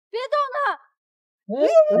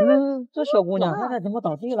这小姑娘，老太太怎么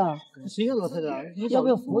倒地了？谁呀，老太太？要不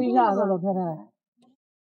要扶一下这老太太？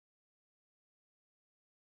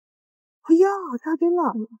哎呀，扎针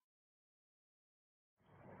了！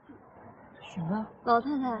醒了，老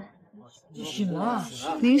太太，醒了。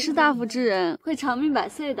您是大福之人，会长命百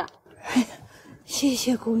岁的。谢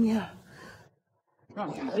谢姑娘。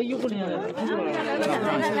哎呦，姑娘！来，哎，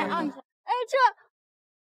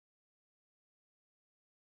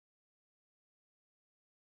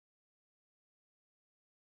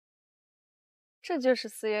这就是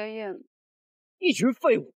思妍妍。一群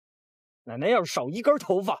废物！奶奶要是少一根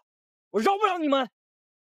头发，我饶不了你们！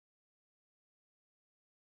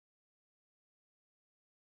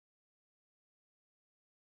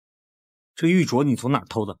这玉镯你从哪儿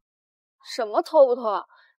偷的？什么偷不偷啊？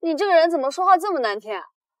你这个人怎么说话这么难听啊？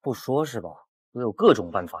不说是吧？我有各种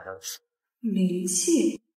办法让你说。灵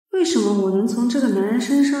气？为什么我能从这个男人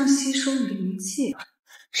身上吸收灵气？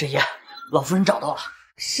沈爷，老夫人找到了。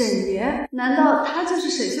沈爷？难道他就是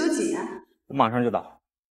沈修瑾？我马上就到。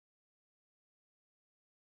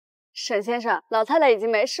沈先生，老太太已经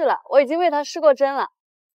没事了，我已经为她施过针了。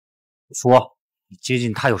说，你接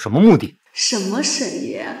近她有什么目的？什么沈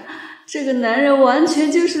爷？这个男人完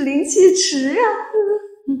全就是灵气池呀！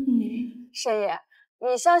沈爷，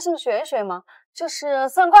你相信玄学吗？就是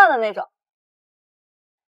算卦的那种。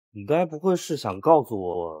你该不会是想告诉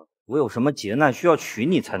我，我有什么劫难需要娶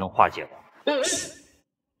你才能化解吧？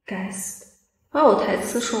该死的，把我台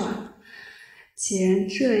词说完了。既然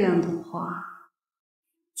这样的话。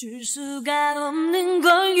 줄 수가 없는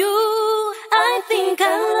걸요 I think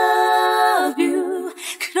I love you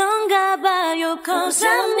그런가 봐요 cause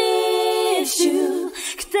I miss you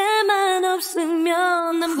그대만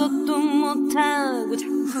없으면 아무것도 못하고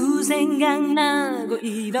자꾸 생각나고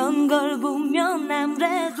이런 걸 보면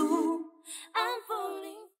아무래도 I'm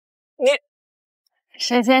falling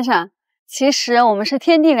沈先生，其实我们是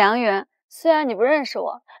天地良缘，虽然你不认识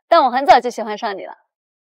我，但我很早就喜欢上你了。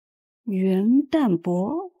 缘淡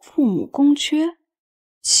薄，父母宫缺，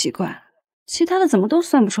奇怪了，其他的怎么都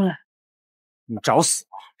算不出来？你找死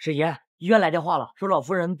吧！沈爷，医院来电话了，说老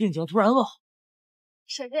夫人病情突然恶化。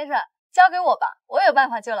沈先生，交给我吧，我有办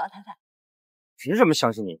法救老太太。凭什么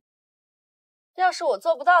相信你？要是我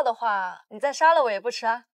做不到的话，你再杀了我也不迟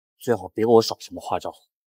啊。最好别给我耍什么花招，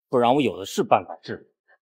不然我有的是办法治。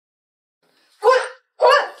滚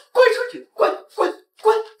出去！滚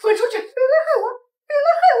出去！别来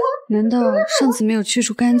害我！ 难道上次没有去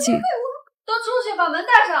除干净？都出去，把门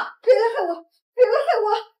带上！别来害我！别来害我！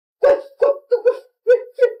滚！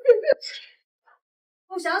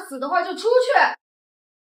不想死的话就出去！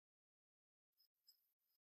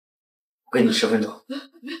我给你10分钟。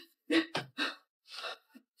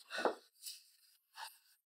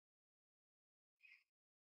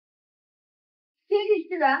天地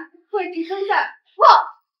自然，惠及生在。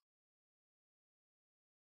哇！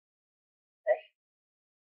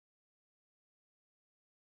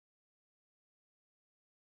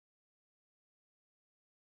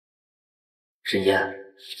 沈爷，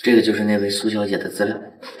这个就是那位苏小姐的资料。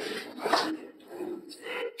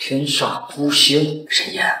天煞孤星，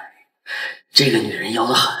沈爷，这个女人妖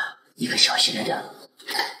得很，你可小心着点。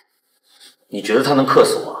你觉得她能克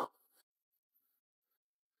死我？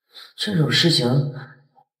这种事情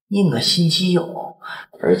宁可信其有，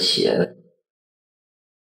而且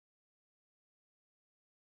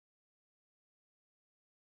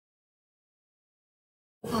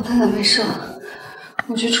老太太没事了，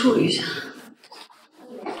我去处理一下。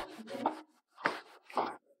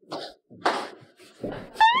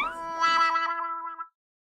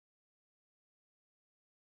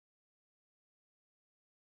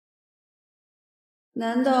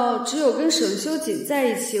 难道只有跟沈修瑾在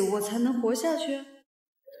一起，我才能活下去？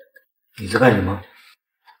你在干什么？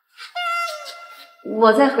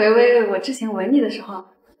我在回味我之前吻你的时候。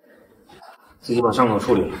自己把伤口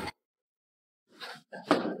处理了。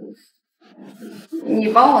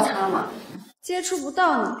你帮我擦嘛，接触不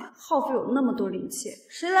到你，耗费我那么多灵气，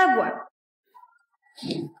谁来管？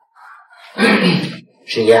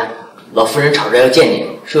沈爷，老夫人吵着要见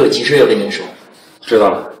您，说有急事要跟您说。知道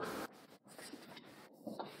了。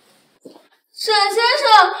 沈先生，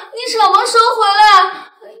你什么时候回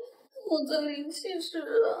来？我的灵气是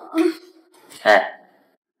啊。哎，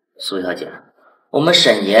苏小姐，我们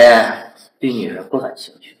沈爷对女人不感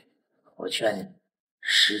兴趣，我劝你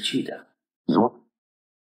识趣点。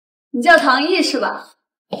你叫唐毅是吧？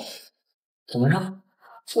怎么着？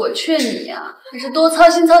我劝你呀，还是多操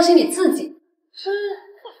心操心你自己。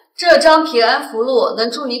这张平安符箓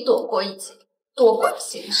能助你躲过一劫，多管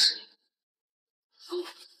闲事。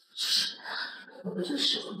 我这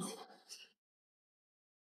是问题。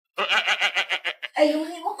哎呦，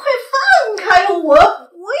你们快放开我！我要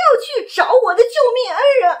去找我的救命恩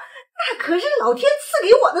人，那可是老天赐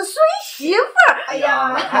给我的孙媳妇儿。哎呀，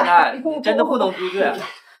老太太，你真的不能出去。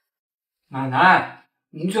奶奶，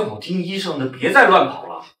您最好听医生的，别再乱跑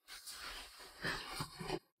了。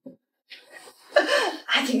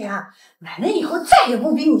阿景啊，奶奶以后再也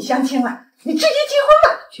不逼你相亲了，你直接结婚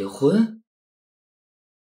吧。结婚？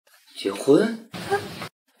结婚？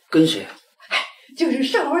跟谁？就是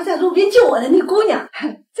上回在路边救我的那姑娘，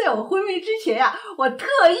在我昏迷之前呀，我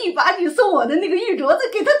特意把你送我的那个玉镯子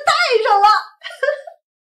给她戴上了。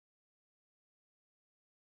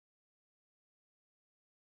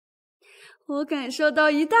我感受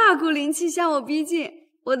到一大股灵气向我逼近，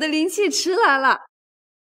我的灵气池来了。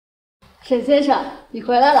沈先生，你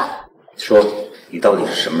回来了。说，你到底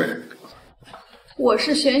是什么人？我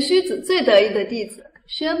是玄虚子最得意的弟子，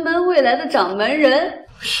玄门未来的掌门人。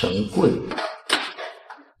神棍？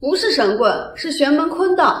不是神棍，是玄门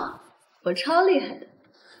坤道，我超厉害的。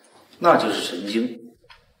那就是神经。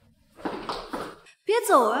别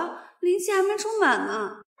走啊，灵气还没充满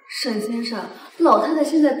呢。沈先生，老太太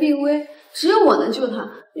现在病危，只有我能救她，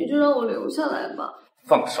你就让我留下来吧。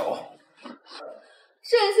放手！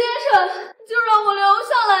沈先生，就让我留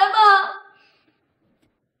下来吧。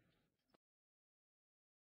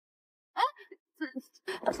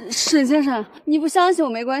沈先生，你不相信我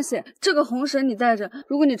没关系，这个红绳你带着，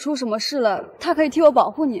如果你出什么事了，他可以替我保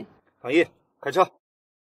护你。唐毅，开车！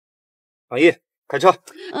唐毅，开车！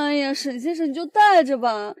哎呀，沈先生你就带着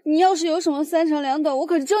吧，你要是有什么三长两短，我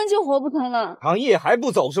可是真就活不成了。唐毅还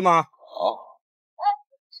不走是吗？好。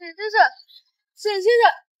沈先生，沈先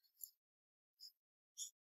生。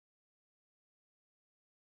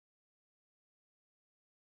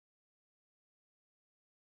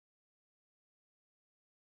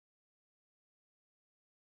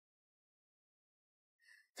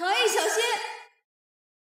唐毅，小心！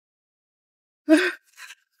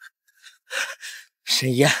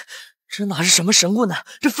沈爷，这哪是什么神棍呢？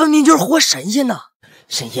这分明就是活神仙呢！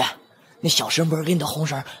沈爷，那小神婆给你的红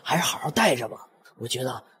绳还是好好带着吧，我觉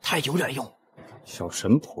得它也有点用。小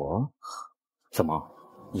神婆？怎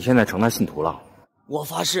么？你现在成他信徒了？我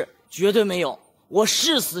发誓，绝对没有，我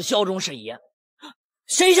誓死效忠沈爷。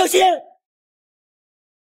沈小心！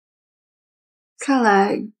看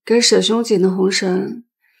来给沈兄姐的红绳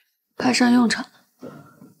派上用场。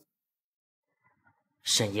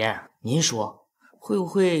沈爷，您说会不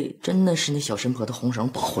会真的是那小神婆的红绳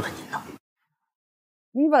保护了您呢？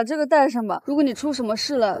你把这个带上吧，如果你出什么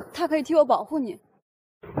事了，他可以替我保护你。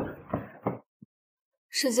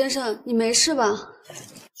沈先生，你没事吧？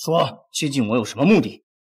说，接近我有什么目的？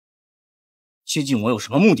接近我有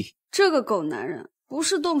什么目的？这个狗男人不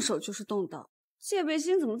是动手就是动刀，戒备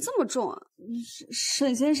心怎么这么重啊？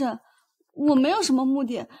沈先生，我没有什么目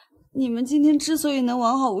的，你们今天之所以能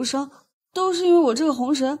完好无伤，都是因为我这个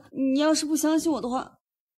红绳。你要是不相信我的话，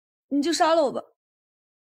你就杀了我吧。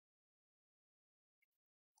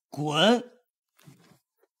滚！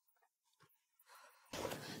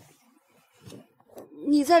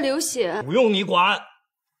你在流血。不用你管。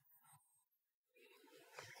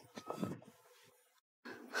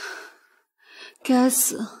该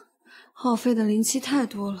死，耗费的灵气太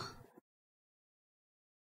多了。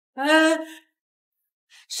哎，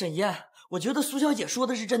沈爷，我觉得苏小姐说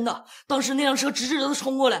的是真的，当时那辆车直直的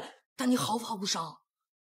冲过来，但你毫发无伤。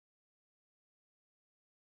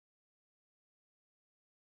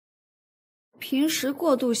平时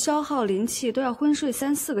过度消耗灵气都要昏睡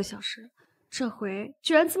3、4个小时，这回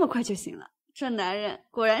居然这么快就醒了，这男人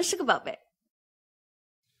果然是个宝贝。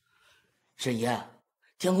沈爷，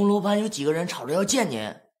天空楼盘有几个人吵着要见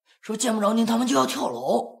您，说见不着您他们就要跳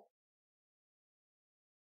楼。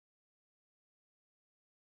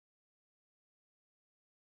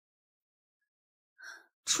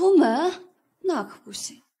出门那可不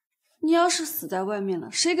行，你要是死在外面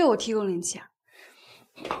了，谁给我提供灵气啊？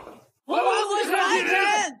还我血汗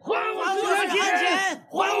钱！还我血汗钱！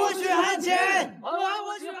还我血汗钱！还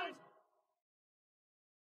我血汗钱！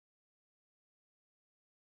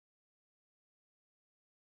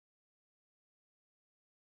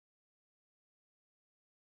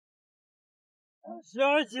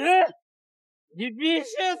小姐，你必须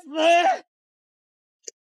死！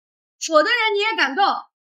我的人你也敢动？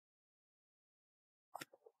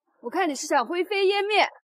我看你是想灰飞烟灭。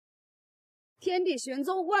天地玄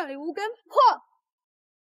宗，万里无根，破！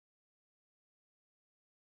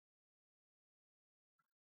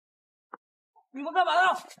你们干嘛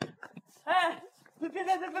呢？哎，别！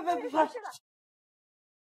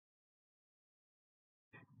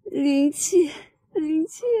灵气，灵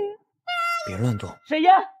气！别乱动！沈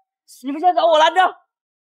爷，你们先走，我拦着。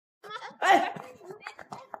哎，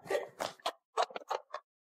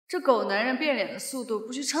这狗男人变脸的速度，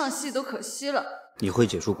不去唱戏都可惜了。你会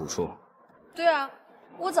解除蛊术？对啊，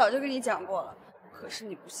我早就跟你讲过了，可是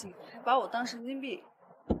你不信，还把我当神经病。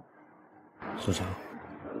苏强，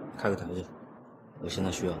开个台去，我现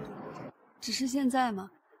在需要你。只是现在吗？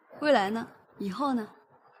未来呢？以后呢？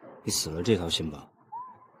你死了这条心吧，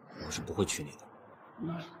我是不会娶你的。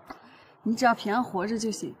你只要平安活着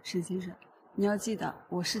就行，沈先生。你要记得，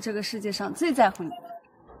我是这个世界上最在乎你的。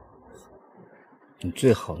你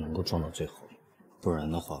最好能够撞到最后，不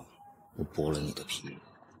然的话，我剥了你的皮。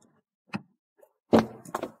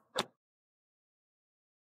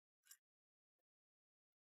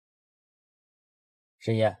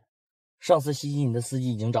沈爷，上次袭击你的司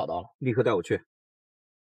机已经找到了，立刻带我去。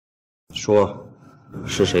说，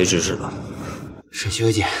是谁指使的？沈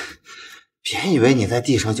修瑾，别以为你在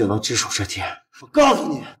地上就能只手遮天。我告诉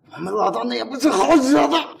你，我们老大那也不是好惹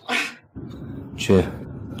的。去，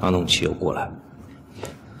拿弄汽油过来。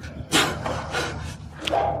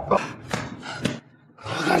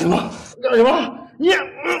干什么？干什么？你！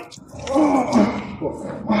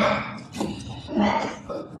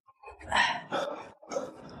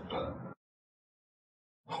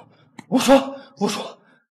我说，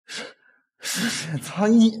是沈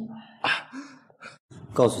苍一。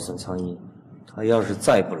告诉沈苍一，他要是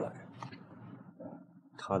再不来，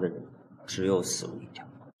他的人只有死路一条。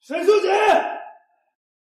沈书记，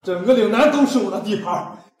整个岭南都是我的地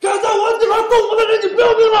盘，敢在我的地盘动我的人，你不要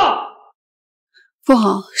命了！不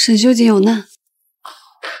好，沈修瑾有难。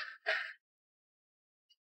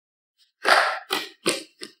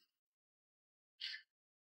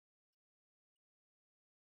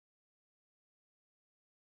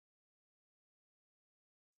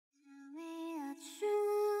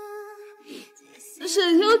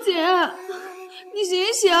沈修瑾，你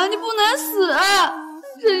醒醒，你不能死啊！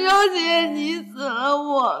沈修瑾，你死了，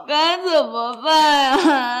我该怎么办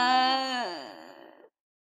啊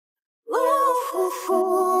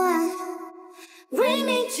？Bring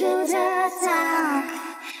me to the dark,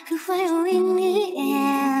 fire in the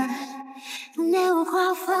air. Never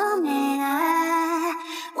cry for me.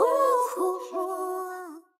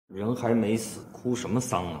 人还没死，哭什么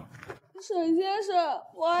丧啊？沈先生，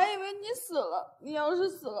我还以为你死了。你要是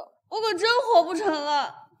死了，我可真活不成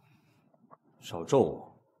了。少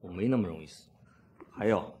咒我没那么容易死。还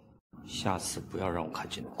有，下次不要让我看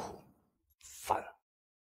见你哭，烦。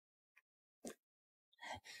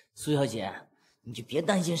苏小姐，你就别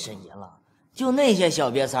担心沈爷了，就那些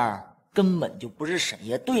小瘪三儿根本就不是沈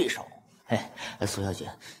爷对手。哎，苏小姐，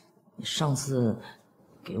你上次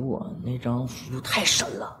给我那张符箓太神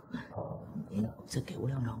了，你再给我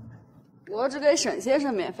2张。我只给沈先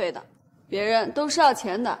生免费的，别人都是要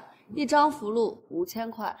钱的，一张符箓5000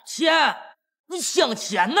块。钱？你想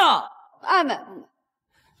钱呢？爱买不买。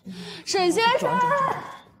沈先生，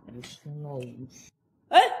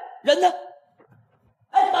哎，人呢？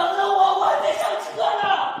哎，等着我，我还没上车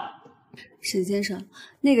呢。沈先生，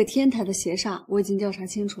那个天台的邪煞我已经调查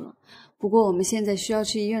清楚了，不过我们现在需要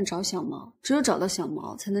去医院找小毛，只有找到小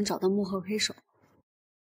毛，才能找到幕后黑手。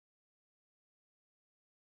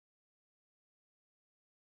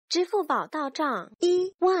支付宝到账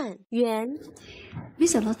1万元。没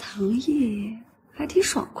想到唐毅还挺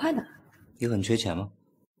爽快的。你很缺钱吗？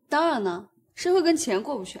当然呢，谁会跟钱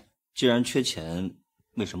过不去？既然缺钱，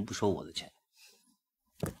为什么不收我的钱？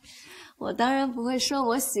我当然不会收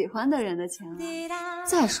我喜欢的人的钱了。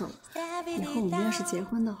再说了，以后我们要是结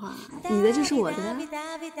婚的话，你的就是我的呀。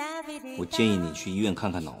我建议你去医院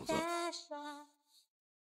看看脑子。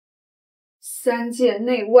3届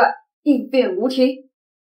内外应变无题。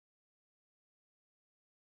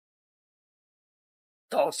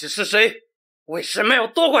到底是谁？为什么要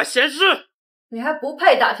多管闲事？你还不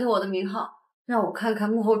配打听我的名号，让我看看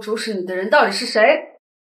幕后主使你的人到底是谁。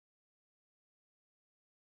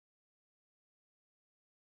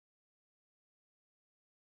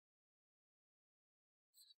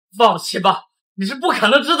放弃吧，你是不可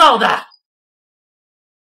能知道的。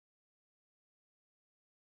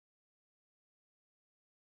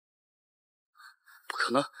不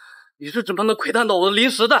可能，你是怎么能窥探到我的灵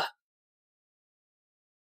识的？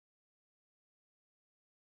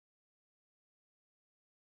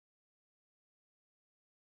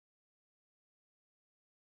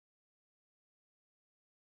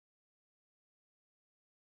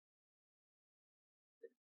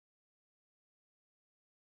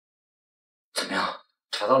怎么样，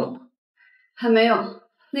查到了吗？还没有，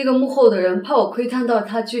那个幕后的人怕我窥探到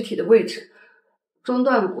他具体的位置，中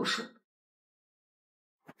断了果树。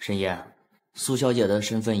沈爷，苏小姐的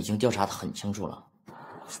身份已经调查得很清楚了，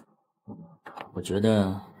我觉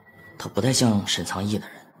得他不太像沈苍意的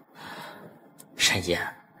人。沈姐，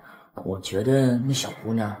我觉得那小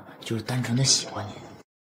姑娘就是单纯的喜欢你。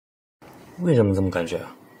为什么这么感觉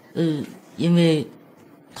啊？因为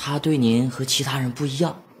她对您和其他人不一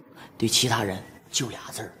样，对其他人就俩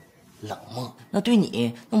字儿，冷漠。那对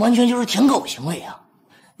你，那完全就是舔狗行为啊！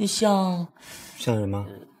你像什么？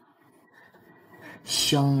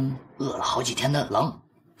像饿了好几天的狼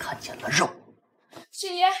看见了肉。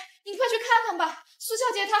沈爷，你快去看看吧，苏小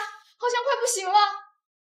姐她好像快不行了。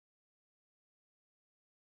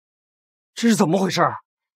这是怎么回事？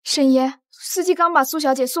沈爷，司机刚把苏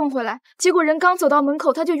小姐送回来，结果人刚走到门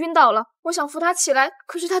口，她就晕倒了。我想扶她起来，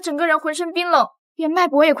可是她整个人浑身冰冷，连脉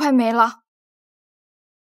搏也快没了。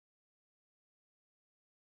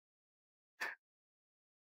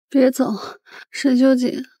别走，沈修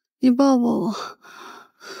瑾，你抱抱我，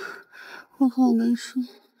我好难受。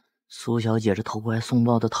苏小姐这投怀送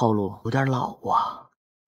抱的套路有点老啊。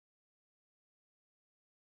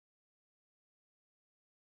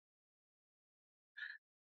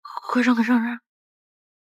快上！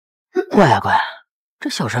乖呀乖，这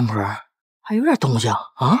小山坡还有点东西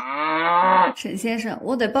啊！沈先生，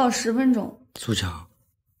我得抱10分钟。苏乔，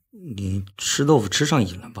你吃豆腐吃上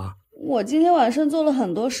瘾了吧？我今天晚上做了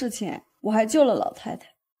很多事情，我还救了老太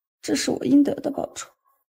太，这是我应得的报酬。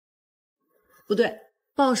不对，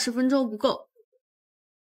抱10分钟不够。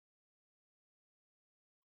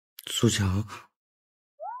苏乔，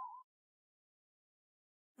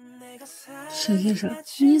沈先生，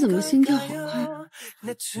你怎么心跳好快？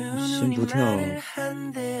心不跳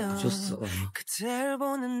就死了吗？那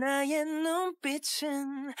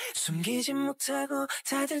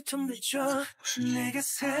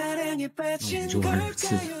我就玩点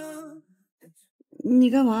刺激。你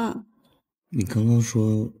干嘛？你刚刚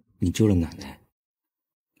说你救了奶奶。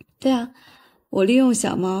对啊，我利用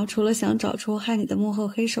小猫，除了想找出害你的幕后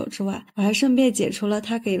黑手之外，我还顺便解除了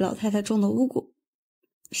他给老太太种的巫蛊。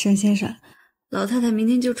沈先生，老太太明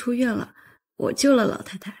天就出院了，我救了老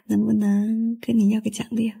太太，能不能跟你要个奖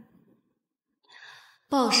励啊？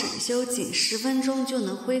抱沈修瑾10分钟就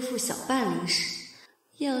能恢复小半灵时，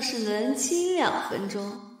要是能亲2分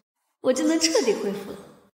钟，我就能彻底恢复了。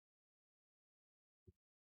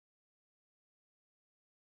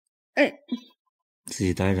哎，自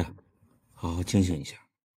己待着，好好清醒一下。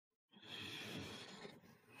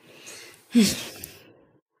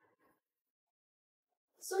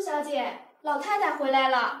苏小姐，老太太回来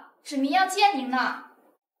了，指明要见您呢。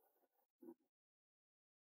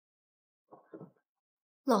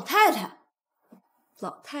老太太？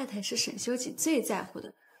老太太是沈修瑾最在乎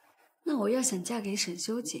的，那我要想嫁给沈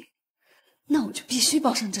修瑾，那我就必须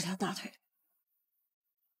抱上这条大腿。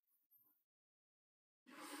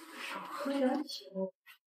喝点酒。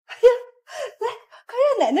哎呀，来，快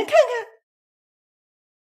让奶奶看看。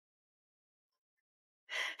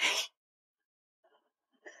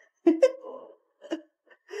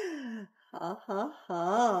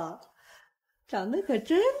好，长得可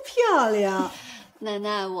真漂亮。奶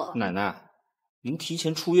奶，奶奶，您提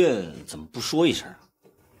前出院怎么不说一声？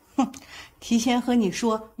哼，提前和你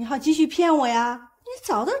说，你好继续骗我呀？你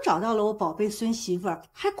早都找到了我宝贝孙媳妇儿，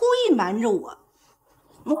还故意瞒着我。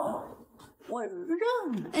我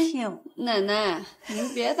让你骗我。奶奶，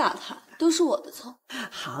您别打他，都是我的错。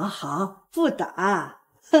好，不打。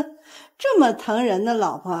哼，这么疼人的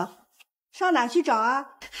老婆，上哪去找啊？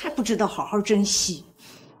还不知道好好珍惜。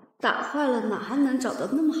打坏了哪还能找到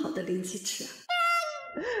那么好的灵气吃啊？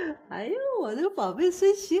哎呦，我的宝贝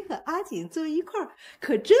孙媳和阿锦坐一块儿，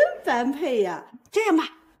可真般配呀！这样吧，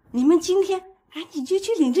你们今天你就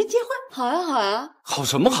去领证结婚。好呀。好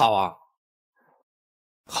什么好啊？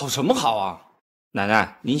好什么好啊？奶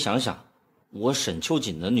奶，您想想，我沈秋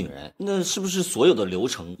瑾的女人，那是不是所有的流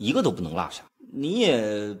程一个都不能落下？你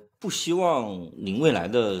也不希望您未来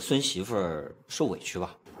的孙媳妇儿受委屈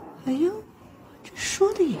吧？哎呦，这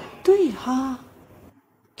说的也对哈。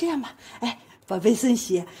这样吧，宝贝孙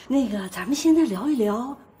媳，那个咱们现在聊一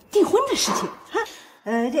聊订婚的事情哈。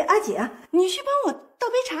这阿姐啊，你去帮我倒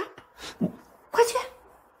杯茶，快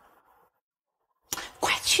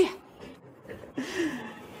去。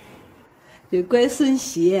这乖孙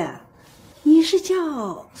媳，你是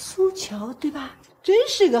叫苏乔对吧？真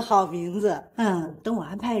是个好名字。等我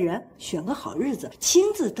安排人选个好日子，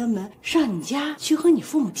亲自登门上你家去和你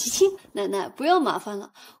父母提亲。奶奶不要麻烦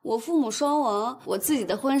了，我父母双亡，我自己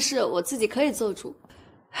的婚事我自己可以做主。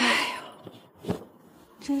哎呦，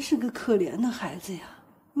真是个可怜的孩子呀，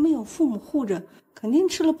没有父母护着，肯定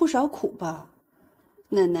吃了不少苦吧。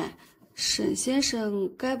奶奶，沈先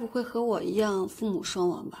生该不会和我一样父母双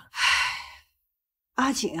亡吧？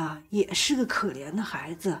阿锦啊，也是个可怜的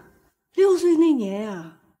孩子。6岁那年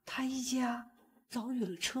呀，他一家遭遇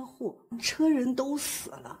了车祸，车人都死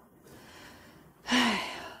了。哎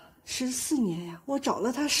呀，14年呀，我找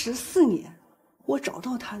了他14年。我找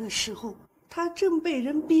到他的时候，他正被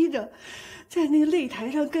人逼着在那个擂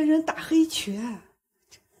台上跟人打黑拳，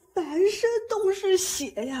满身都是血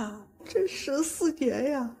呀。这14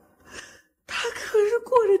年呀，他可是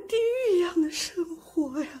过着地狱一样的生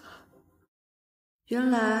活呀。原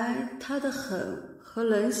来他的狠和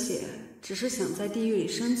冷血只是想在地狱里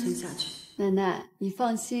生存下去。奶奶，你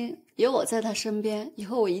放心，有我在他身边，以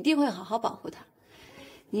后我一定会好好保护他。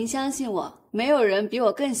您相信我，没有人比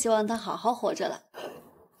我更希望他好好活着了。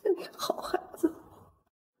好孩子。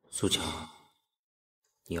苏乔，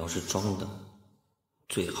你要是装的，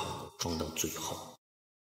最好装到最后。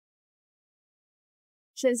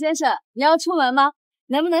沈先生，你要出门吗？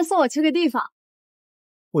能不能送我去个地方？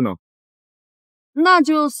不能。那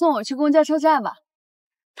就送我去公交车站吧。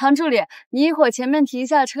唐助理，你一会儿前面提一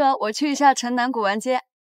下车，我去一下城南古玩街。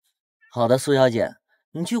好的，苏小姐，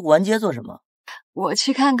你去古玩街做什么？我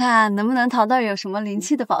去看看能不能淘到有什么灵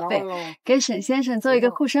气的宝贝，给沈先生做一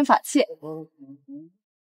个护身法器。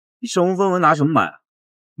你身无分文拿什么买？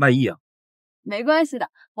卖艺啊？没关系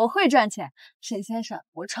的，我会赚钱。沈先生，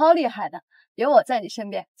我超厉害的，有我在你身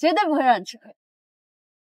边，绝对不会让你吃亏。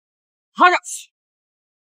趴下！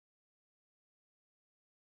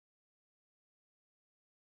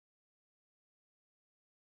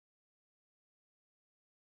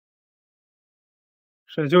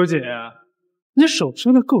沈修姐，你手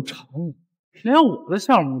真的够长的，连我的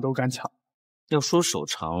项目都敢抢。要说手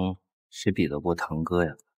长，谁比得过堂哥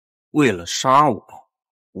呀？为了杀我，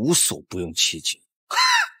无所不用其极。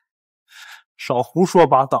少胡说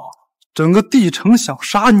八道！整个地城想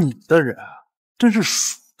杀你的人真是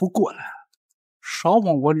数不过来，少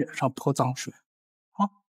往我脸上泼脏水啊！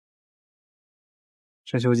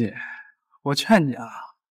沈修姐，我劝你啊，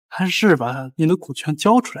还是把你的股权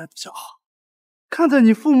交出来比较好。看在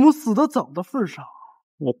你父母死得早的份上，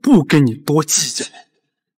我不跟你多计较。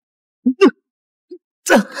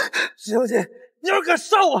沈小姐，你要是敢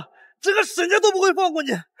杀我，整个沈家都不会放过你！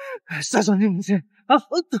杀上你母亲啊！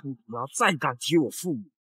你要再敢提我父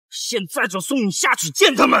母，现在就送你下去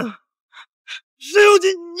见他们！沈小姐，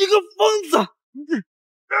你个疯子！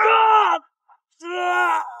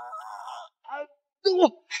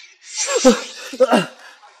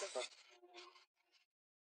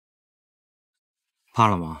怕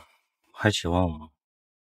了吗？还期望吗？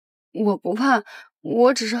我不怕，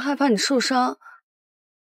我只是害怕你受伤。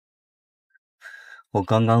我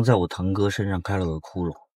刚刚在我堂哥身上开了个窟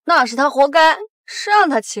窿，那是他活该，是让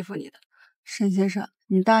他欺负你的。沈先生，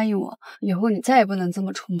你答应我，以后你再也不能这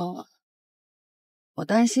么冲动了。我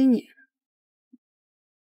担心你。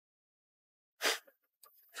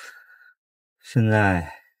现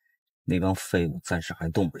在那帮废物暂时还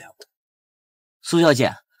动不了我。苏小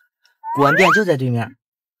姐，古玩店就在对面。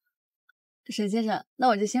沈先生，那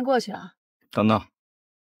我就先过去了。等等，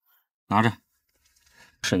拿着。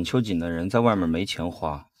沈秋瑾的人在外面没钱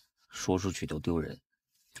花，说出去都丢人。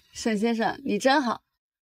沈先生，你真好。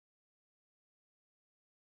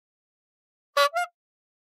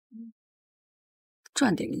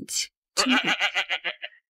赚点灵气。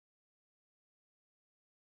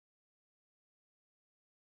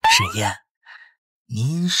沈爷，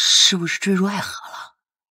您是不是坠入爱河了？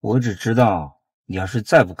我只知道，你要是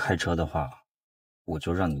再不开车的话，我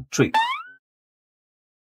就让你坠。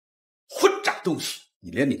混账东西！你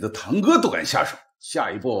连你的堂哥都敢下手，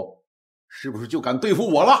下一步是不是就敢对付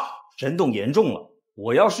我了？震动严重了，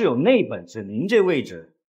我要是有那本事，您这位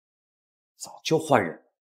置早就换人。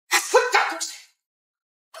混账东西！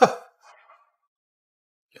哼，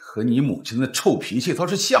你和你母亲的臭脾气倒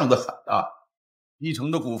是像得很啊！一成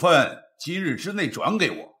的股份今日之内转给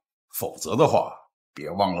我，否则的话，别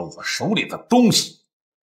忘了我手里的东西。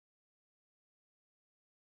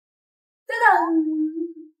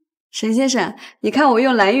沈先生，你看我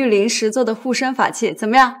用蓝玉灵石做的护身法器怎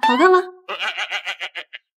么样？好看吗？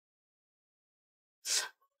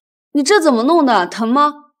你这怎么弄的？疼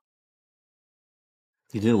吗？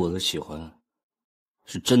你对我的喜欢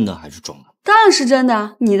是真的还是装的？当然是真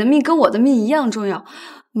的，你的命跟我的命一样重要，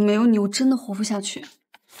没有你我真的活不下去。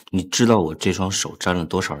你知道我这双手沾了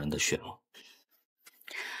多少人的血吗？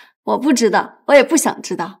我不知道，我也不想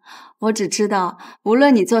知道。我只知道，无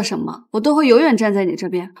论你做什么，我都会永远站在你这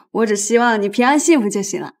边。我只希望你平安幸福就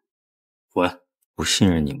行了。滚！不信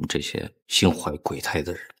任你们这些心怀鬼胎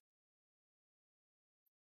的人。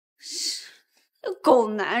狗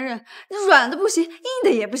男人，你软的不行，硬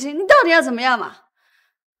的也不行，你到底要怎么样嘛？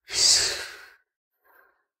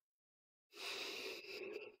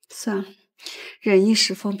算了，忍一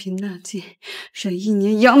时风平浪静，忍一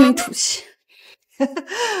年扬眉吐气。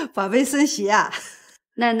宝贝孙媳啊，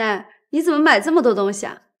奶奶，你怎么买这么多东西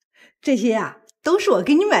啊？这些呀，都是我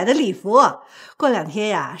给你买的礼服。过2天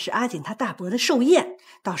呀，是阿锦她大伯的寿宴，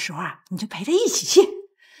到时候啊，你就陪他一起去。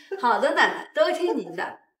好的，奶奶，都听您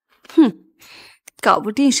的。哼，搞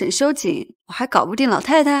不定沈修瑾，我还搞不定老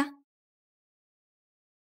太太。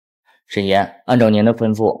沈爷，按照您的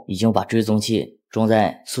吩咐，已经把追踪器装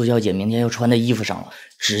在苏小姐明天要穿的衣服上了。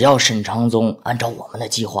只要沈长宗按照我们的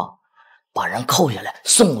计划，把人扣下来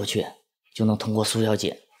送过去，就能通过苏小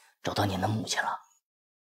姐找到您的母亲了。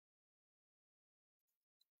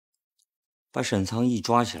把沈苍一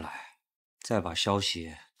抓起来，再把消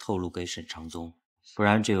息透露给沈长宗，不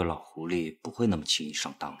然这个老狐狸不会那么轻易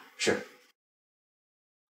上当。是。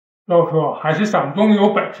要说还是沈宗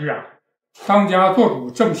有本事啊！当家做主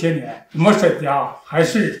这么些年，我们沈家还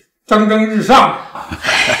是蒸蒸日上啊！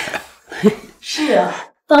是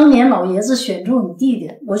啊，当年老爷子选中你弟弟，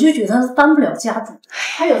我就觉得他当不了家主。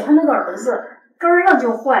还有他那个儿子，根儿上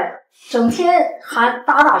就坏了，整天还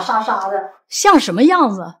打打杀杀的，像什么样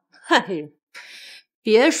子？嘿，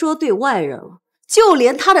别说对外人了，就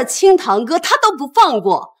连他的亲堂哥他都不放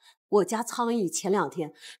过。我家苍毅前2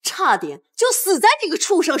天差点就死在这个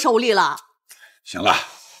畜生手里了。行了，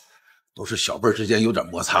都是小辈儿之间有点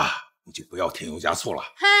摩擦，你就不要添油加醋了。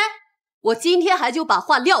嘿，我今天还就把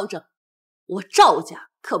话撂着，我赵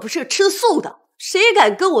家可不是吃素的，谁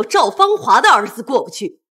敢跟我赵芳华的儿子过不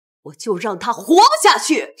去，我就让他活不下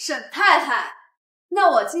去。沈太太，那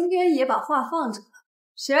我今天也把话放着了，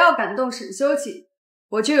谁要敢动沈修瑾，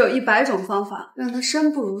我就有100种方法让他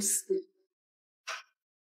生不如死。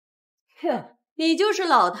哼，你就是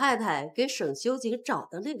老太太给沈修瑾找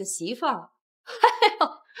的那个媳妇儿。哎呦，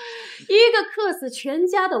一个克死全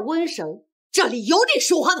家的瘟神，这里有你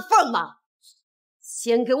说话的份吗？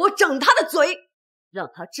先给我整他的嘴，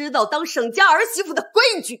让他知道当沈家儿媳妇的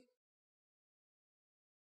规矩。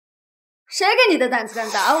谁给你的胆子敢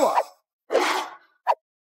打我？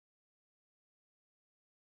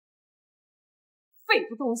废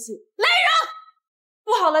物东西，来人！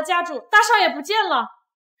不好了，家主，大少爷不见了。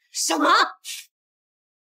什么？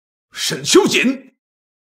沈修瑾，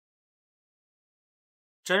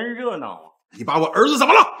真热闹啊！你把我儿子怎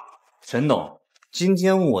么了？沈董，今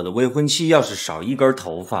天我的未婚妻要是少1根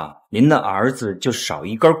头发，您的儿子就少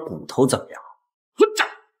1根骨头，怎么样？混账！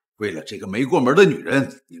为了这个没过门的女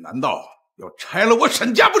人，你难道要拆了我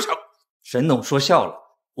沈家不成？沈董说笑了，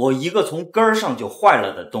我一个从根儿上就坏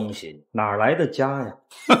了的东西，哪来的家呀？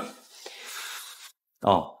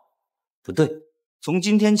哦，不对，从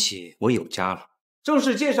今天起我有家了。正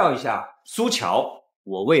式介绍一下苏乔，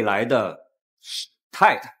我未来的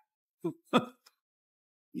太太。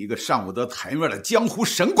一个上不得台面的江湖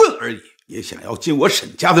神棍而已，也想要进我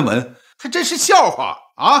沈家的门，还真是笑话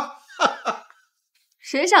啊！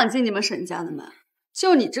谁想进你们沈家的门？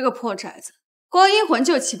就你这个破宅子，光阴魂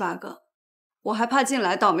就7、8个，我还怕进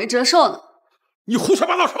来倒霉折寿呢。你胡说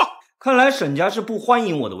八道什么？看来沈家是不欢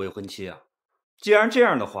迎我的未婚妻啊。既然这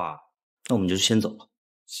样的话，那我们就先走吧。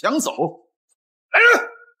想走？来人！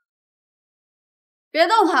别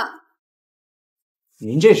动他！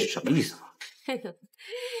您这是什么意思啊？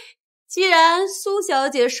既然苏小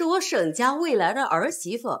姐是我沈家未来的儿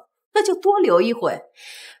媳妇，那就多留一会，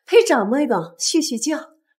陪长妹们叙叙旧。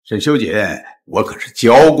沈修瑾，我可是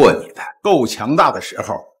教过你的，够强大的时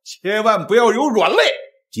候，千万不要流软肋。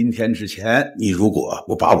今天之前，你如果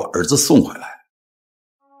不把我儿子送回来，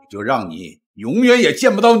我就让你永远也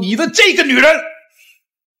见不到你的这个女人。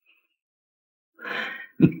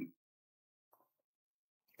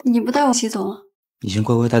你不带我一起走吗？你先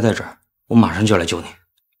乖乖待在这儿，我马上就来救你。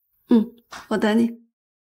我等你。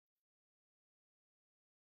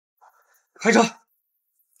开车。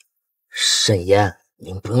沈爷，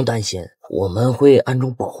您不用担心，我们会暗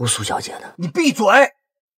中保护苏小姐的。你闭嘴！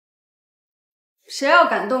谁要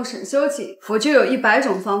敢动沈修瑾，我就有100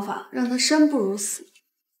种方法让他生不如死。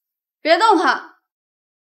别动他！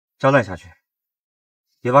交代下去，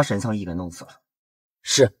别把沈苍毅给弄死了。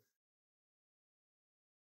是。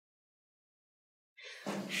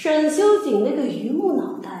沈修瑾那个榆木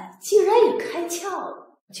脑袋竟然也开窍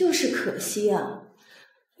了，就是可惜啊，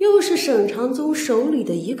又是沈长宗手里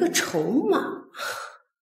的一个筹码。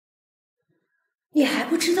你还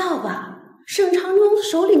不知道吧？沈长宗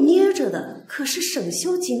手里捏着的可是沈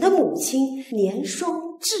修瑾的母亲年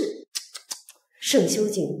双至。沈修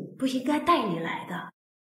瑾不应该带你来的，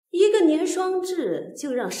一个年双至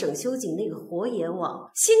就让沈修瑾那个活阎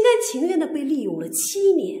王心甘情愿的被利用了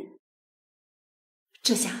7年。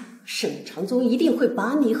这下沈长宗一定会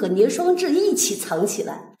把你和年双至一起藏起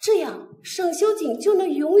来，这样沈修瑾就能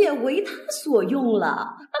永远为他所用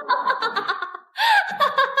了。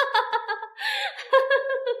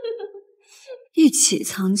一起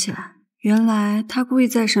藏起来。原来他故意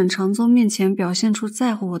在沈长宗面前表现出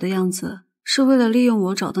在乎我的样子，是为了利用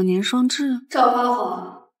我找到年双至。赵发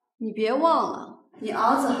黄，你别忘了，你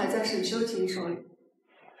儿子还在沈修瑾手里。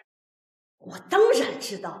我当然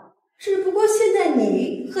知道，只不过现在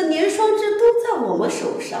你和年双至都在我们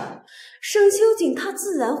手上，沈修瑾他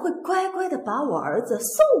自然会乖乖的把我儿子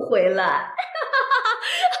送回来。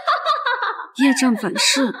叶正粉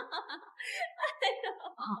饰。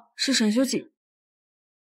好，是沈修瑾。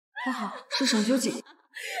不好，是沈修瑾。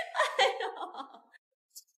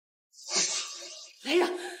来人！来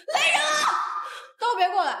人啊！都别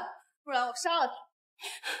过来，不然我杀了他！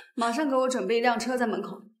马上给我准备一辆车在门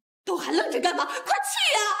口。都还愣着干嘛？快去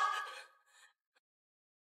啊！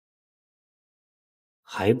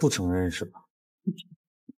还不承认是吧？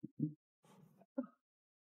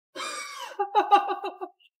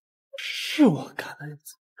是我干的又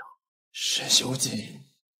怎么样？沈修瑾，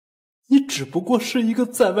你只不过是一个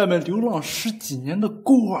在外面流浪10几年的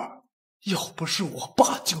孤儿，要不是我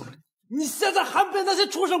爸救了你，你现在还被那些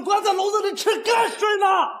畜生关在笼子里吃泔水呢！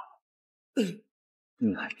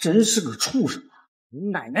你还真是个畜生！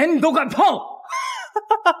奶奶你都敢碰！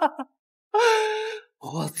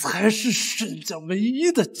我才是沈家唯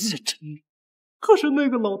一的继承人，可是那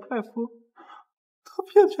个老太婆，她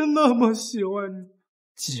偏偏那么喜欢你。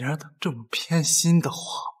既然她这么偏心的话，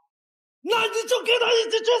那你就跟她一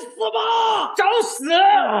起去死吧！找死！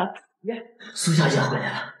苏小姐回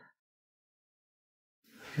来了，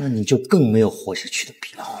那你就更没有活下去的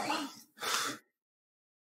必要了。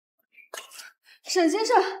沈先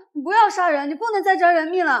生，你不要杀人，你不能再沾人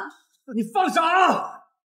命了。你放手啊！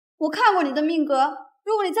我看过你的命格，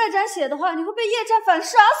如果你再沾血的话，你会被夜战反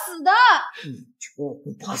杀死的。你就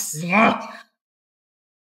不怕死吗？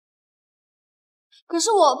可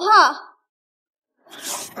是我怕。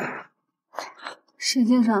沈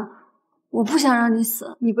先生，我不想让你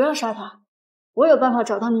死，你不要杀他，我有办法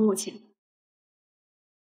找到你母亲。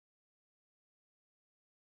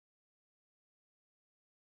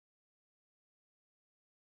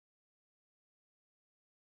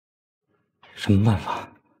什么办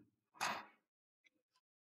法？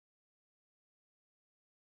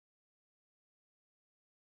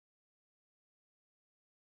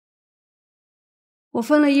我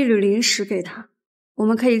分了1缕灵石给他，我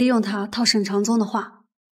们可以利用它套沈长宗的话。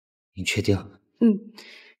你确定？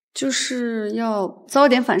就是要遭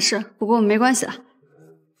点反噬，不过没关系啦。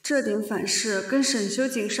这点反噬跟沈修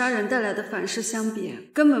瑾杀人带来的反噬相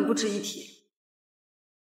比，根本不值一提。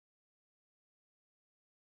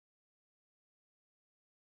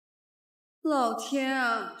老天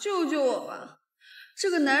啊，救救我吧！这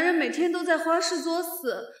个男人每天都在花式作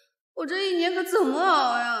死，我这1年可怎么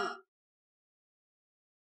熬呀？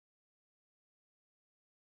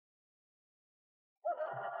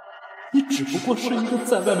你只不过是一个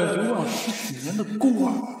在外面流浪10几年的孤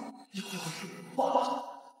儿，要是爸，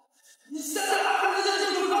你现在还在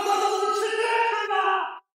这种高大上的吃干吗？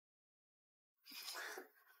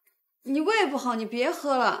你胃不好，你别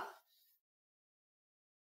喝了。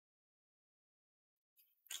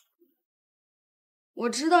我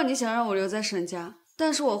知道你想让我留在沈家，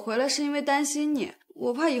但是我回来是因为担心你，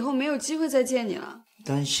我怕以后没有机会再见你了。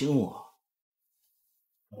担心我？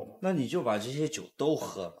那你就把这些酒都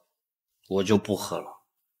喝了，我就不喝了。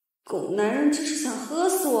狗男人这是想喝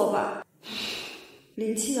死我吧？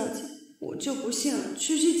灵气要紧，我就不信了，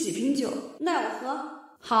区区几瓶酒，奈我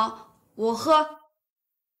何？好，我喝。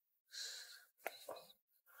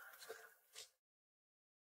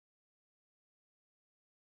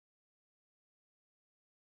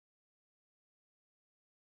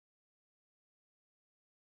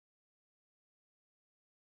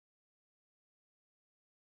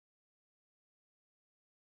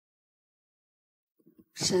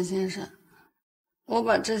沈先生，我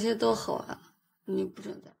把这些都喝完了，你不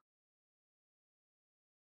准再。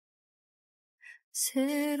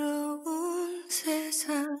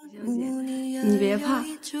你别怕，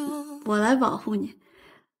我来保护你。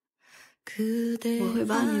我会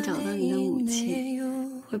帮你找到你的母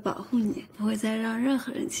亲，会保护你，不会再让任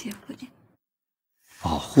何人欺负你。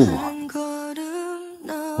保护我？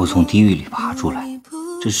我从地狱里爬出来，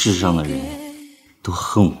这世上的人都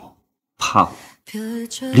恨我、怕我、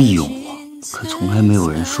利用我，可从来没有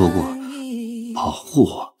人说过保护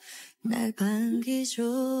我。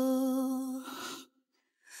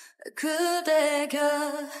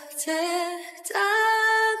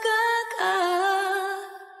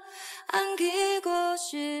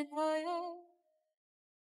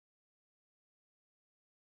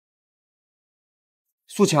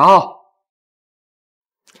苏乔，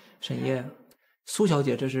沈爷，苏小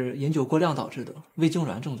姐这是饮酒过量导致的胃痉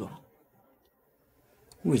挛症状。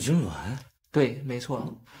胃痉挛？对，没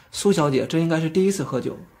错，苏小姐这应该是第一次喝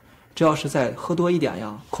酒，这要是再喝多一点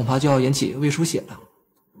呀，恐怕就要引起胃出血了。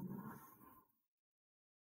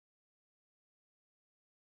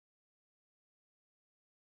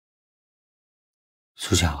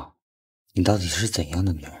苏乔，你到底是怎样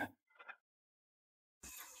的女人？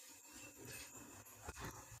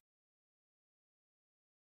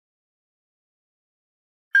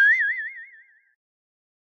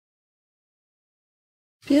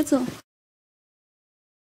别走。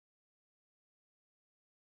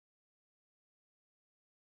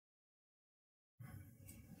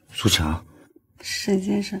苏乔，沈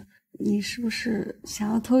先生，你是不是想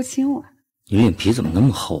要偷亲我？你脸皮怎么那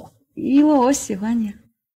么厚啊？因为我喜欢你。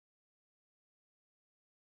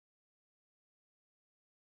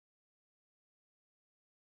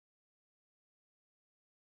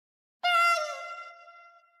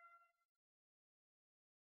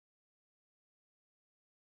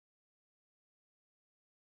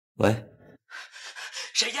喂，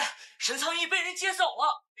沈爷，沈苍玉被人接走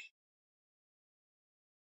了。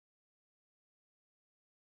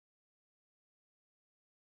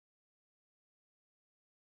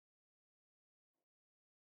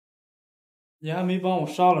你还没帮我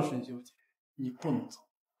杀了沈修瑾，你不能走。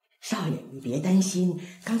少爷，你别担心，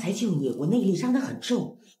刚才救你，我内力伤得很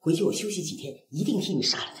重，回去我休息几天，一定替你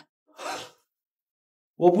杀了他。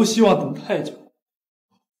我不希望等太久。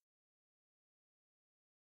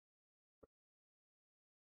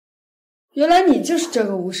原来你就是这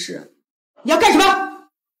个巫师，你要干什么？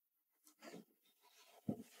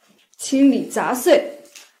清理杂碎。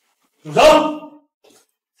住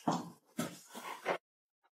手！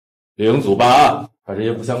领组办案，把这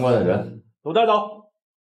些不相关的人都带走。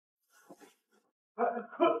我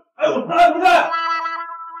不在。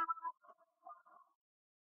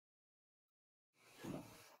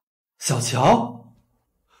小乔，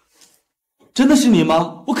真的是你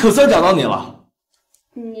吗？我可算找到你了。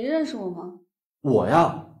你认识我吗？我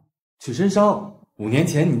呀，曲深伤，5年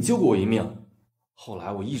前你救过我一命，后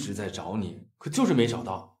来我一直在找你，可就是没找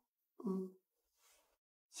到。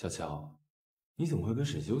小乔，你怎么会跟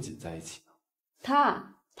沈修瑾在一起呢？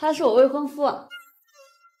他是我未婚夫啊。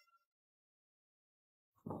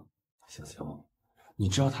小乔，你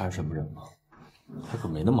知道他是什么人吗？他可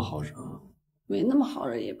没那么好惹。没那么好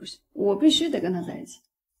惹也不行，我必须得跟他在一起。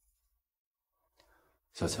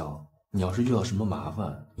小乔，你要是遇到什么麻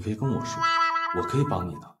烦，你可以跟我说，我可以帮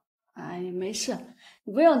你的。哎，没事，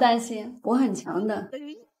你不用担心，我很强的。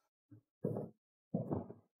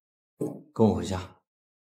跟我回家。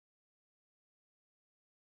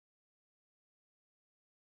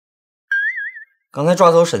刚才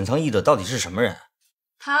抓走沈苍毅的到底是什么人？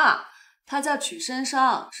他叫曲深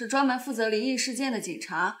伤，是专门负责灵异事件的警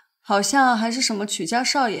察，好像还是什么曲家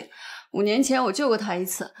少爷。5年前我救过他一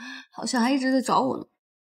次，好像还一直在找我呢。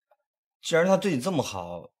既然他对你这么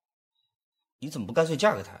好，你怎么不干脆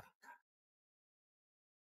嫁给他呀？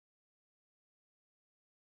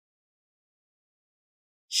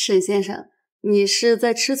沈先生，你是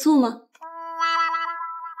在吃醋吗？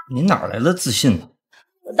你哪来的自信呢？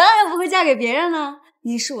我当然不会嫁给别人了，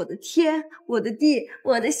你是我的天，我的地，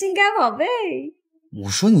我的心肝宝贝。我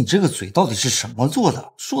说你这个嘴到底是什么做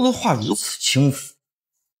的？说的话如此轻浮。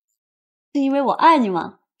是因为我爱你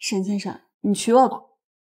吗？沈先生，你娶我吧。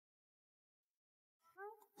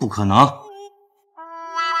不可能。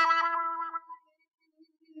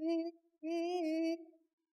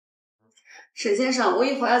沈先生，我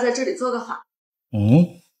一会儿要在这里做个法。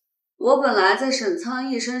我本来在沈苍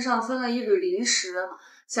毅身上分了一缕灵石，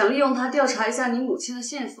想利用它调查一下你母亲的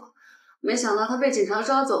线索，没想到他被警察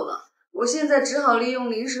抓走了。我现在只好利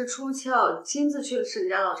用灵石出窍，亲自去沈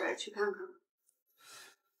家老宅去看看。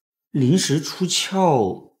临时出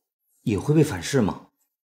窍也会被反噬吗？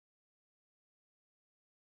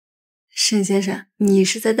沈先生，你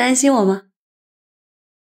是在担心我吗？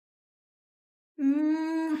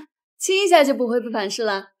亲一下就不会被反噬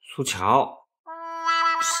了。苏乔，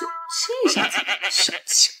亲一下才生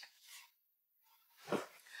气。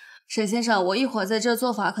沈先生，我一会儿在这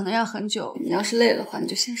做法可能要很久，你要是累的话，你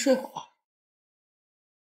就先睡会儿。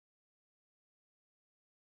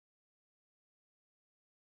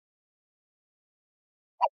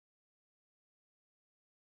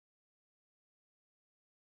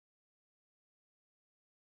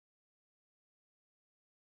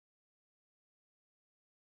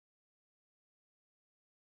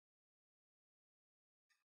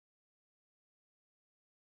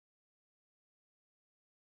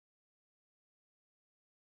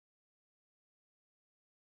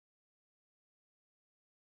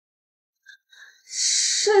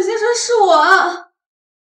沈先生是我，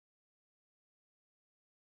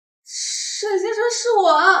沈先生是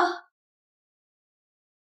我。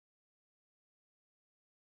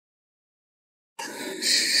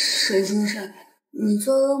沈先生，你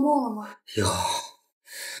做噩梦了吗？以后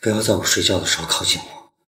不要在我睡觉的时候靠近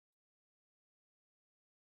我。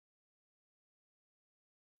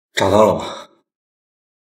找到了吗？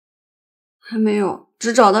还没有，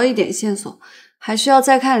只找到一点线索，还需要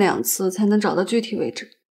再看2次才能找到具体位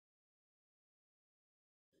置。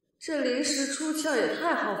这临时出窍也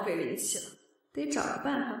太耗费灵气了，得找个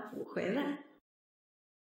办法补回来。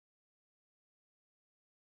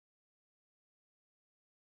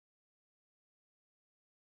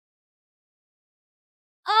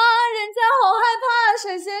啊！人家好害怕，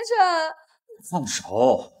沈先生。放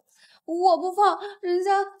手！我不放，人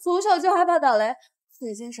家从小就害怕打雷。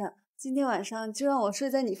沈先生，今天晚上就让我睡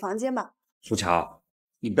在你房间吧。苏乔，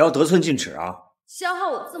你不要得寸进尺啊！消耗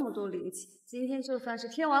我这么多灵气，今天就算是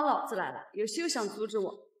天王老子来了，也休想阻止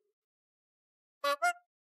我。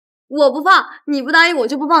我不放，你不答应我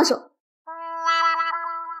就不放手。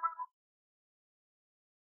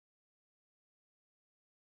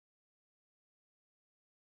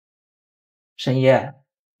沈爷，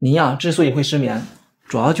您呀之所以会失眠，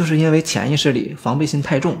主要就是因为潜意识里防备心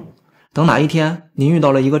太重。等哪一天您遇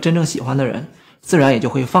到了一个真正喜欢的人，自然也就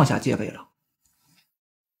会放下戒备了。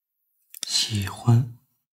喜欢？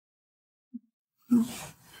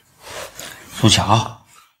苏乔，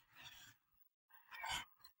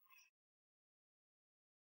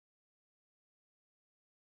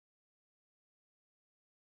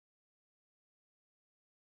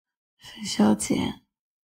沈小姐，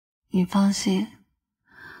你放心，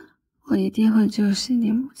我一定会救赎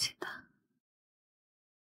你母亲的。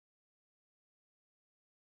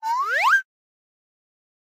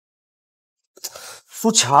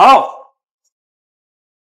苏乔，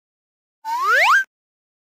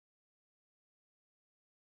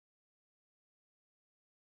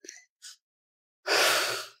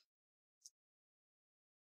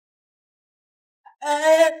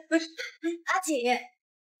不是，阿锦，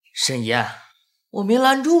沈爷，我没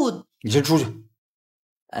拦住。你先出去。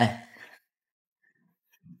哎，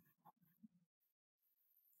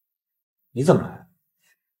你怎么来？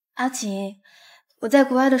阿锦，我在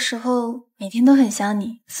国外的时候每天都很想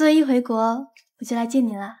你，所以一回国我就来见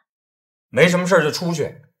你啦。没什么事就出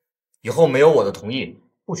去，以后没有我的同意，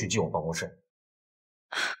不许进我办公室。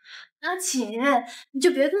阿锦，你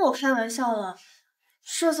就别跟我开玩笑了。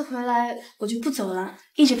这次回来我就不走了，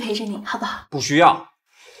一直陪着你，好不好？不需要。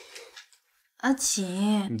阿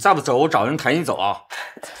锦，你再不走，我找人抬你走啊！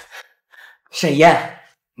沈爷，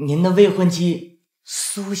您的未婚妻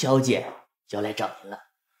苏小姐要来找您了，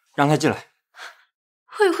让她进来。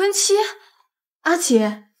未婚妻？阿锦，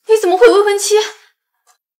你怎么会未婚妻？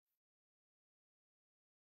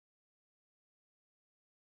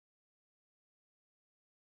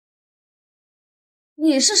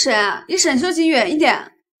你是谁啊？离沈修瑾远一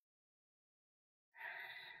点。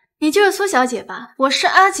你就是苏小姐吧？我是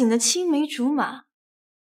阿锦的青梅竹马，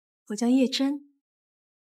我叫叶真。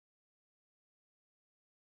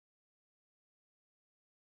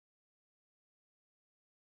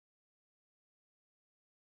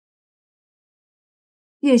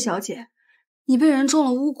叶小姐，你被人中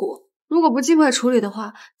了巫蛊，如果不尽快处理的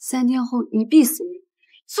话，3天后你必死无疑。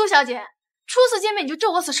苏小姐，初次见面你就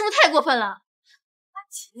咒我死，是不是太过分了？阿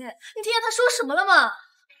锦，你听见他说什么了吗？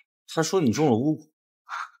他说你中了巫蛊。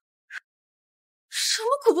什么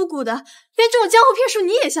蛊不蛊的，连这种江湖骗术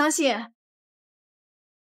你也相信？哎，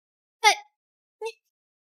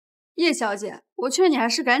你叶小姐，我劝你还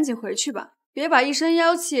是赶紧回去吧，别把一身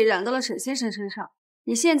妖气染到了沈先生身上。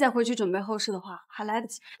你现在回去准备后事的话，还来得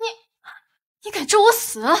及。你敢咒我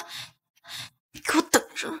死？你给我等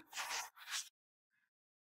着！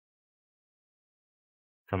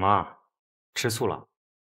怎么，吃醋了？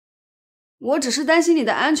我只是担心你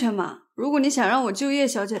的安全嘛。如果你想让我救叶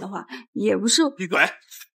小姐的话，也不是。闭嘴！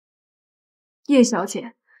叶小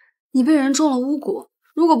姐，你被人中了巫蛊，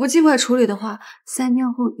如果不尽快处理的话，3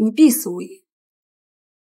天后你必死无疑。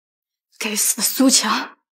该死的苏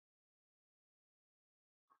乔！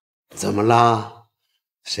怎么啦？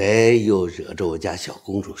谁又惹着我家小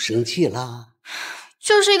公主生气啦？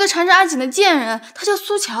就是一个缠着阿锦的贱人，他叫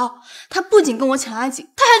苏乔。他不仅跟我抢阿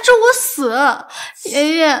锦，他还咒我死。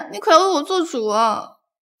爷爷，你快为我做主啊！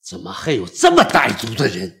怎么还有这么歹毒的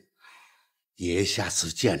人？爷下次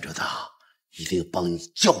见着他，一定帮你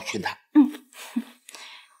教训他。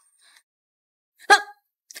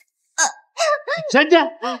珍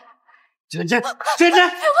珍，珍珍，珍珍，珍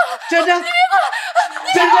珍，珍珍，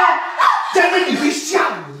珍珍，你别吓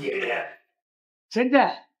唬爷爷！真真，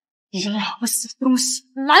你这老不死的东西，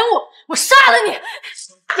拦我杀了你！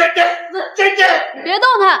真真，你别动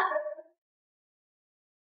他！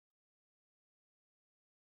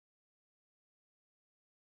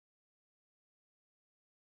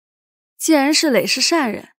既然是磊是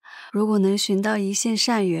善人，如果能寻到一线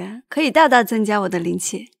善缘，可以大大增加我的灵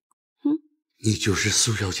气。你就是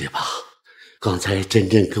苏小姐吧？刚才真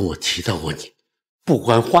真跟我提到过你，不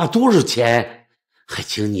管花多少钱，还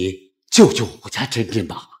请你救救我家真真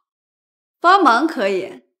吧。帮忙可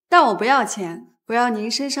以，但我不要钱，不要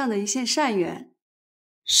您身上的一线善缘。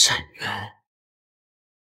善缘？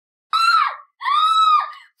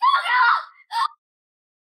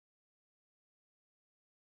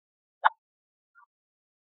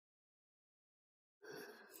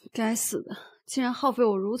该死的，竟然耗费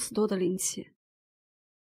我如此多的灵气。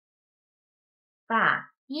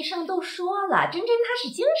爸，医生都说了，真真她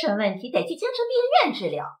是精神问题，得去精神病院治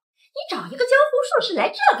疗。你找一个江湖术士来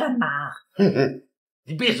这干嘛？哼哼，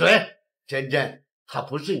你闭嘴！真真，她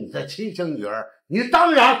不是你的亲生女儿，你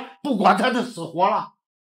当然不管她的死活了。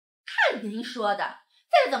看您说的，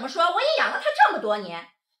再怎么说我也养了她这么多年，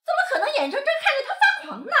怎么可能眼睁睁看着她发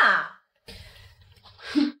狂呢？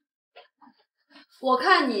我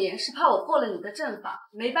看你是怕我破了你的阵法，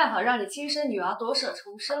没办法让你亲生女儿夺舍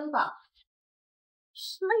重生吧？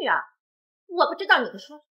什么女儿？我不知道你的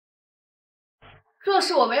说。若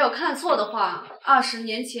是我没有看错的话，20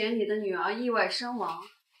年前你的女儿意外身亡，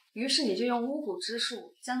于是你就用巫蛊之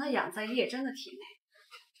术将她养在叶真的体内。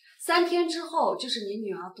3天之后，就是你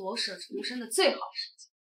女儿夺舍重生的最好时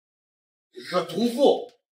机。你个毒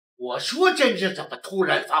妇！我说真真怎么突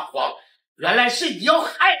然发狂，原来是你要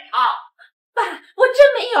害她。爸，我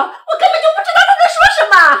真没有，我根本就不知道他在说什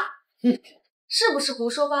么。是不是胡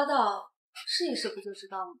说八道？试一试不就知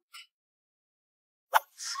道了？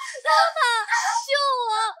救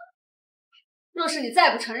我！若是你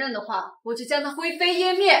再不承认的话，我就将它灰飞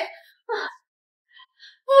烟灭。陆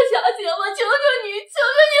小姐，我求求你，求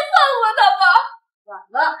求你放过他吧！晚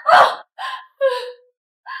了。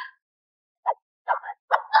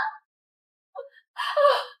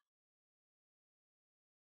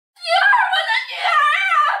我的女儿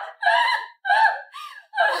啊！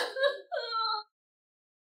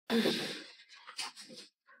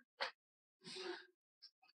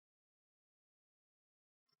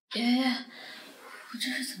爷爷，我这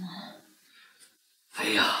是怎么了？哎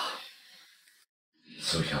呀，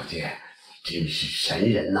苏小姐，你真是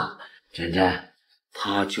神人呐！真真，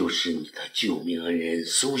她就是你的救命恩人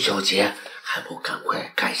苏小姐，还不赶快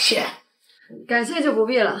感谢？感谢就不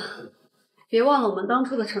必了，别忘了我们当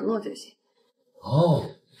初的承诺就行。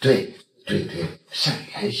哦，对，善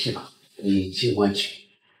缘是吧？你尽管取。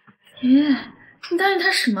爷爷，你答应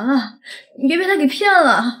他什么了？你别被他给骗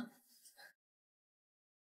了。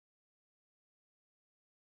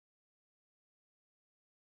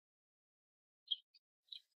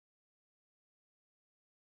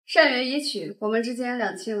善缘已取，我们之间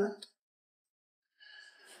两清了。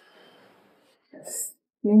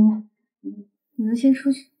爷爷，你能先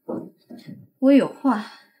出去？我有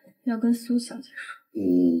话要跟苏小姐说。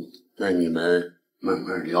那你们慢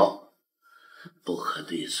慢聊，不可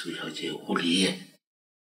对苏小姐无礼。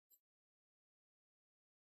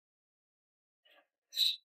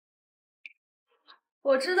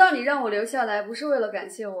我知道你让我留下来不是为了感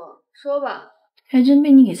谢我，说吧。还真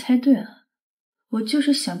被你给猜对了，我就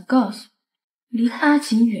是想告诉你，离阿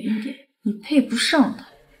锦远一点，你配不上他。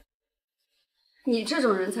你这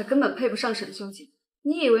种人才根本配不上沈修瑾。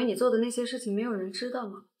你以为你做的那些事情没有人知道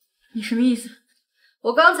吗？你什么意思？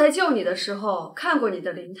我刚才救你的时候看过你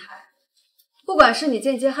的灵台，不管是你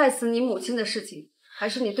间接害死你母亲的事情，还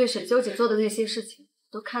是你对沈修瑾做的那些事情，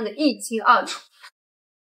都看得一清二楚。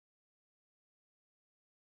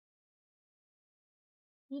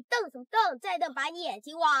你瞪什么瞪？再瞪把你眼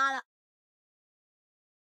睛挖了！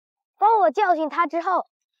帮我教训他之后，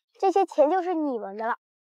这些钱就是你们的了。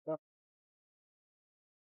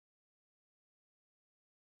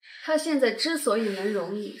他现在之所以能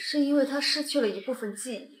容你，是因为他失去了一部分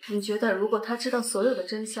记忆。你觉得如果他知道所有的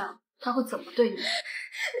真相，他会怎么对你？这个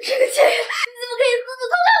贱人，你怎么可以私自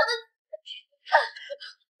偷来我的？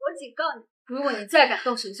我警告你，如果你再敢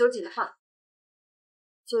动沈修瑾的话，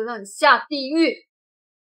就让你下地狱！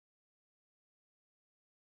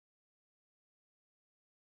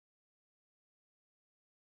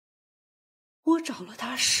我找了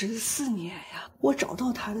他14年呀！我找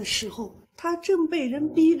到他的时候，他正被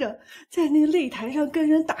人逼着在那擂台上跟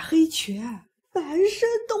人打黑拳，满身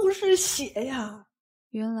都是血呀！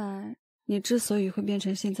原来你之所以会变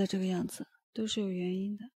成现在这个样子，都是有原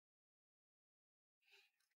因的。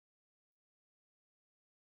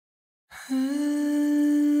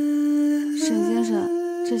沈先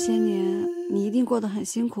生，这些年你一定过得很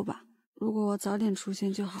辛苦吧？如果我早点出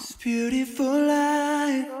现就好了。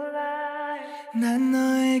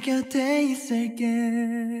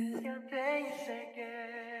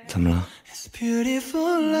怎么了？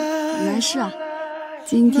没事啊，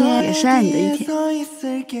今天也是爱你的一天。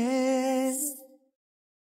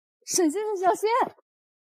沈先生，小心！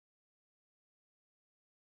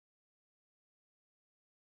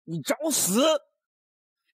你找死！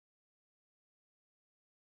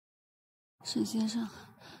沈先生，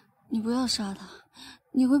你不要杀他，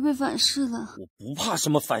你会被反噬的。我不怕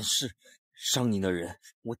什么反噬，伤你的人，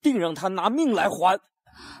我定让他拿命来还。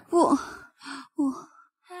不，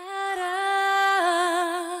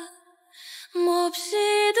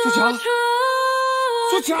苏乔，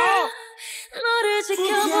苏乔，苏乔！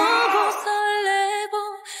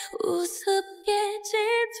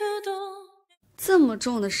这么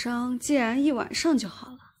重的伤，竟然一晚上就好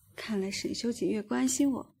了。看来沈修瑾越关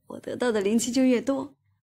心我，我得到的灵气就越多。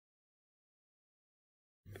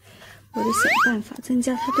我得想办法增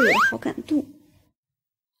加他对我的好感度。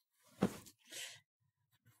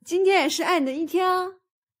今天也是爱你的一天啊。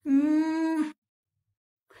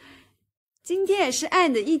今天也是爱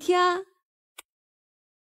你的一天啊。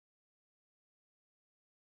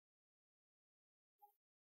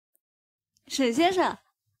沈先生，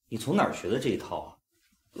你从哪儿学的这一套啊？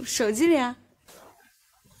手机里啊。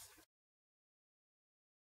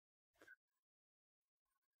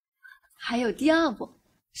还有第二步，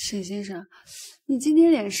沈先生，你今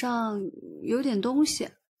天脸上有点东西，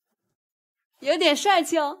有点帅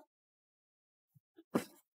气哦。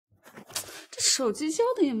这手机教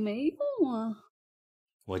的也没用啊。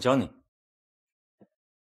我教你。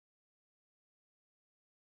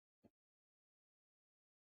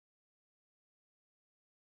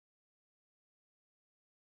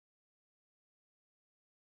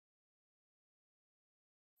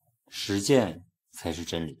实践才是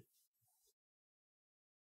真理。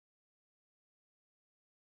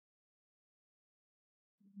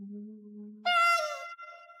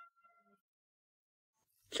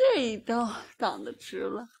这一刀挡得直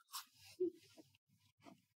了。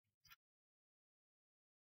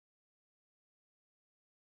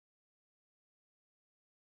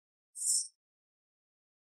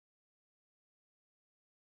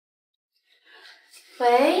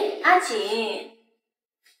喂，阿锦。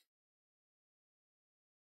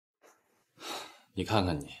你看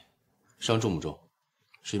看你，伤重不重？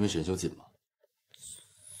是因为沈修瑾吗？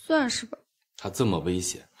算是吧。他这么危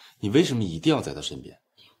险，你为什么一定要在他身边？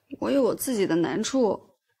我有我自己的难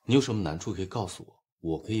处。你有什么难处可以告诉我，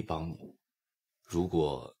我可以帮你。如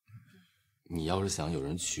果你要是想有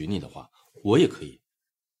人娶你的话，我也可以。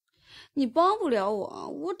你帮不了我，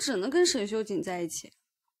我只能跟沈修瑾在一起。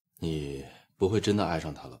你不会真的爱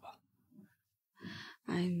上他了吧？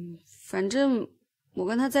哎，反正我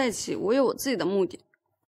跟他在一起，我有我自己的目的。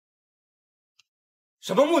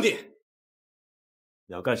什么目的？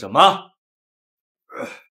你要干什么？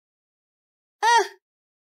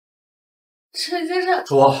陈先生，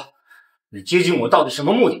说，你接近我到底什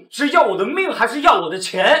么目的？是要我的命，还是要我的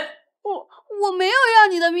钱？我没有要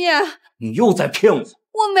你的命。你又在骗我！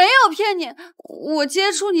我没有骗你，我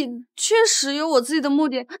接触你确实有我自己的目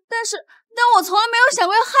的，但我从来没有想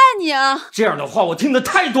过要害你啊！这样的话我听得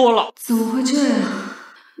太多了。怎么会这样？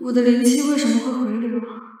我的灵气为什么会回流？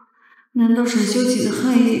难道沈修瑾的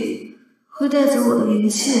恨意会带走我的灵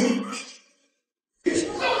气？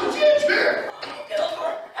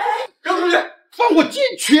扔出去！放我进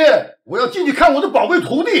去！我要进去看我的宝贝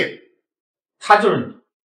徒弟。他就是你？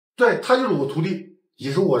对，他就是我徒弟，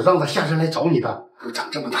也是我让他下山来找你的。都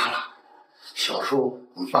长这么大了，小时候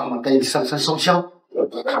你爸妈带你上山烧香，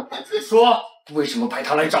说为什么派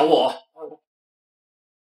他来找我？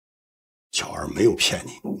巧儿没有骗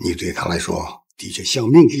你，你对他来说的确像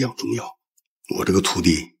命一样重要。我这个徒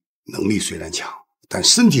弟能力虽然强，但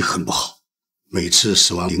身体很不好，每次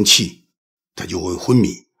使完灵气，他就会昏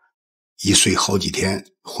迷，一睡好几天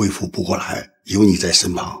恢复不过来。有你在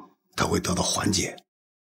身旁，他会得到缓解。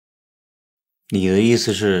你的意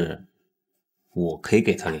思是，我可以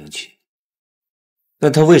给他灵气，那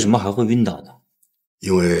他为什么还会晕倒呢？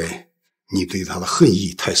因为你对他的恨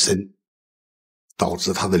意太深，导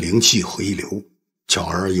致他的灵气回流。巧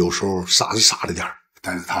儿有时候傻是傻了点，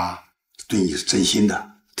但是他对你是真心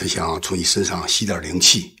的，他想从你身上吸点灵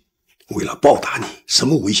气，为了报答你，什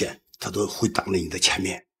么危险他都会挡在你的前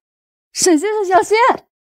面。沈先生小心！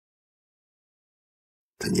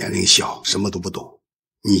他年龄小，什么都不懂，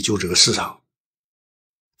你就这个世上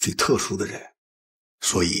最特殊的人，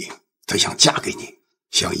所以他想嫁给你，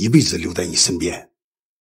想一辈子留在你身边。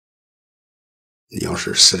你要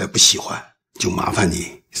是实在不喜欢，就麻烦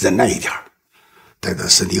你忍耐一点，待他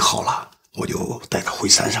身体好了，我就带他回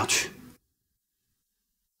山上去。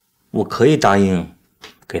我可以答应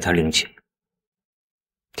给他灵气，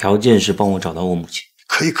条件是帮我找到我母亲。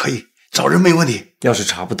可以，找人没问题。要是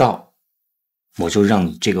查不到，我就让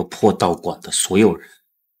你这个破道馆的所有人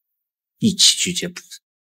一起去见菩萨。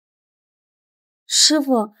师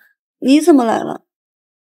傅，你怎么来了？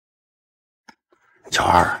乔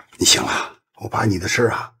二，你醒了，我把你的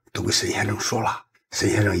事都给沈先生说了，沈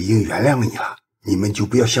先生已经原谅了你了，你们就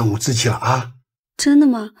不要相互置气了啊。真的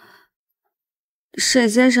吗？沈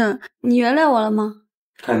先生，你原谅我了吗？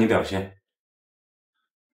看你表现。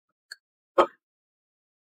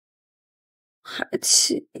还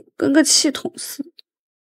气，跟个气筒似的。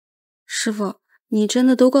师傅，你真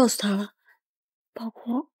的都告诉他了？包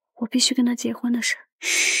括我必须跟他结婚的事。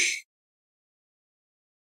嘘，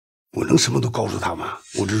我能什么都告诉他吗？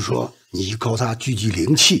我只是说，你一告诉他聚集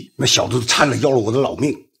灵气，那小子都差点要了我的老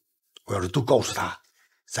命。我要是都告诉他，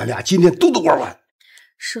咱俩今天都玩完。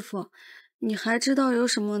师傅，你还知道有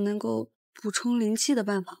什么能够补充灵气的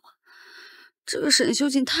办法吗？这个沈修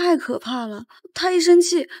瑾太可怕了，他一生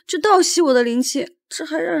气就倒吸我的灵气，这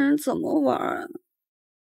还让人怎么玩啊？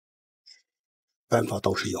办法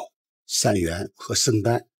倒是有，善缘和圣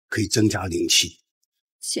丹可以增加灵气。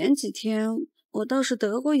前几天我倒是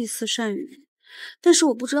得过一次善缘，但是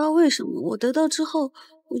我不知道为什么，我得到之后，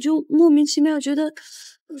我就莫名其妙觉得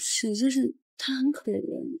沈先生他很可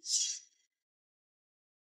怜。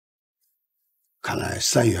看来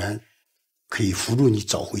善缘可以辅助你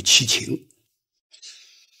找回七情。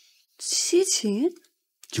七情？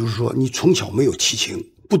就是说你从小没有七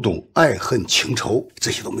情，不懂爱恨情仇，这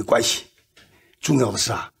些都没关系。重要的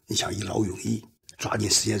是你想一劳永逸，抓紧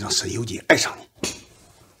时间让沈修瑾爱上你。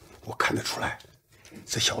我看得出来，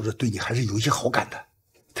这小子对你还是有一些好感的。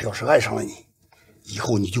他要是爱上了你，以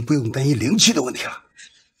后你就不用担心灵气的问题了。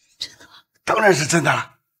真的吗？当然是真的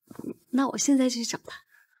了。那我现在就去找他。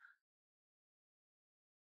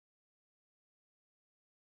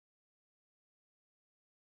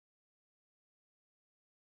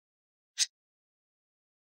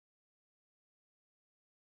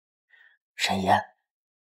沈爷，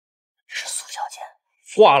是苏小姐。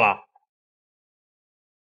挂了。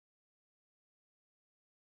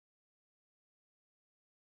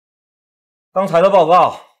刚才的报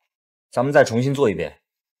告，咱们再重新做一遍，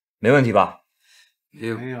没问题吧？没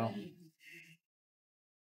有。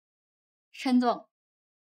沈总，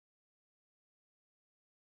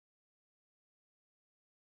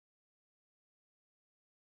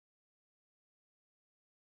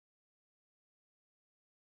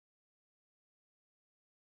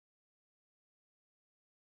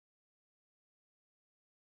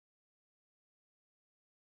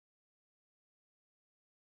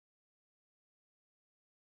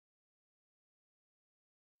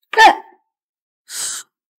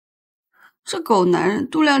这狗男人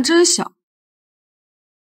度量真小。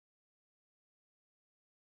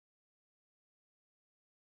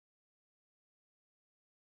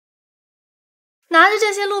拿着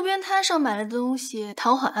这些路边摊上买来的东西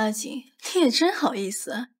讨好阿锦，你也真好意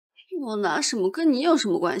思。我拿什么跟你有什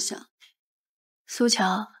么关系啊？苏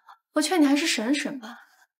乔，我劝你还是省省吧。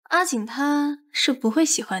阿锦他是不会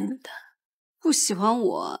喜欢你的。不喜欢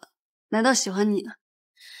我，难道喜欢你呢？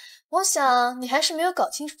我想你还是没有搞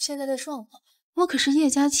清楚现在的状况。我可是叶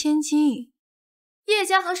家千金，叶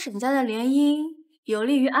家和沈家的联姻有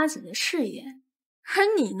利于阿锦的事业，而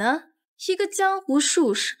你呢，一个江湖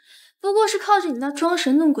术士，不过是靠着你那装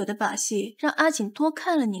神弄鬼的把戏，让阿锦多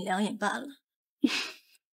看了你2眼罢了。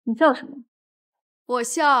你笑什么？我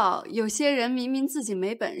笑，有些人明明自己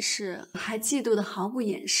没本事，还嫉妒的毫不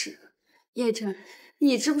掩饰。叶晨，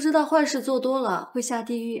你知不知道坏事做多了会下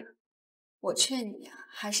地狱？我劝你呀，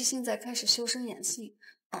还是现在开始修身养性，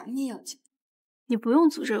保命要紧。你不用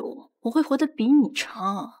诅咒我，我会活得比你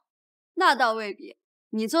长。那倒未必，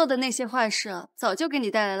你做的那些坏事早就给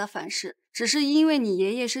你带来了反噬，只是因为你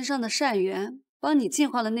爷爷身上的善缘，帮你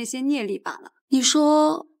净化了那些孽力罢了。你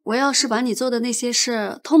说，我要是把你做的那些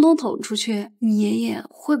事通通捅出去，你爷爷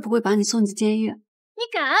会不会把你送进监狱？你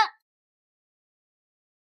敢？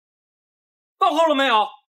报告了没有？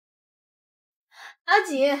阿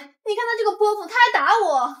锦，你看他这个泼妇，他还打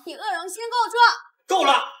我！你恶人先告状！够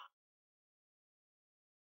了！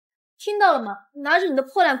听到了吗？拿着你的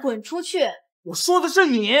破烂滚出去！我说的是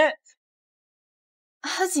你，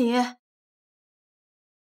阿锦。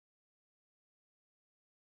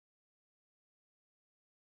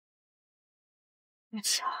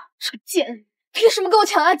这个贱人，凭什么跟我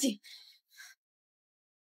抢阿锦？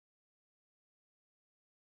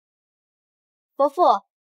伯父，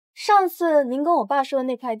上次您跟我爸说的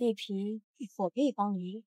那块地皮，我可以帮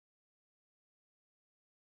您。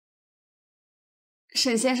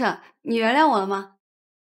沈先生，你原谅我了吗？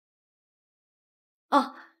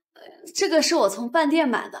哦，这个是我从饭店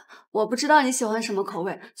买的，我不知道你喜欢什么口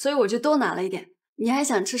味，所以我就都拿了一点。你还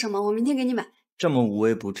想吃什么？我明天给你买。这么无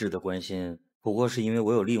微不至的关心，不过是因为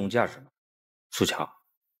我有利用价值吗？苏乔，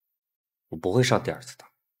我不会上第二次当。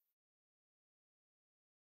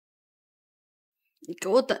你给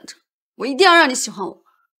我等着，我一定要让你喜欢我。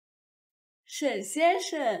沈先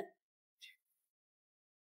生。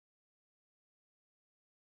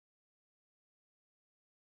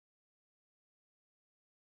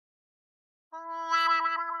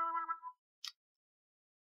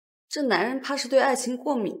这男人怕是对爱情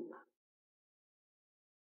过敏吧？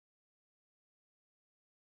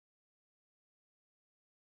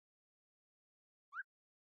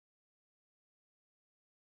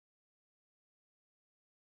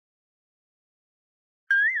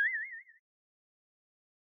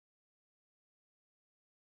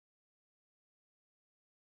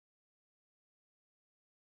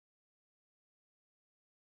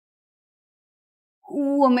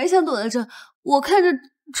我没想躲在这，我看着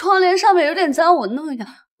窗帘上面有点脏，我弄一下。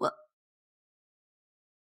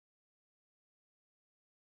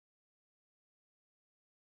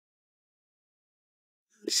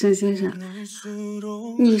沈先生，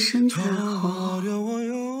你身材好。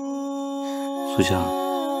苏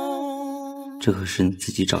乔，这可是你自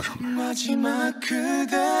己找上门的。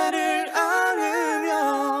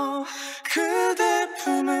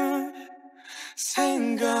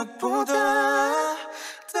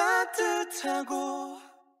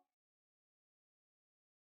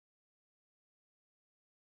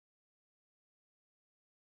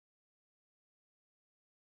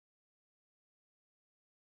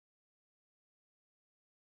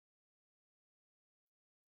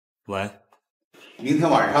喂，明天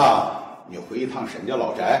晚上你回一趟沈家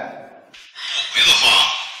老宅。回的话，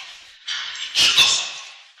你知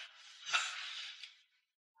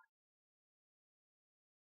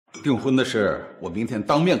道。订婚的事，我明天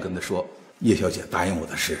当面跟他说。叶小姐答应我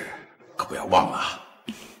的事，可不要忘了啊。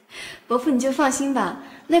伯父你就放心吧，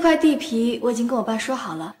那块地皮我已经跟我爸说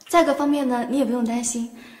好了，价格方面呢，你也不用担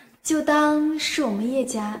心，就当是我们叶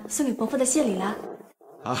家送给伯父的谢礼啦。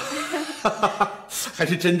啊，还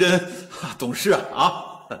是真懂事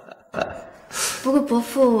啊！不过伯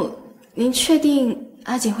父，您确定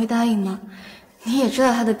阿锦会答应吗？你也知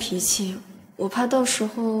道他的脾气，我怕到时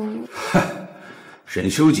候……沈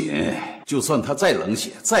修瑾，就算他再冷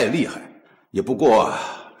血、再厉害，也不过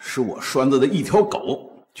是我拴着的一条狗。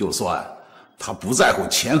就算他不在乎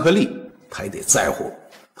钱和利，他也得在乎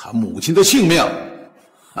他母亲的性命。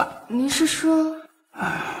您是说？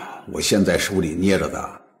我现在手里捏着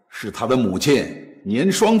的是他的母亲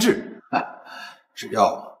年双至，只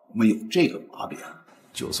要没有这个把柄，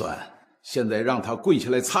就算现在让他跪下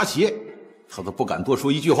来擦鞋，他都不敢多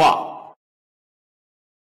说一句话。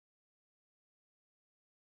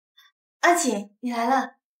阿锦，你来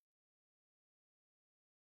了。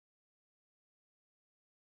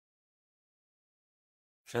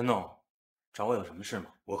沈总，找我有什么事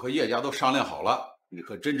吗？我和叶家都商量好了，你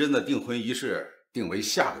和珍珍的订婚仪式定为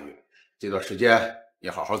下个月，这段时间你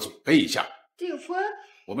好好准备一下。订婚？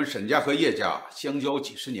我们沈家和叶家相交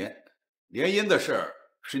几十年，联姻的事儿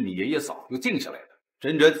是你爷爷早就定下来的。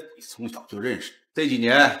珍珍你从小就认识，这几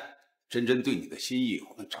年珍珍对你的心意，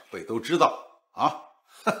我们长辈都知道啊。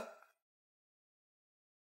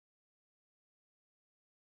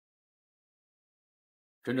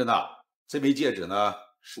珍珍呐，这枚戒指呢，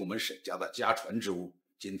是我们沈家的家传之物，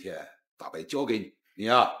今天大伯交给你，你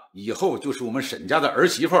呀，以后就是我们沈家的儿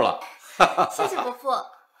媳妇了。谢谢伯父。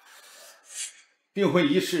订婚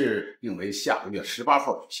仪式定为下个月18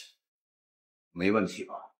号举行，没问题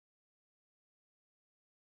吧？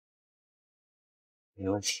没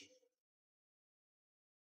问题。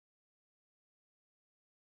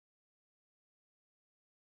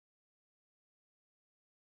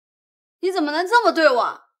你怎么能这么对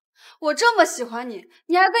我？我这么喜欢你，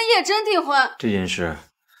你还跟叶真订婚？这件事，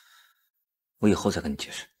我以后再跟你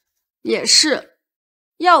解释。也是，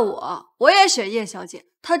要我也选叶小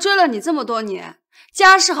姐。她追了你这么多年，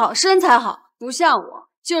家世好，身材好，不像我，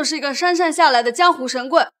就是一个山上下来的江湖神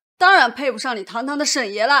棍，当然配不上你堂堂的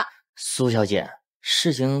沈爷啦。苏小姐，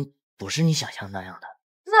事情不是你想象那样的。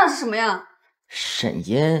那是什么样？沈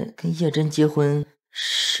爷跟叶真结婚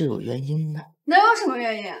是有原因的。能有什么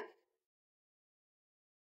原因？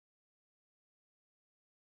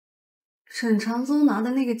沈长宗拿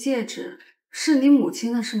的那个戒指是你母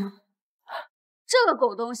亲的，是吗？这个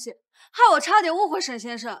狗东西，害我差点误会沈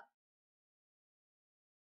先生。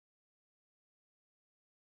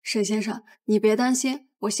沈先生，你别担心，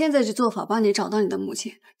我现在就做法帮你找到你的母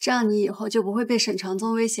亲，这样你以后就不会被沈长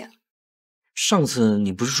宗威胁了。上次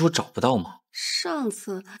你不是说找不到吗？上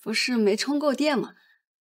次不是没充够电吗？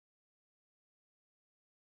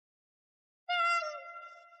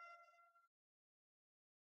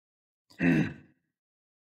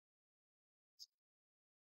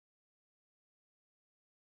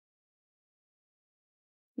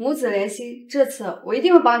母子连心，这次我一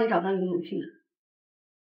定会帮你找到你的母亲的。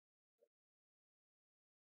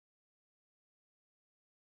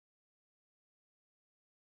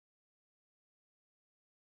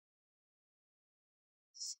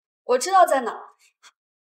我知道在哪，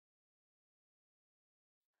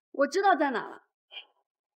我知道在哪了，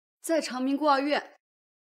在长明孤儿院。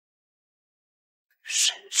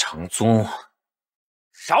沈长宗，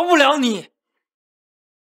饶不了你！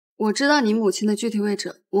我知道你母亲的具体位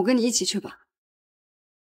置，我跟你一起去吧。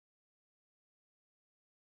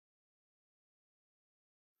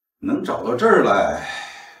能找到这儿来，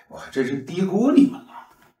我还真是低估你们了。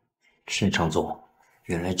沈长宗，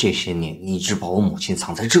原来这些年你一直把我母亲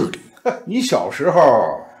藏在这里。你小时候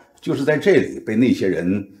就是在这里被那些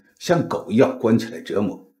人像狗一样关起来折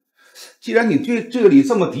磨。既然你对这里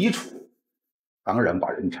这么抵触，当然把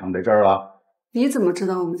人藏在这儿了。你怎么知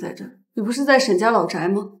道我们在这儿？你不是在沈家老宅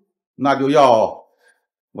吗？那就要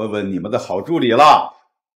问问你们的好助理了。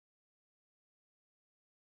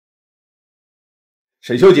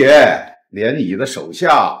沈修姐，连你的手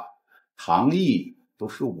下唐毅都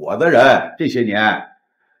是我的人，这些年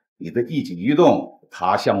你的一举一动，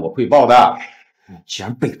他向我汇报的。你竟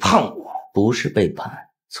然背叛我！不是背叛，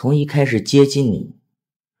从一开始接近你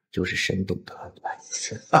就是深度的安排。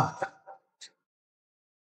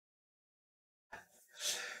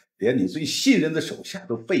连你最信任的手下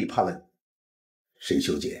都背叛了你，沈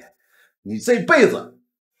修姐，你这辈子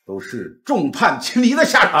都是众叛亲离的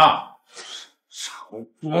下场。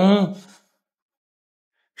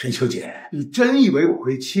沈修姐，你真以为我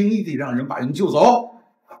会轻易地让人把人救走？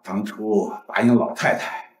当初答应老太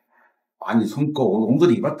太把你从狗笼子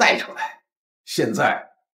里边带出来，现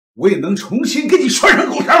在我也能重新给你拴上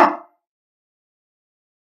狗绳。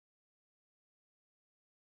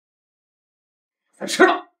再吃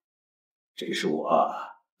了，这是我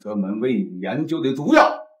专门为你研究的毒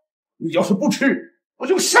药，你要是不吃，我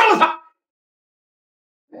就杀了他。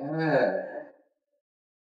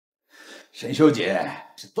沈修姐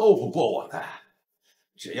是斗不过我的，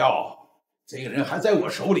只要这个人还在我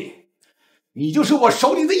手里，你就是我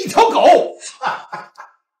手里的一条狗。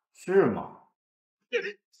是吗？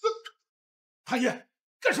大爷，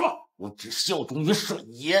干什么？我只效忠于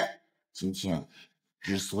沈爷。今天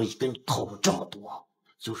之所以跟你透露这么多，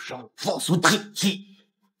就是让我放松警惕。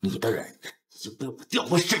你的人已经被我调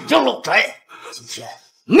回沈家老宅，今天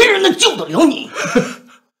没人能救得了你。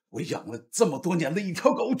我养了这么多年的一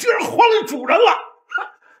条狗，居然换了主人了。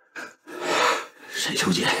沈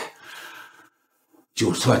修姐，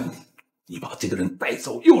就算你把这个人带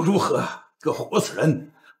走又如何？这个活死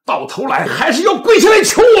人到头来还是要跪下来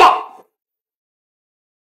求我。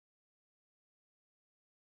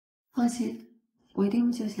放心，我一定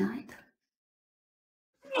会救下阿姨的。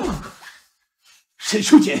沈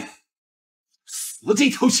修姐，死了这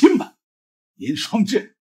条心吧，您双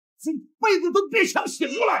志这辈子都别想醒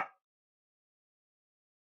过来。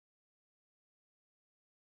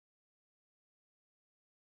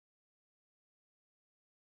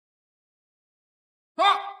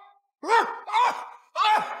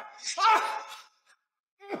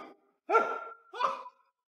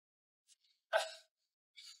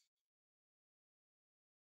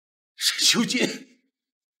沈修姐，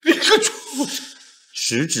你个畜生！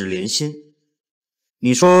十指连心，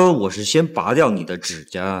你说我是先拔掉你的指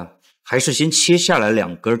甲，还是先切下来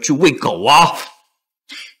2根去喂狗啊？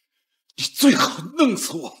你最好弄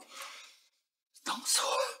死我，弄死我！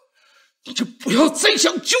你就不要再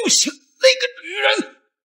想救醒那个女人。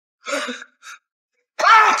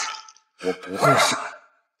我不会杀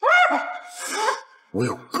你，我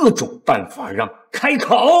有各种办法让开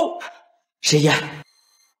口。沈爷，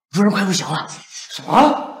主人快不行了。什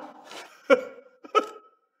么？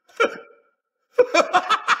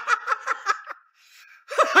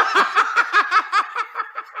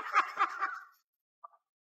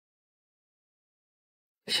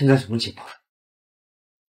现在什么情况？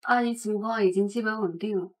阿姨情况已经基本稳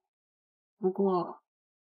定了，不过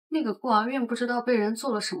那个孤儿院不知道被人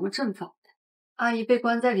做了什么阵法，阿姨被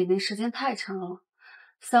关在里面时间太长了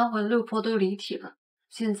，3魂6魄都离体了，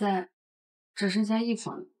现在只剩下1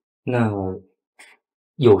魂。那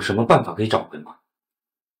有什么办法可以找回吗？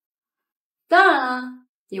当然啦，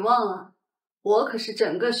你忘了，我可是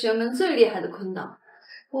整个玄门最厉害的坤道，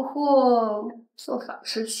不过做法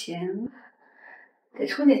之前得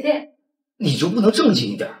充点电。你就不能正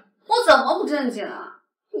经一点？我怎么不正经啊？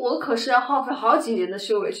我可是要耗费好几年的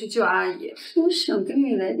修为去救阿姨，我想给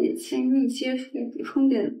你来点亲密接触，补充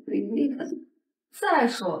点灵力的。再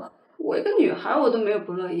说了，我一个女孩我都没有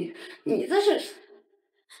不乐意，你这是……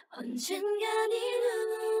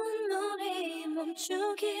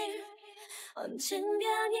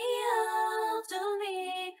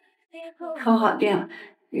充好电了，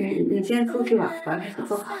你先出去吧，把给它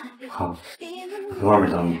做好。好，在外面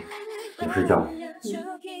等你，有事叫我。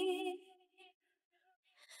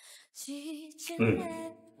先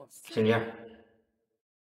这样。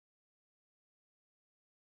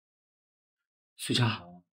苏佳，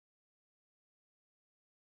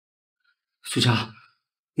苏佳，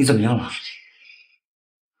你怎么样了？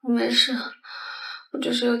我没事，我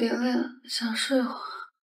只是有点累了，想睡会儿。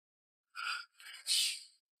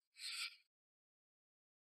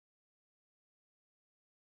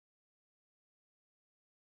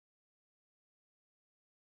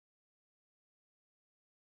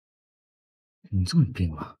你这么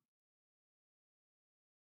病了？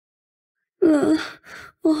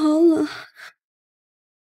我好冷。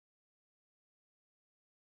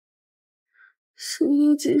沈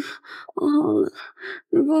修瑾，我好冷，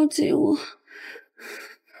你抱紧我。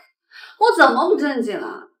我怎么不正经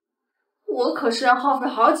啊？我可是要耗费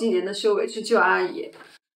好几年的修为去救阿姨。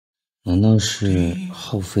难道是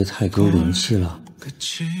耗费太多灵气了？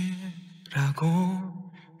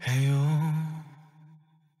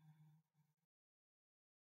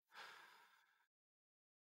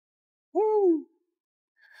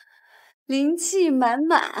灵气满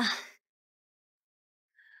满啊！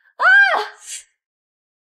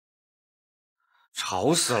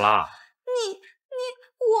吵死了！你，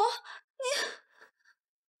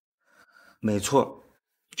没错，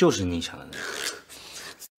就是你想的那样。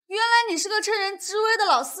原来你是个趁人之危的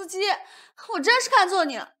老司机，我真是看错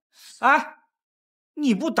你了。哎，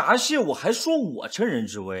你不答谢我，还说我趁人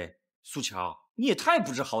之危，苏乔，你也太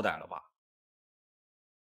不知好歹了吧！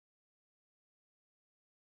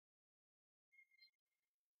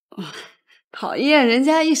讨厌，人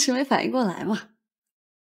家一时没反应过来嘛。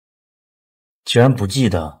既然不记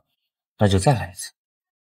得，那就再来一次。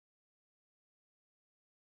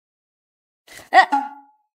哎，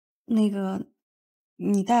那个，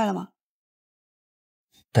你带了吗？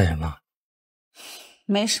带什么？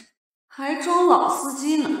没什么，还装老司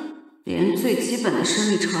机呢，连最基本的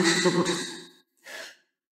生理常识都不懂。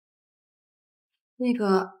那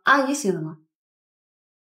个阿姨醒了吗？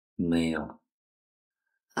没有。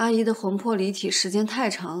阿姨的魂魄离体时间太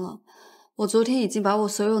长了，我昨天已经把我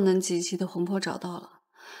所有能集齐的魂魄找到了，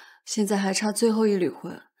现在还差最后一缕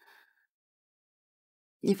魂。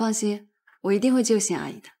你放心，我一定会救醒阿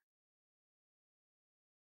姨的。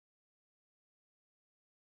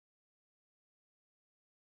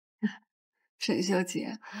沈修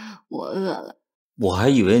姐，我饿了。我还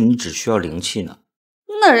以为你只需要灵气呢。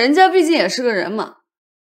那人家毕竟也是个人嘛。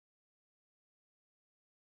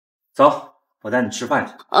走，我带你吃饭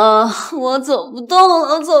去。我走不动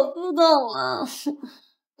了，走不动了。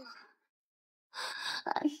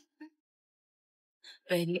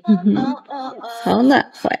好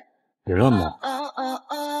暖和。别乱摸。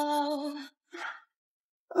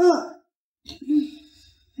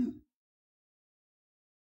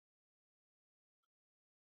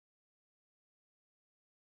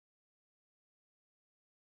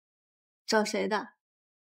找谁的？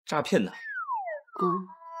诈骗的。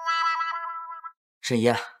沈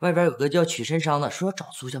爷，外边有个叫曲深商的，说要找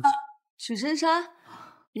苏小姐。曲深商，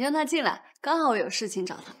你让他进来，刚好我有事情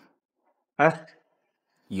找他。哎，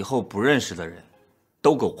以后不认识的人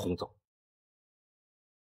都给我轰走。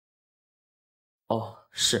哦，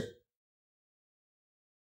是。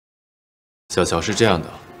小乔是这样的，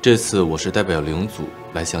这次我是代表灵组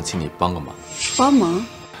来想请你帮个忙。帮忙？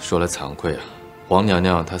说来惭愧啊，黄娘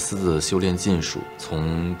娘她私自修炼禁术，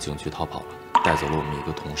从景区逃跑了，带走了我们一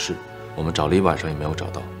个同事。我们找了一晚上也没有找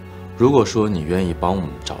到。如果说你愿意帮我们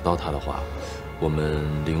找到他的话，我们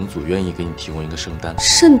灵组愿意给你提供一个圣丹。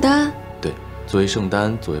圣丹？对，作为圣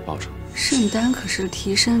丹作为报酬。圣丹可是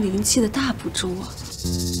提升灵气的大补助啊！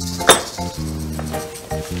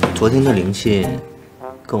昨天的灵气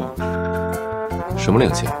够吗？什么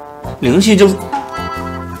灵气？灵气就是……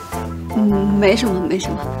没什么，没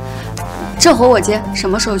什么。这活我接，什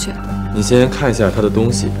么时候去？你先看一下他的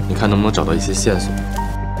东西，你看能不能找到一些线索。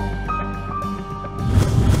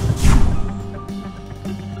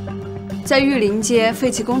在玉林街废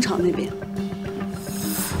弃工厂那边。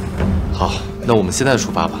好，那我们现在出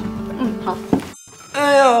发吧。好。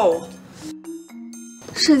哎呦，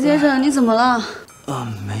沈先生，你怎么了？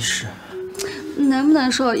没事。难不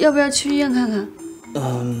难受？要不要去医院看看？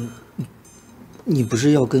你不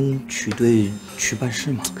是要跟曲队去办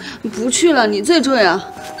事吗？不去了，你最重要。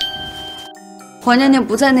黄娘娘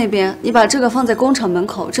不在那边，你把这个放在工厂门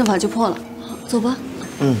口，阵法就破了。好，走吧。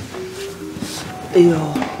哎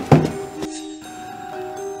呦，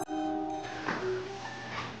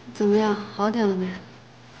怎么样？好点了没？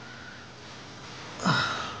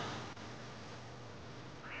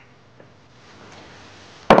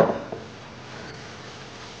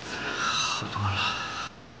好多了。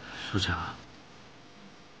苏强，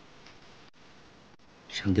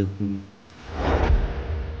想订婚吗？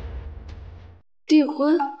订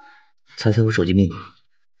婚？猜猜我手机密码，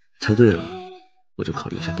猜对了，我就考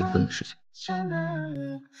虑一下订婚的事情。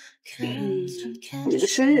你的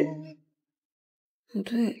生日？不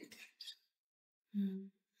对，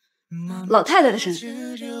老太太的生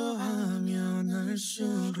日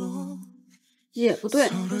也不对，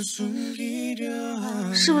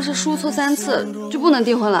是不是输错3次就不能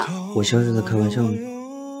订婚了？我像是在开玩笑吗？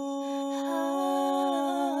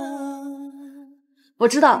我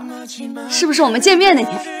知道，是不是我们见面那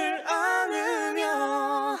天？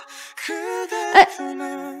哎，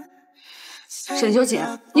沈修瑾，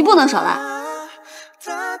你不能耍赖。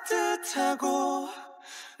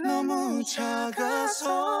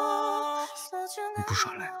你不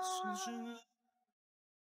耍赖。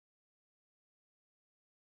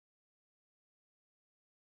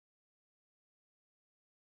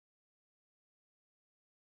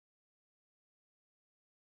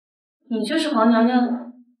你就是黄娘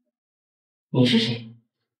娘。你是谁？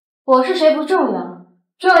我是谁不重要，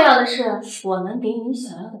重要的是我能给你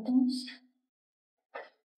想要的东西。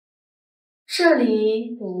这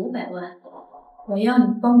里有500万，我要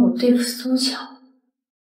你帮我对付苏乔。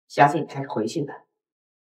小姐，你还是回去吧。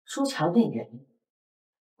苏乔那人，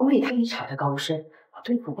我与他一场的高深，我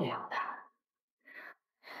对付不了他。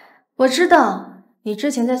我知道你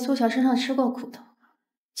之前在苏乔身上吃过苦头，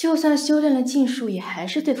就算修炼了禁术，也还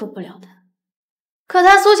是对付不了他。可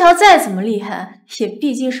他苏乔再怎么厉害，也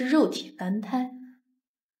毕竟是肉体凡胎，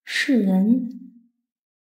是人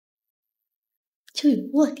就有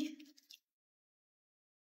弱点。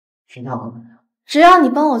知道了。只要你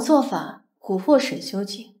帮我做法蛊惑沈修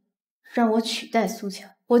瑾，让我取代苏乔，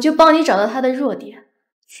我就帮你找到他的弱点，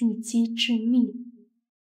进击致命。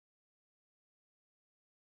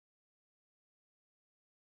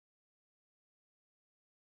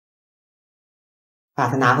把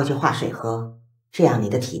它拿回去化水喝，这样你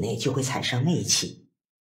的体内就会产生媚气，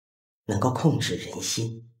能够控制人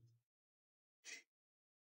心。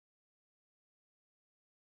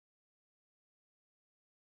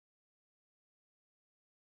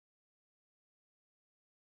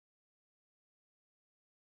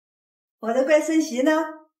我的乖孙媳呢？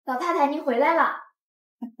老太太，您回来了。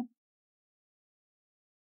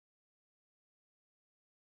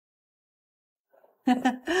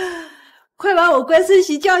快把我乖孙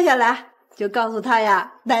媳叫下来，就告诉她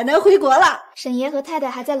呀，奶奶回国了。沈爷和太太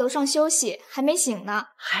还在楼上休息，还没醒呢。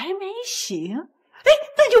还没醒？哎，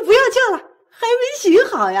那就不要叫了，还没醒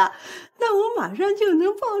好呀。那我马上就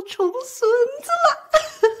能抱重孙子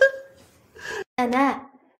了。奶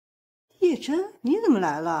奶，叶真，你怎么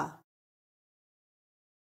来了？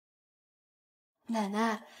奶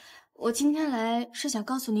奶，我今天来是想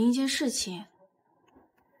告诉您一件事情。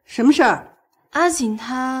什么事儿？阿锦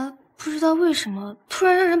她不知道为什么突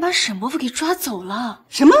然让人把沈伯父给抓走了。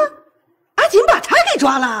什么？阿锦把他给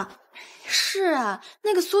抓了？是啊，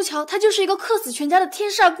那个苏乔他就是一个克死全家的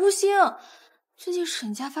天煞孤星。最近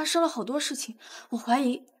沈家发生了好多事情，我怀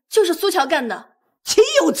疑就是苏乔干的。岂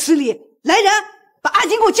有此理！来人，把阿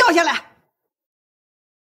锦给我叫下来。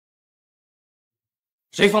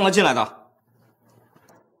谁放他进来的？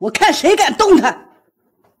我看谁敢动他！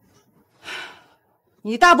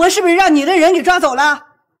你大伯是不是让你的人给抓走了？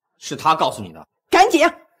是他告诉你的。赶紧，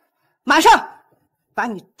马上把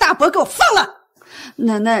你大伯给我放了！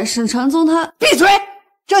奶奶，沈长宗他……闭嘴！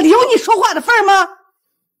这里有你说话的份儿吗？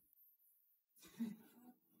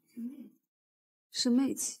是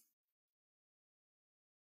媚气。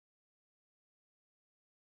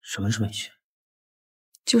什么是媚气？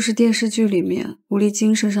就是电视剧里面狐狸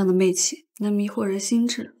精身上的媚气，能迷惑人心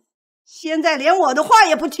智。现在连我的话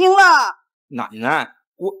也不听了。奶奶，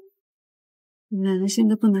奶奶现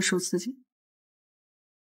在不能受刺激。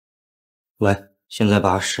喂，现在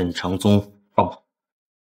把沈长宗放跑。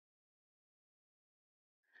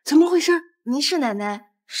怎么回事？没事，奶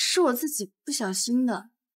奶，是我自己不小心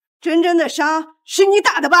的。真正的伤是你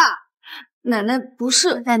打的吧？奶奶，不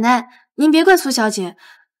是。奶奶，您别怪苏小姐，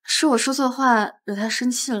是我说错话惹她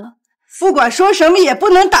生气了。不管说什么也不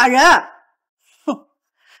能打人。哼，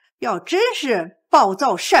要真是暴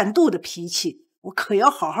躁善妒的脾气，我可要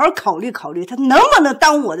好好考虑考虑，他能不能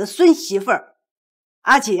当我的孙媳妇儿。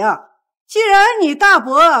阿锦，既然你大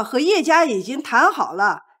伯和叶家已经谈好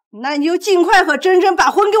了，那你就尽快和珍珍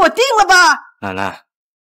把婚给我定了吧。奶奶，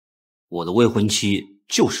我的未婚妻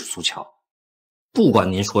就是苏乔，不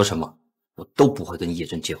管您说什么，我都不会跟叶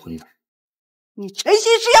珍结婚的。你陈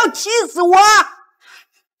心是要气死我，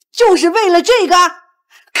就是为了这个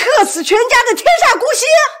克死全家的天煞孤星。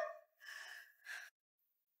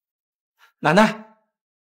奶奶，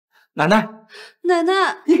奶奶，奶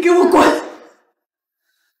奶，你给我滚！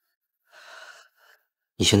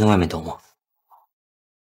你先在外面等我。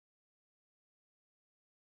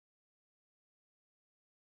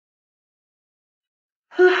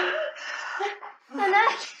奶奶，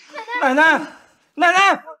奶奶，奶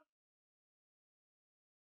奶！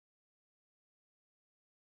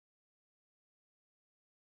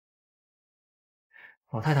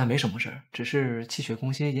老太太没什么事儿，只是气血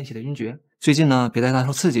攻心引起的晕厥。最近呢，别再大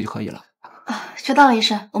受刺激就可以了。知道了，医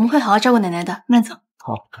生，我们会好好照顾奶奶的。慢走。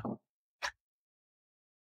好。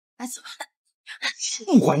来走。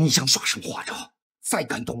不管你想耍什么花招，再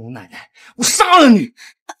敢动我奶奶，我杀了你！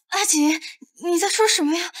阿锦，你在说什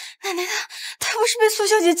么呀？奶奶她不是被苏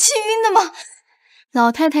小姐气晕的吗？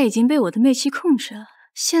老太太已经被我的媚气控制了，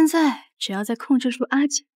现在只要再控制住阿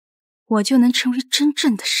锦，我就能成为真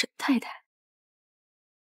正的沈太太。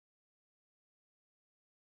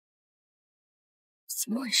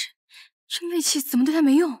怎么回事？这媚气怎么对她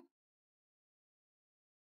没用？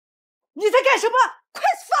你在干什么？快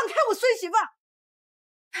放开我孙媳妇！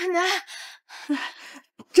奶奶，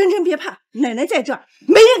珍珍别怕，奶奶在这儿，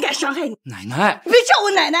没人敢伤害你。奶奶，别叫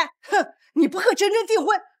我奶奶！哼，你不和珍珍订婚，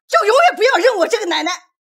就永远不要认我这个奶奶。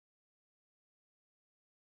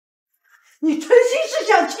你真心是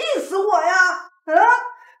想气死我呀？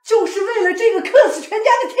就是为了这个克死全家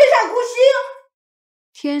的天煞孤星。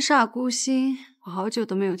天煞孤星，我好久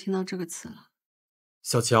都没有听到这个词了。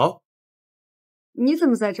小乔，你怎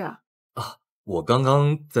么在这儿？我刚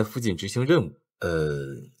刚在附近执行任务。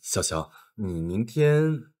小乔，你明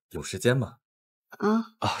天有时间吗？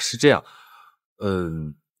是这样，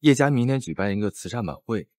叶家明天举办一个慈善晚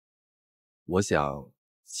会，我想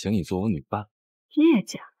请你做我女伴。叶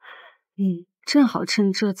家，正好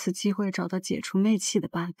趁这次机会找到解除媚气的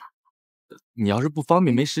办法。你要是不方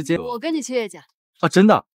便没时间，我跟你去叶家。真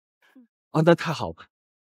的？那太好了。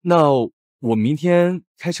那我明天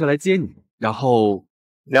开车来接你，然后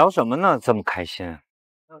聊什么呢？这么开心？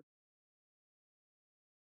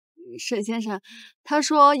沈先生，他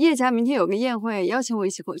说叶家明天有个宴会，邀请我一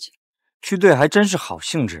起过去。去对还真是好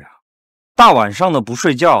兴致啊！大晚上的不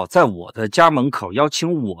睡觉，在我的家门口邀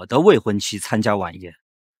请我的未婚妻参加晚宴。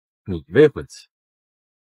你未婚妻？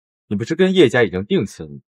你不是跟叶家已经定亲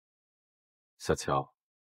了吗？小乔，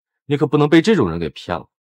你可不能被这种人给骗了。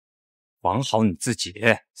管好你自己。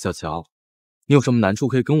小乔，你有什么难处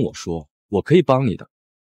可以跟我说，我可以帮你的。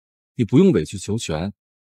你不用委曲求全，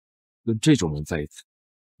跟这种人在一起。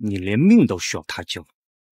你连命都需要他救，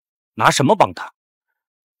拿什么帮他？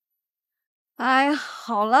哎呀，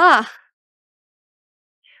好了，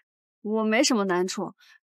我没什么难处，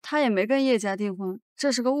他也没跟叶家订婚，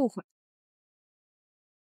这是个误会。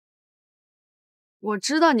我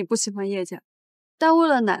知道你不喜欢叶家，但为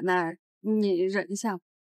了奶奶，你忍一下吧。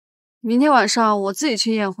明天晚上我自己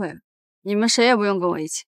去宴会，你们谁也不用跟我一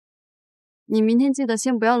起。你明天记得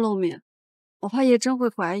先不要露面，我怕叶真会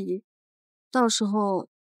怀疑，到时候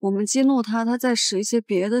我们激怒他，他再使一些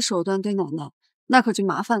别的手段对奶奶，那可就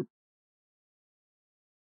麻烦了。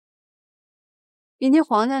明天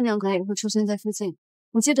黄娘娘可能也会出现在附近，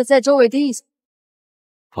你记得在周围盯一下。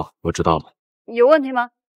好，我知道了。有问题吗？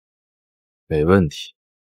没问题。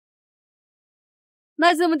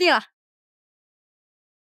那就这么定了。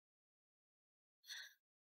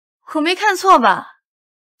我没看错吧？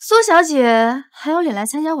苏小姐还有脸来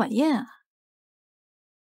参加晚宴啊？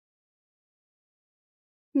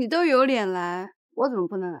你都有脸来，我怎么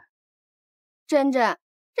不能来？珍珍，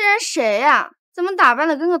这人谁呀？怎么打扮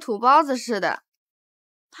的跟个土包子似的？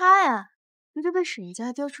他呀，不就被沈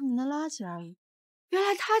家丢出门的垃圾而已。原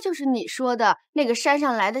来他就是你说的那个山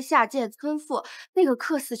上来的下贱村妇，那个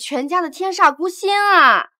克死全家的天煞孤星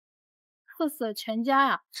啊！克死了全家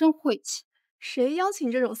呀，真晦气！谁邀请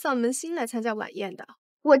这种丧门星来参加晚宴的？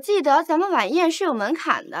我记得咱们晚宴是有门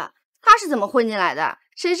槛的，他是怎么混进来的？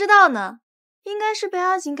谁知道呢？应该是被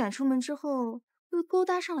阿锦赶出门之后，又勾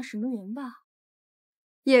搭上了什么人吧？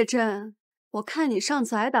叶震，我看你上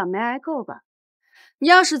次挨打没挨够吧？你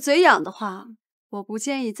要是嘴痒的话，我不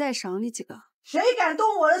建议再赏你几个。谁敢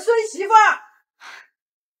动我的孙媳妇儿？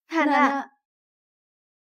奶奶。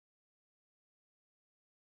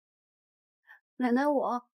奶奶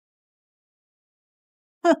我，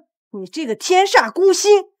哼，你这个天煞孤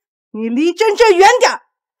星，你离真真远点儿！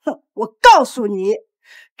哼，我告诉你，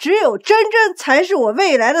只有真真才是我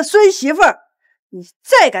未来的孙媳妇儿，你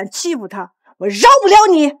再敢欺负她，我饶不了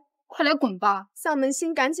你！快来滚吧，丧门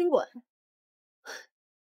星，赶紧滚！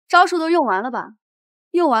招数都用完了吧？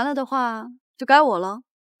用完了的话，就该我了。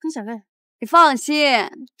你想干？你放心，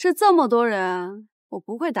这么多人，我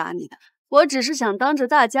不会打你的。我只是想当着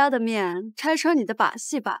大家的面拆穿你的把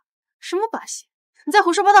戏吧。什么把戏？你在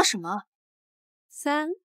胡说八道什么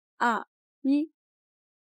？3、2、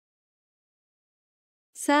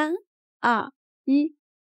1，3、2、1。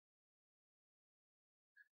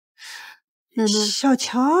奶奶，小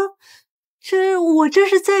乔，我这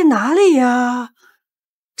是在哪里呀？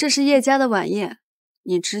这是叶家的晚宴。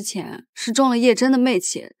你之前是中了叶真的媚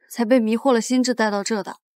气，才被迷惑了心智带到这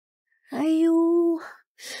的。哎呦，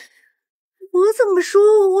我怎么说？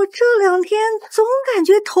我这2天总感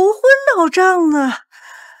觉头昏脑胀呢。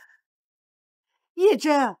叶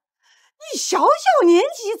真，你小小年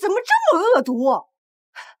纪怎么这么恶毒？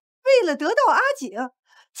为了得到阿景，竟然连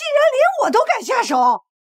我都敢下手！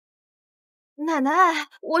奶奶，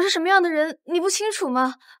我是什么样的人，你不清楚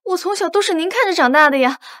吗？我从小都是您看着长大的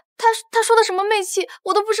呀。他说的什么媚气，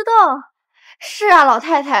我都不知道。是啊，老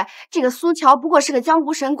太太，这个苏乔不过是个江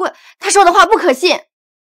湖神棍，他说的话不可信。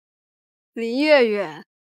林月月，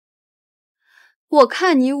我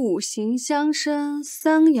看你五行相生，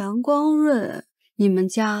三阳光润，你们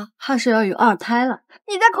家怕是要有2胎了。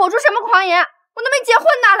你在口出什么狂言？我都没结婚，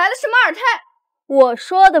哪来的什么2胎？我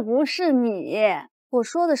说的不是你，我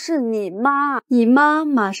说的是你妈。你妈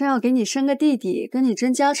马上要给你生个弟弟，跟你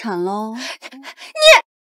争家产喽。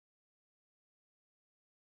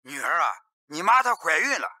女儿啊，你妈她怀孕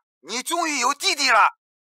了，你终于有弟弟了。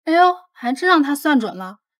哎呦，还真让她算准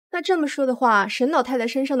了。那这么说的话，沈老太太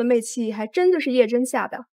身上的媚气还真就是叶真下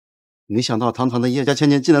的。没想到堂堂的叶家千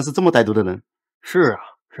金竟然是这么歹毒的人。是啊，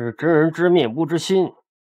是知人知面不知心。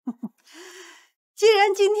既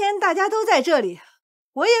然今天大家都在这里，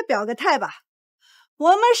我也表个态吧。我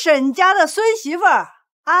们沈家的孙媳妇儿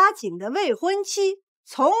阿景的未婚妻，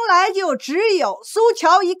从来就只有苏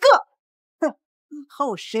乔一个。哼，以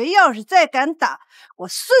后谁要是再敢打我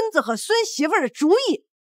孙子和孙媳妇儿的主意，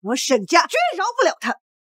我沈家绝饶不了他。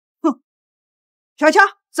哼，乔乔，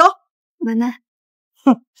走。奶奶。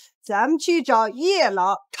哼，咱们去找叶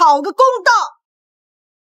老讨个公道。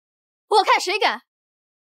我看谁敢！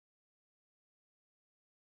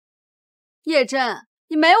叶真，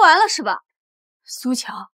你没完了是吧？苏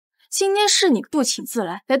乔，今天是你不请自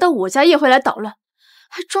来，来到我家宴会来捣乱，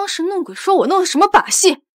还装神弄鬼，说我弄了什么把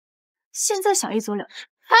戏。现在想一走了之，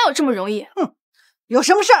哪有这么容易？哼，有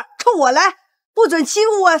什么事儿冲我来，不准欺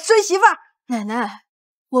负我孙媳妇儿。奶奶，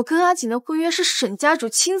我跟阿锦的婚约是沈家主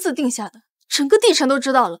亲自定下的，整个地城都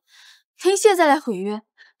知道了。您现在来毁约，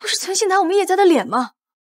不是存心拿我们叶家的脸吗？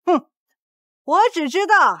哼，我只知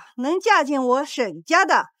道能嫁进我沈家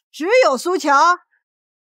的只有苏乔。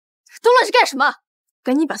都愣着干什么？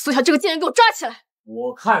赶紧把苏乔这个贱人给我抓起来！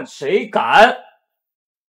我看谁敢！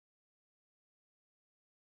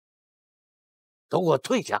都给我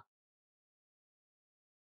退下！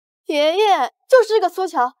爷爷，就是这个苏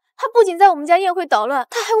乔，他不仅在我们家宴会捣乱，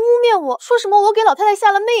他还污蔑我说什么我给老太太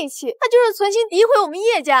下了媚气，他就是存心诋毁我们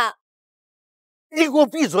叶家。你给我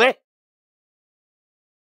闭嘴！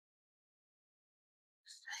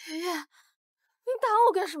爷爷，你打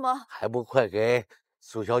我干什么？还不快给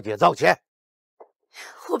苏小姐道歉！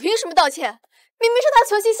我凭什么道歉？明明是他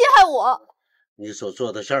存心陷害我。你所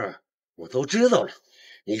做的事儿我都知道了，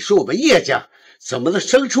你是我们叶家，怎么能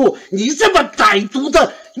生出你这么歹毒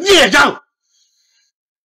的孽障？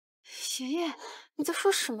爷爷，你在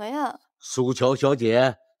说什么呀？苏乔小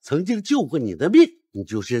姐曾经救过你的命，你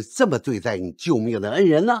就是这么对待你救命的恩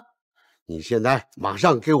人呢？你现在马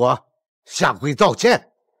上给我下跪道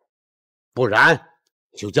歉，不然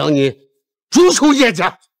就将你逐出叶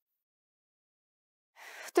家。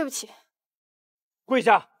对不起。跪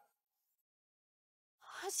下。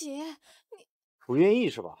阿锦，你不愿意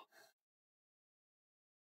是吧？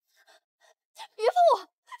别碰我，放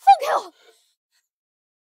开我！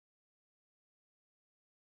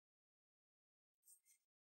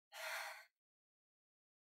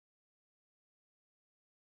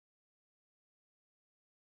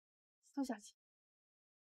苏小姐，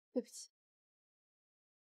对不起。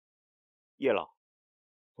叶老，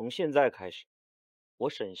从现在开始，我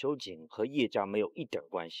沈修瑾和叶家没有一点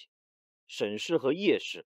关系。沈氏和叶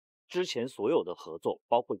氏之前所有的合作，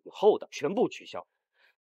包括以后的，全部取消。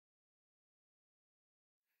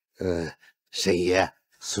沈爷，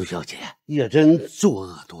苏小姐，叶真作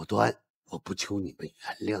恶多端，我不求你们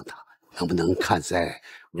原谅她，能不能看在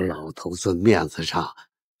老头子面子上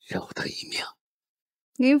饶他一命？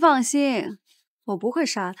您放心，我不会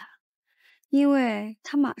杀他，因为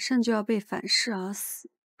他马上就要被反噬而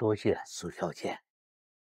死。多谢苏小姐。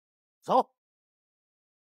走。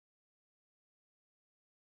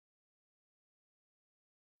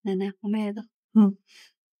奶奶，我买的。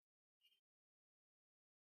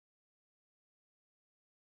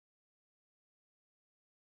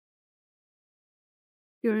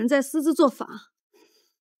有人在私自做法。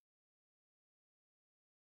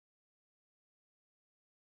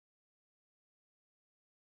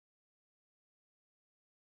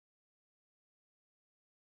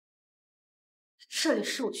这里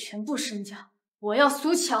是我全部身家，我要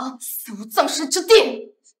苏乔死无葬身之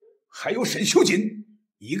地。还有沈修瑾，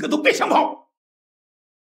一个都别想跑！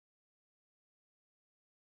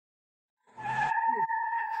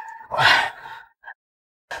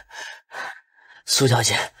苏小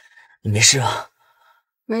姐，你没事吧？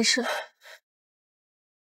没事。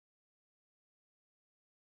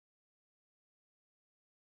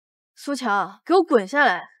苏乔，给我滚下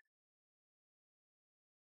来！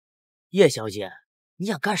叶小姐，你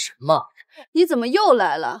想干什么？你怎么又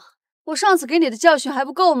来了？我上次给你的教训还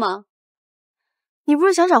不够吗？你不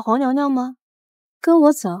是想找黄娘娘吗？跟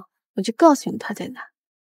我走，我就告诉你她在哪。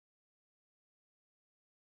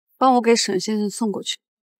帮我给沈先生送过去。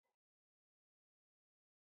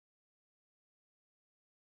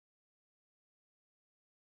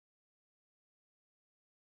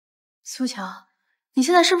苏乔，你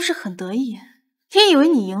现在是不是很得意？你以为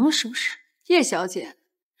你赢了是不是？叶小姐，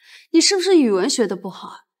你是不是语文学的不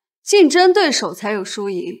好？竞争对手才有输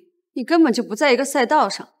赢，你根本就不在一个赛道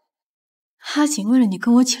上。阿锦为了你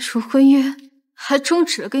跟我解除婚约，还终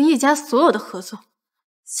止了跟叶家所有的合作。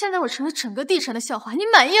现在我成了整个地城的笑话，你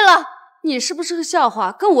满意了？你是不是个笑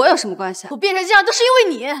话，跟我有什么关系啊？我变成这样都是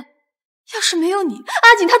因为你。要是没有你，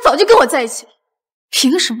阿锦她早就跟我在一起了。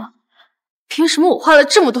凭什么？凭什么我花了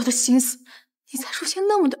这么多的心思，你才出现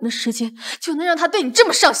那么短的时间，就能让他对你这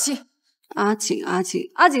么上心？阿锦，阿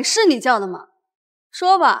锦，阿锦是你叫的吗？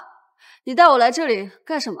说吧，你带我来这里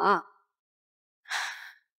干什么啊？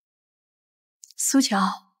苏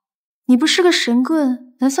乔，你不是个神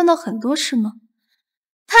棍，能算到很多事吗？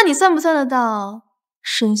看你算不算得到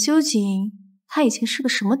沈修瑾他以前是个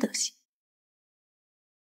什么德行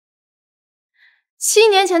？7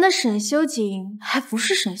年前的沈修瑾还不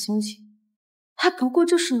是沈修瑾，他不过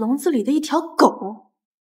就是笼子里的一条狗。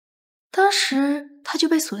当时他就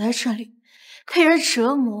被锁在这里，被人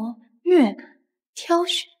折磨、虐待、挑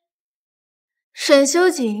选。沈修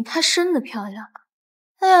瑾她生得漂亮，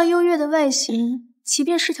那样优越的外形，即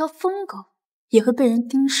便是条疯狗也会被人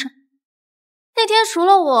盯上。那天除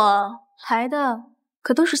了我来的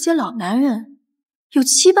可都是些老男人，有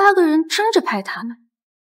7、8个人争着拍他们。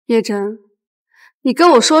叶真，你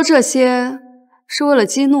跟我说这些是为了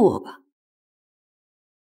激怒我吧？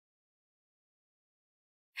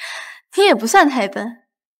你也不算太笨，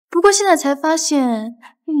不过现在才发现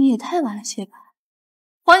你也太晚了些吧。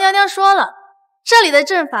黄娘娘说了，这里的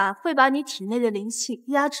阵法会把你体内的灵气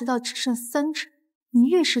压制到只剩3成，你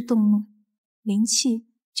越是动怒，灵气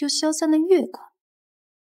就消散的越快。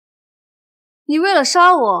你为了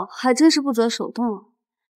杀我还真是不择手段了，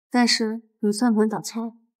但是有算盘打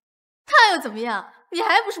错。那又怎么样？你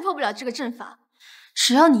还不是破不了这个阵法。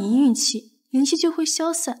只要你一运气，灵气就会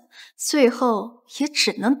消散，最后也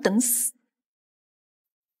只能等死。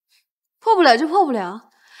破不了就破不了，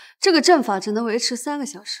这个阵法只能维持3个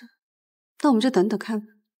小时，那我们就等等看吧。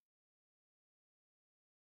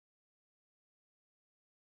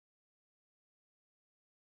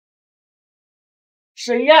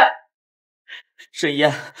沈燕，沈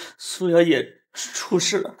燕，苏小姐出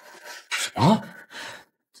事了。什么？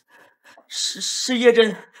是叶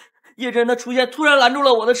真，叶真她出现，突然拦住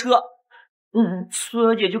了我的车。苏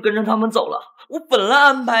小姐就跟着他们走了。我本来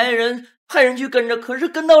安排人派人去跟着，可是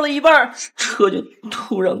跟到了一半，车就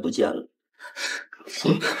突然不见了。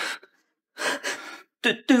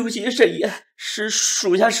对不起，沈爷，是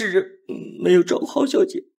属下失职，没有照顾好小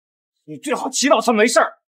姐。你最好祈祷他没事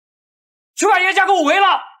儿，去把叶家给我围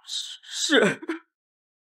了。是。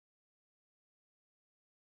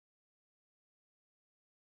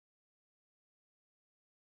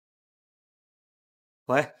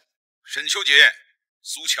喂，沈修瑾，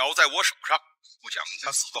苏乔在我手上，不想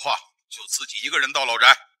他死的话，就自己一个人到老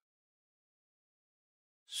宅。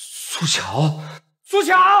苏乔，苏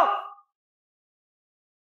乔。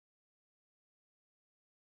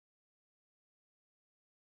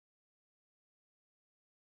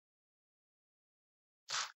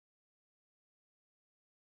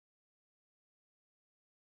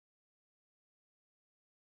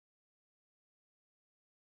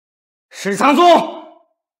沈长宗，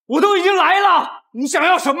我都已经来了，你想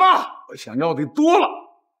要什么？我想要的多了，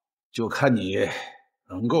就看你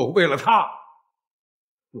能够为了他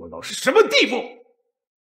做到是什么地步。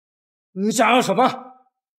你想要什么，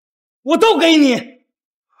我都给你。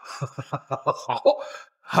好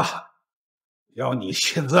哈，要你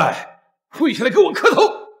现在跪下来给我磕头，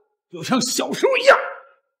就像小时候一样。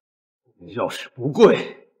要是不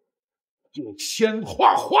跪，就先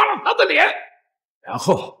划了他的脸，然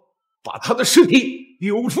后把他的尸体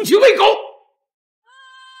丢出去喂狗。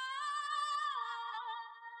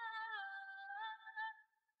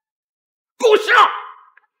给我上！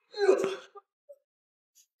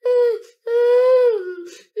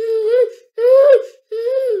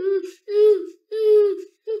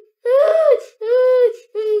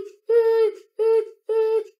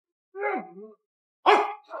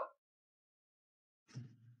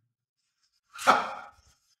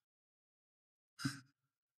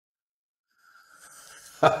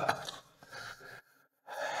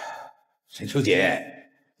沈修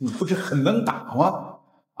姐，你不是很能打吗？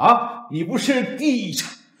啊，你不是地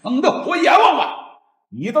城的活阎王吗？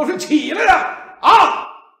你倒是起来呀！啊！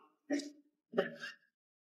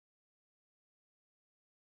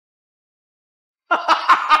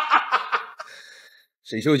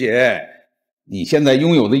沈修姐，你现在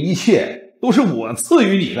拥有的一切都是我赐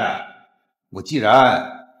予你的。我既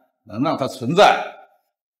然能让它存在，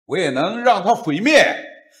我也能让它毁灭。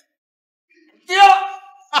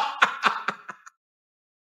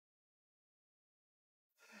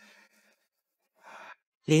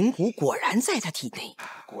灵骨果然在他体内，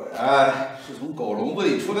果然是从狗笼子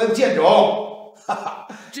里出来的贱种，哈哈，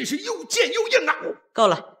真是又贱又硬啊！够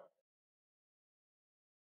了。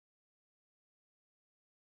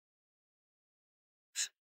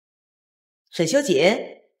沈修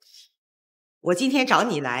瑾，我今天找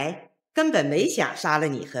你来，根本没想杀了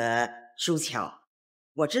你和舒乔。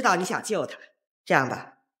我知道你想救他，这样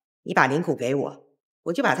吧，你把灵骨给我，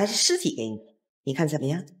我就把他的尸体给你，你看怎么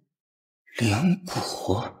样？灵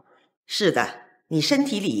骨？是的，你身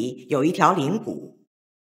体里有一条灵骨，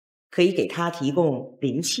可以给他提供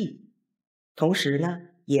灵气，同时呢，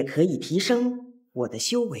也可以提升我的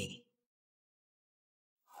修为。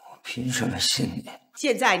我凭什么信你？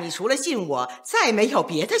现在你除了信我，再没有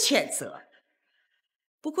别的选择。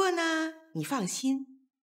不过呢，你放心，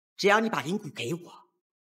只要你把灵骨给我，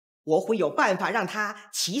我会有办法让他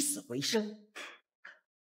起死回生。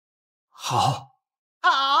好，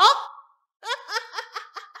好。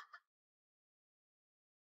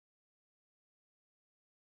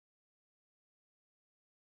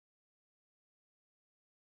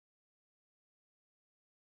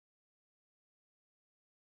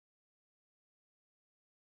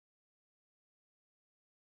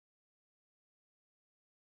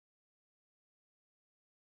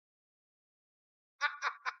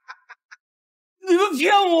你们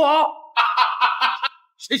骗我！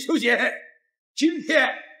沈修姐，今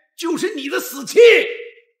天就是你的死期！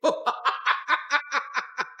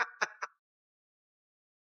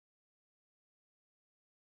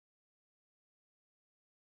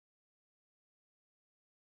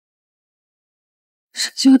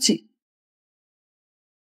沈修瑾，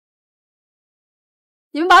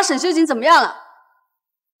你们把沈修瑾怎么样了？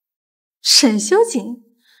沈修瑾，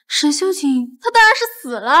沈修瑾，他当然是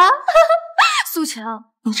死了。苏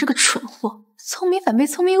乔，你这个蠢货，聪明反被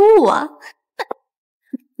聪明误啊！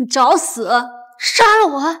你找死！杀了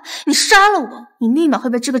我！你杀了我，你立马会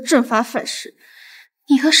被这个正法反噬，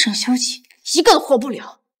你和沈修瑾一个都活不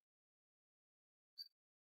了。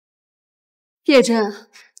叶真，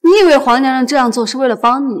你以为黄娘娘这样做是为了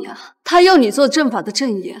帮你啊？她用你做正法的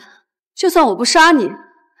正业，就算我不杀你，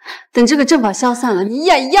等这个正法消散了，你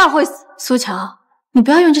也一样会死。苏乔，你不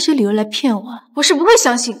要用这些理由来骗我，我是不会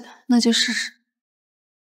相信的。那就试试。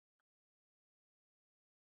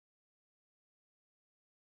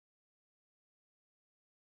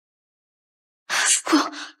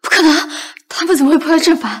不可能，他们怎么会破坏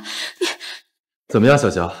正法？你怎么样，小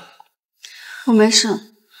乔？我没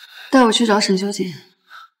事，带我去找沈修瑾。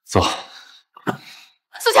走。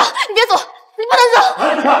苏乔，你别走，你不能走！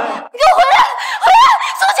你给我回来！回来！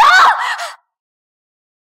苏乔！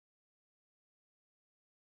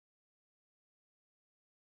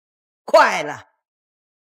快了，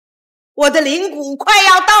我的灵骨快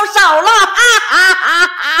要到手了！哈哈哈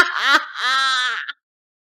哈哈哈！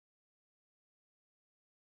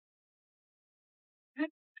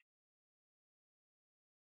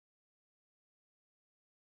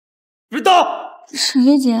别动！沈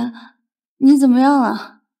学姐，你怎么样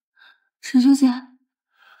了？沈修瑾，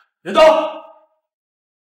别动！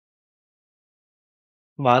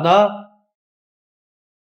嘛呢？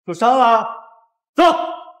受伤了，走。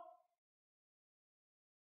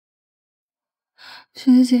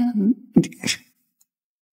学姐，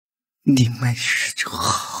你没事就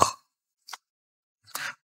好。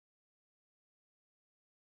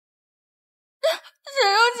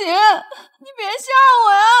沈柔姐，你别吓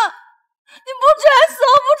我呀！你不准死，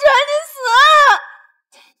我不准你死！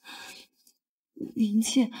灵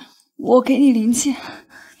气，我给你灵气。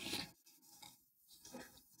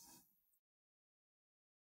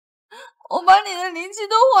我把你的灵气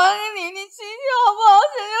都还给你，你亲亲好不好，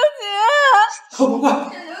沈柔姐？快！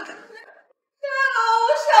我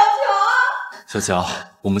小乔，小乔，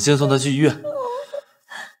我们先送他去医院。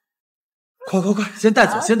快，先带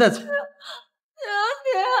走，先带走。沈柔姐，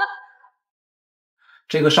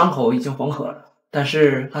这个伤口已经缝合了，但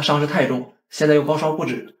是他伤势太重，现在又高烧不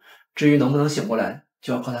止，至于能不能醒过来，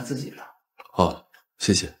就要靠他自己了。好，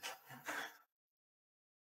谢谢。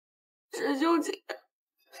沈修姐，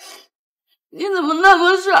你怎么那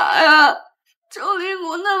么傻呀？周灵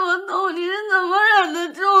骨那么痛，你是怎么忍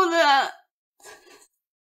得住的？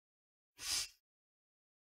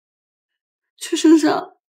去身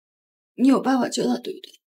上，你有办法救他，对不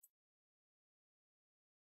对？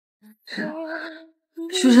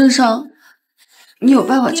徐身上，你有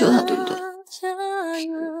办法救他，对不对？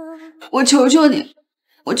我求求你，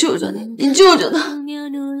我救救你，你救救他，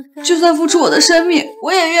就算付出我的生命，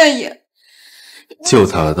我也愿意。救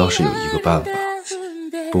他倒是有一个办法，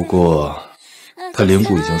不过他灵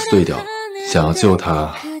骨已经碎掉了，想要救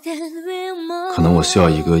他，可能我需要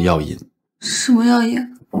一个药引。什么药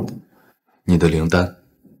引？你的灵丹。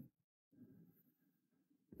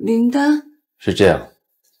灵丹？是这样，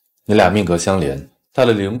你俩命格相连，带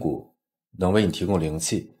了灵骨能为你提供灵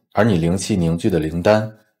气，而你灵气凝聚的灵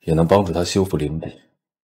丹也能帮助他修复灵体。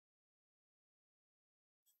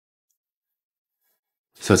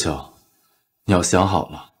小乔，你要想好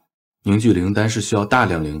了，凝聚灵丹是需要大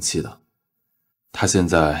量灵气的。他现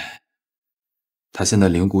在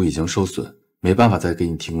灵骨已经受损，没办法再给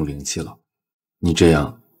你提供灵气了。你这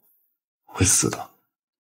样会死的。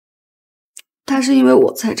他是因为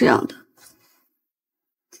我才这样的，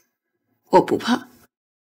我不怕。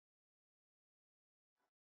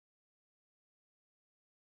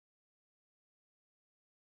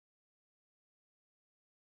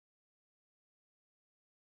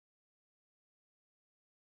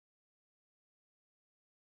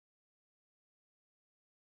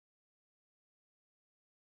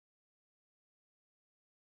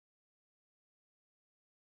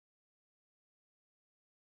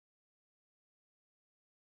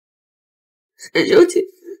沈修姐，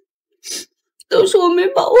都是我没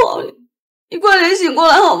保护好你，你快点醒过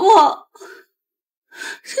来好不好？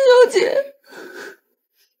沈修姐，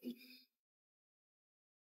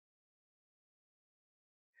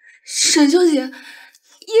沈修姐，医生，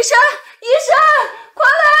快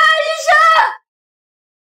来啊，医生！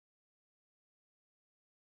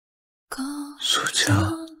苏乔，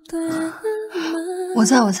我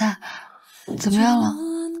在，怎么样了？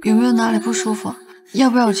有没有哪里不舒服？要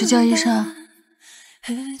不要我去叫医生啊？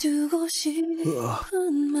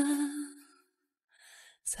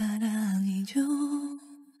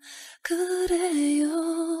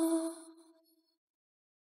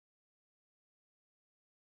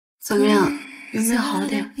怎么样？有没有好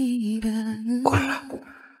点？滚了，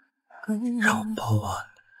让我抱抱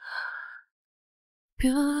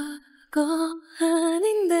你。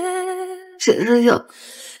沈生秀，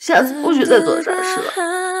下次不许再做这事了。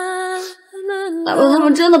哪怕他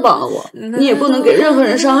们真的绑了我，你也不能给任何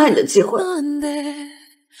人伤害你的机会。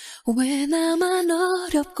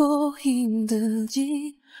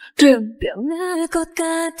对，你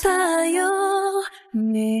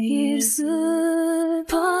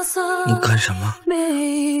干什么？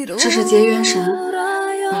这是结缘绳，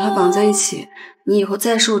把它绑在一起，你以后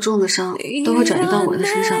再受重的伤都会转移到我的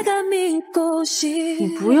身上。你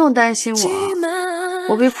不用担心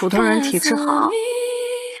我比普通人体质好。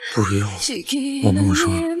不用，我不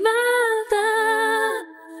说。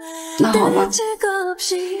那好吧，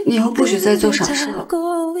你以后不许再做傻事了，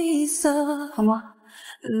好吗？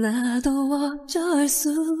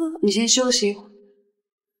你先休息一会儿。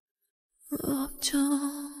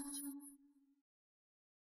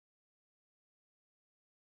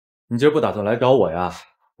你今儿不打算来找我呀？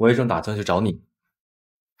我也正打算去找你。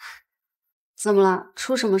怎么了？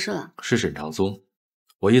出什么事了？是沈长宗，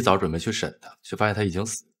我一早准备去审他，却发现他已经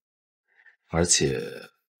死，而且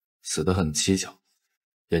死得很蹊跷，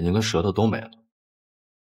眼睛跟舌头都没了。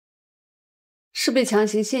是被强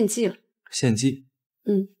行献祭了。献祭？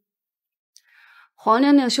皇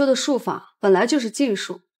娘娘修的术法本来就是禁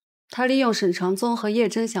术，她利用沈长宗和叶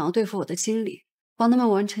真想要对付我的心理，帮他们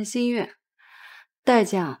完成心愿，代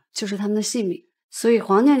价就是他们的性命。所以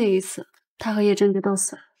黄娘娘一死，她和叶真就都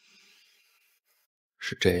死了。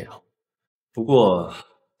是这样，不过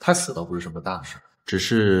他死倒不是什么大事，只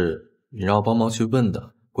是你让我帮忙去问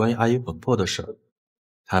的关于阿姨魂魄的事儿，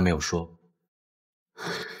他还没有说。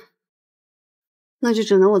那就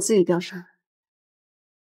只能我自己调查。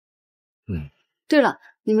对了，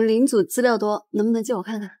你们领组资料多，能不能借我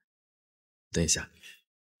看看？等一下，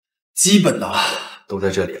基本的都在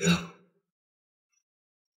这里了，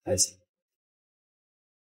还行。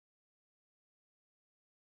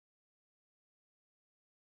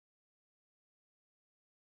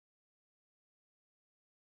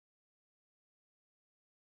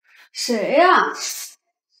谁呀？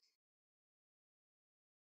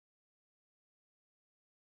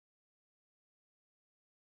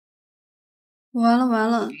完了完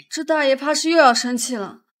了，这大爷怕是又要生气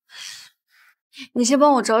了。你先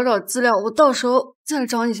帮我找找资料，我到时候再来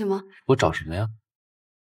找你行吗？我找什么呀？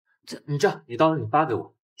你这样，你到时候你发给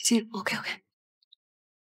我。行 ，OK。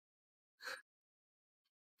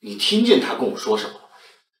你听见他跟我说什么了？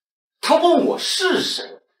他问我是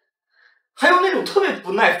谁，还有那种特别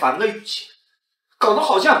不耐烦的语气，搞得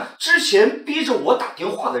好像之前逼着我打电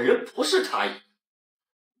话的人不是他一样。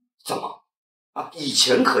怎么啊？以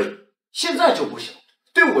前可以，现在就不行，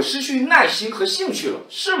对我失去耐心和兴趣了，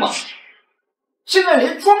是吗？现在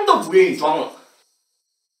连装都不愿意装了。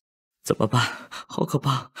怎么办？好可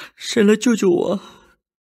怕！谁来救救我？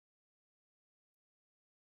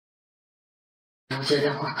接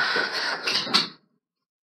电话。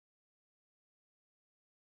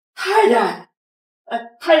太太，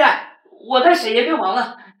太太，我带沈爷病房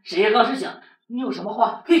了，沈爷刚睡醒，你有什么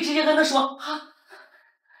话可以直接跟他说哈。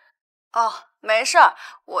哦，没事儿，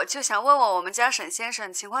我就想问问我们家沈先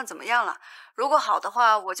生情况怎么样了。如果好的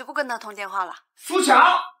话，我就不跟他通电话了。苏乔，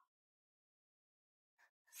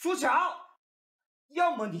苏乔，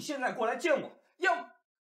要么你现在过来见我，要么……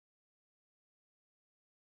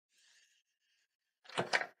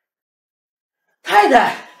太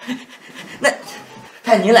太，那太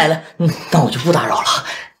太您来了，那我就不打扰了。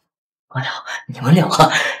完了，你们两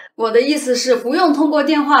个，我的意思是不用通过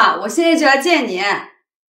电话，我现在就来见你。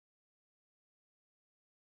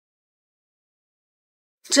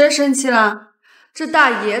真生气了？这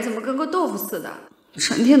大爷怎么跟个豆腐似的，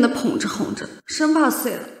成天的捧着哄着，生怕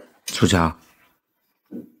碎了。苏乔，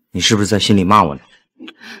你是不是在心里骂我呢？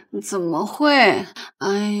怎么会？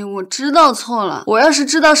哎呀，我知道错了。我要是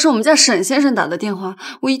知道是我们家沈先生打的电话，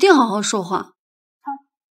我一定好好说话。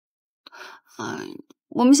哎，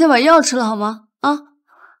我们先把药吃了好吗？啊？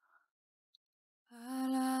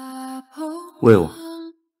喂我。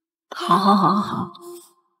好。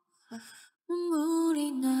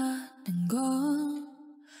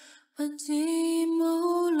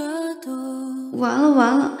完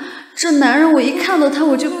了，这男人我一看到他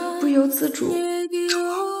我就不由自主。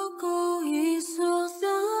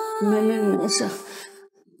没事，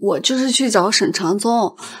我就是去找沈长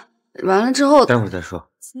宗，完了之后待会儿再说。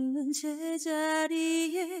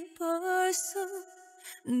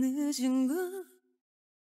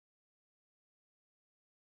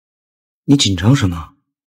你紧张什么？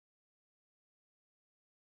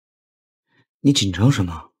你紧张什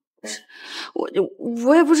么？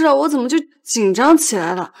我也不知道我怎么就紧张起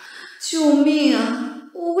来了。救命啊！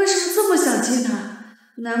我为什么这么想亲他？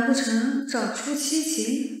难不成长出七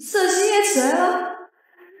情，色心也起来了？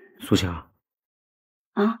苏乔，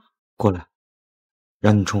啊，过来，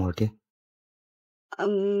让你充会儿电。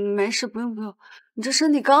没事，不用，你这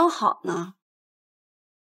身体刚好呢。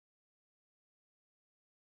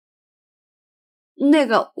那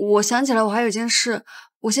个，我想起来，我还有件事，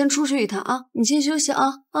我先出去一趟啊，你先休息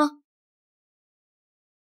啊。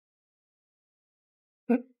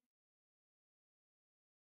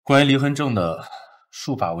关于离婚证的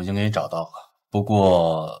术法我已经给你找到了，不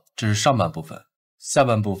过这是上半部分，下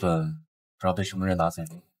半部分不知道被什么人拿走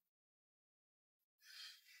了。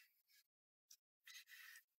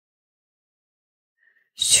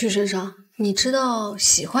曲先生，你知道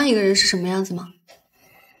喜欢一个人是什么样子吗？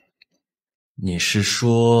你是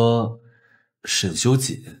说沈修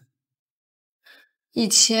瑾？以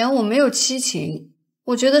前我没有七情，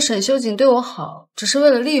我觉得沈修瑾对我好，只是为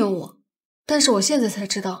了利用我。但是我现在才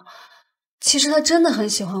知道，其实他真的很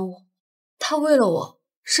喜欢我，他为了我，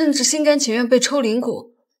甚至心甘情愿被抽灵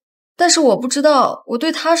骨。但是我不知道我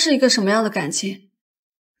对他是一个什么样的感情，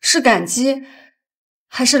是感激，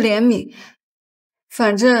还是怜悯，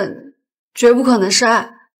反正绝不可能是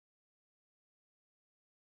爱。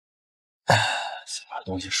先把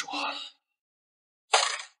东西说了。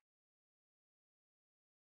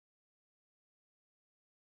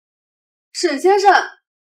沈先生，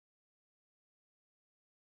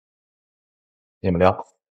你们聊。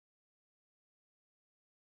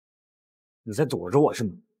你在躲着我是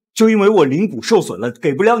吗？就因为我灵骨受损了，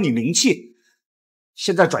给不了你灵气，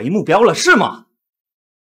现在转移目标了是吗？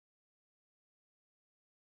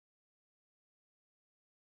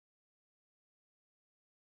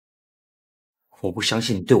我不相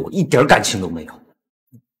信你对我一点感情都没有。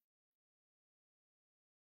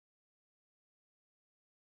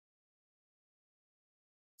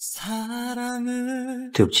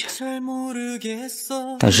对不起，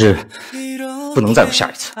但是不能再有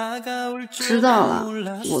下一次。知道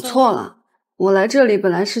了，我错了。我来这里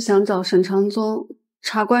本来是想找沈长宗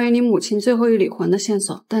查关于你母亲最后一缕魂的线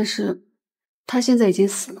索，但是他现在已经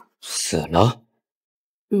死了。死了？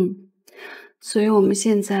嗯，所以我们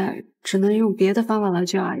现在只能用别的方法来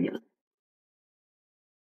救阿姨了。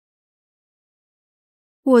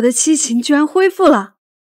我的七情居然恢复了，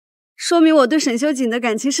说明我对沈修瑾的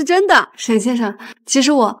感情是真的。沈先生，其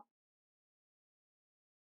实我……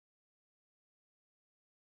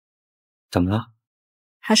怎么了？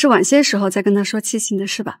还是晚些时候再跟他说七情的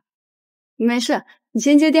事吧。没事，你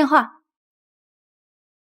先接电话。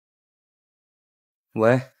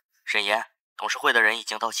喂，沈爷，董事会的人已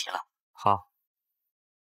经到齐了。好。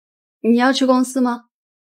你要去公司吗？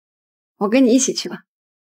我跟你一起去吧。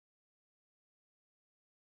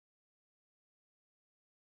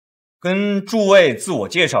跟诸位自我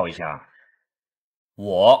介绍一下，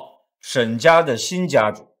我沈家的新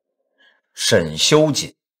家主沈修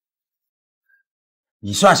瑾。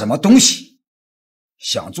你算什么东西？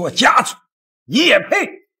想做家主，你也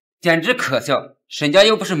配？简直可笑！沈家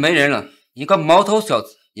又不是没人了，一个毛头小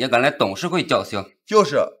子也敢来董事会叫嚣。就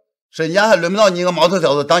是，沈家还轮不到你一个毛头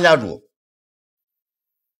小子当家主。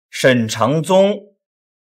沈长宗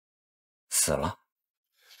死了。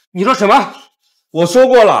你说什么？我说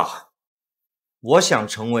过了，我想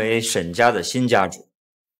成为沈家的新家主，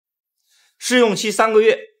试用期3个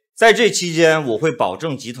月，在这期间我会保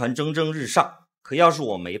证集团蒸蒸日上。可要是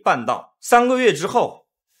我没办到，3个月之后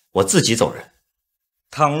我自己走人。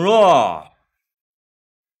倘若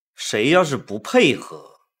谁要是不配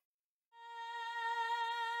合，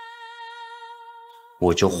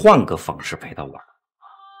我就换个方式陪他玩。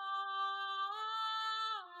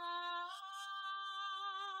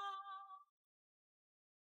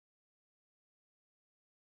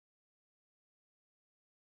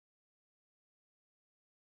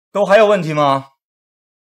都还有问题吗？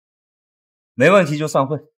没问题就散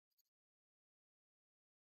会。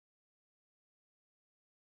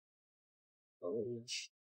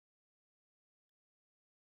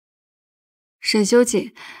沈修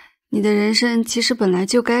瑾，你的人生其实本来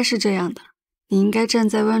就该是这样的，你应该站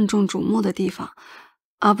在万众瞩目的地方，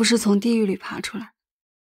而不是从地狱里爬出来。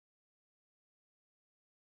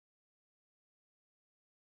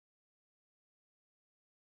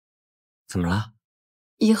怎么了？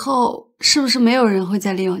以后是不是没有人会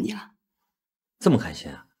再利用你了？这么开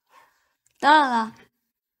心啊？当然了。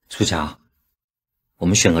苏强，我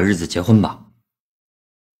们选个日子结婚吧。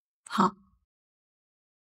好。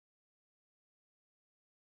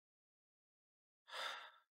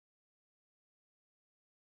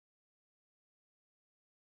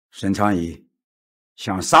沈长仪，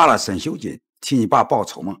想杀了沈修瑾，替你爸报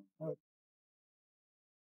仇吗？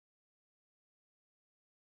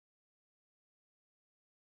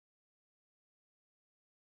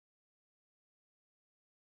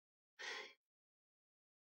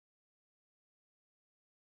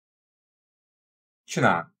去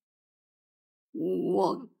哪儿？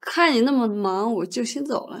我看你那么忙，我就先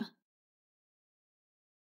走了。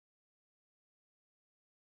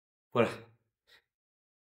过来。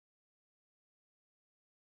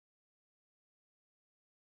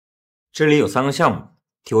这里有3个项目，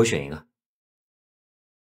替我选一个。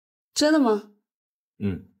真的吗？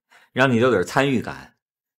嗯，让你有点参与感，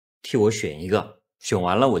替我选一个，选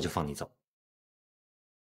完了我就放你走。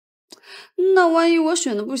那万一我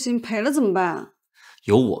选的不行，赔了怎么办啊？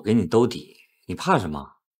有我给你兜底，你怕什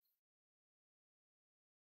么？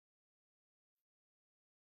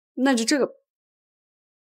那就这个。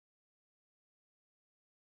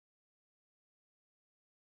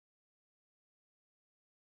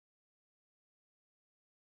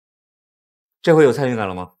这回有参与感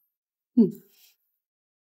了吗？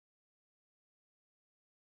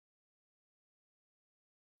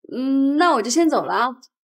那我就先走了啊。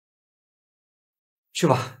去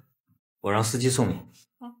吧，我让司机送你。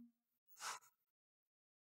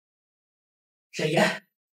沈爷，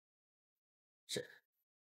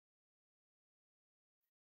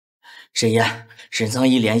沈爷，沈苍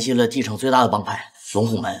一联系了地城最大的帮派龙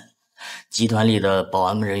虎门，集团里的保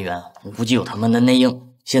安人员估计有他们的内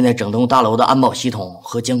应，现在整栋大楼的安保系统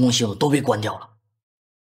和监控系统都被关掉了。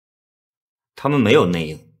他们没有内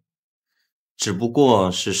应，只不过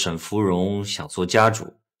是沈芙蓉想做家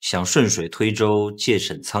主，想顺水推舟借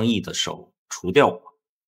沈苍翼的手除掉我，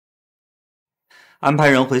安排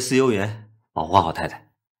人回饲优园保护好太太。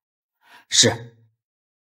是。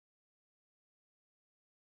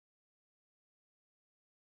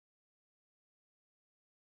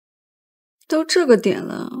都这个点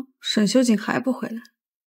了，沈修瑾还不回来？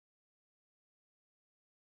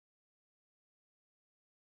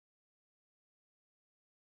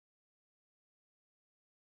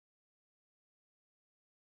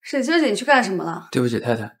沈修瑾去干什么了？对不起，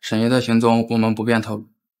太太，沈爷的行踪我们不便透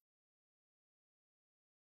露。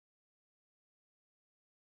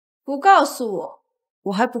不告诉我，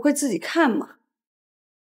我还不会自己看吗？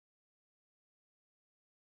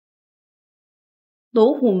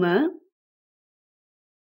龙虎门。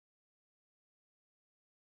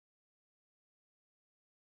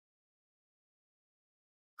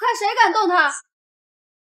看谁敢动他！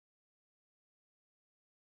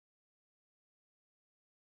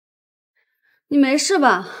你没事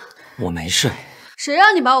吧？我没事。谁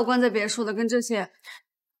让你把我关在别墅的？跟这些……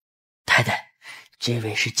太太，这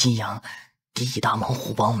位是晋阳第一大猛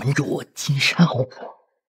虎帮门主金山虎。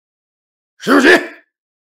石有奇，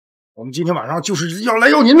我们今天晚上就是要来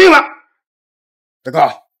要您命了。大哥，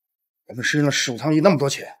我们身上手仓里那么多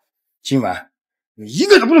钱，今晚你一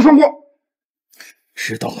个都不能放过。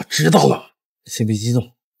知道了，知道了，先别激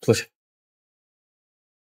动，坐下。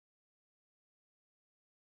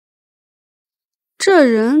这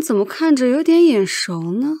人怎么看着有点眼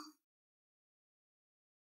熟呢？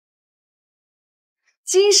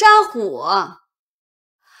金山虎，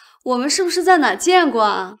我们是不是在哪见过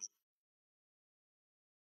啊？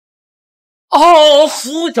哦，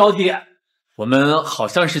苏小姐，我们好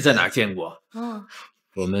像是在哪见过。嗯，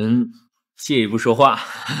我们借一步说话。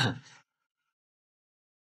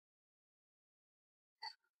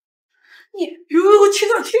你轻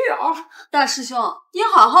点轻点啊！大师兄，你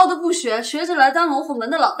好好的不学，学着来当龙虎门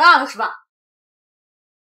的老大了是吧？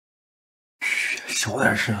小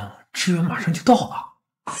点声，支援马上就到了。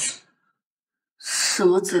什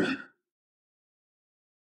么资源？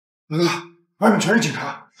大哥，外面全是警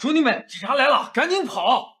察！兄弟们，警察来了，赶紧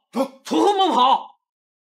跑！走，从后门跑！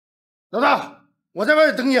老大，我在外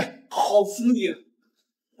面等你。好兄弟。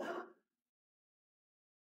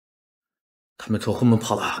他们从后门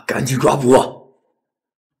跑了，赶紧抓捕！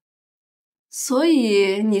所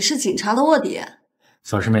以你是警察的卧底？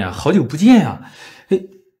小师妹啊，好久不见呀！哎，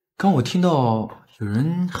刚我听到有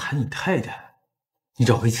人喊你太太，你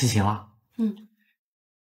找回痴情了？嗯。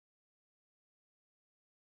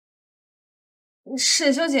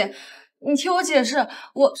沈修瑾，你听我解释，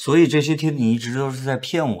我……所以这些天你一直都是在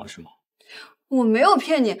骗我是吗？我没有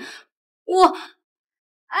骗你，我……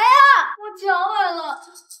哎呀，我脚崴了。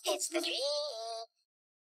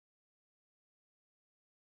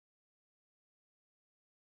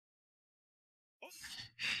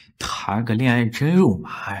谈个恋爱真肉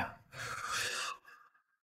麻呀！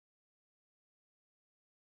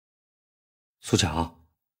苏乔，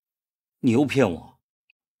你又骗我！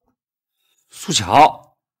苏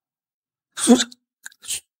乔，苏乔，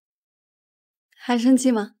还生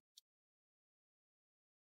气吗？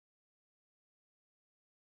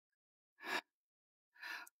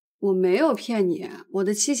我没有骗你，我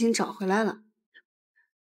的七情找回来了。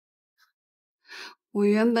我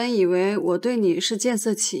原本以为我对你是见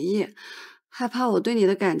色起意，害怕我对你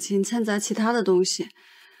的感情掺杂其他的东西，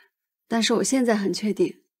但是我现在很确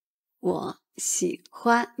定，我喜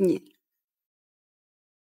欢你。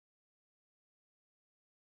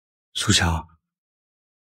苏乔，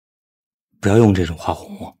不要用这种话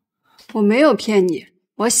哄我。我没有骗你，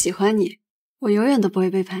我喜欢你，我永远都不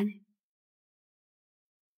会背叛你。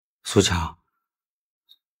苏乔，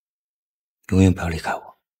永远不要离开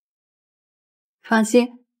我。放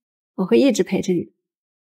心，我会一直陪着你。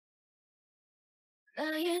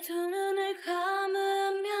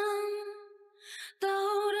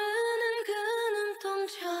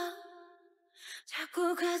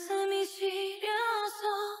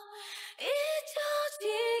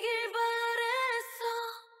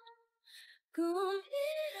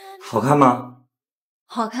好看吗？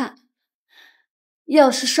好看。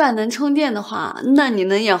要是帅能充电的话，那你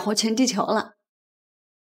能养活全地球了。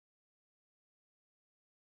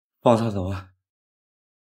抱他走啊！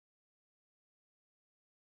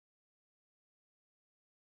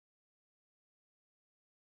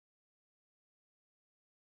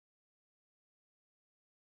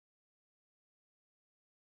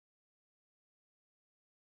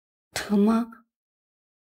疼吗？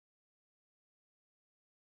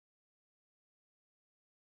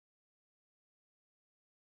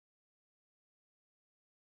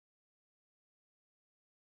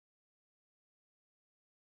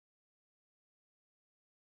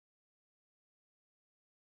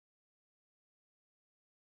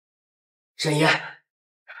沈爷，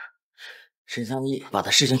沈三义把他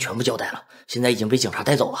事情全部交代了，现在已经被警察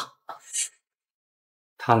带走了。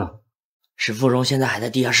他呢？沈芙蓉现在还在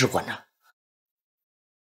地下室关着。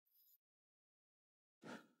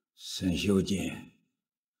沈修瑾，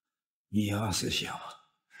你要是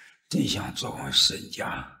真想做我沈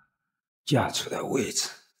家嫁出的位置，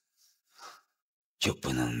就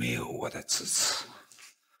不能没有我的支持。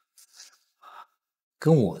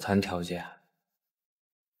跟我谈条件？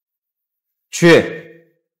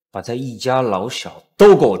去，把他一家老小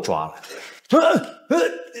都给我抓来！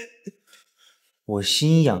我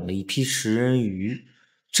新养了一批食人鱼，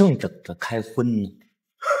正等着开荤呢。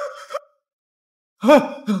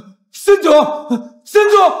沈总，沈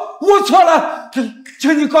总，我错了，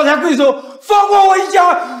请你高抬贵手，放过我一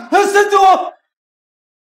家。沈总，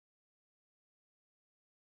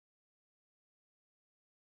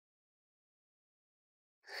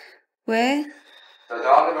喂，小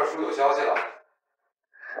乔，那边书有消息了。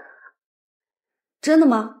真的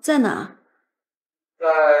吗？在哪？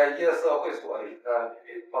在夜色会所里，但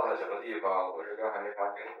具体放在什么地方，我这边还没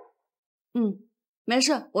查清楚。嗯，没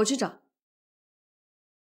事，我去找。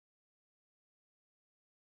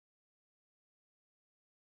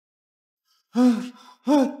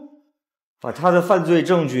把他的犯罪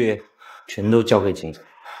证据全都交给警察。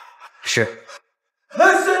是。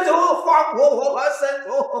沈总，放过我！沈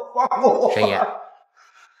总，放过我！沈爷，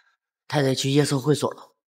太太去夜色会所了。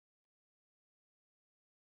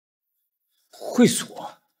会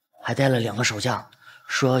所还带了2个手下，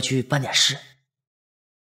说要去办点事。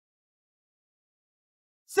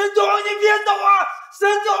沈总，你别走啊！沈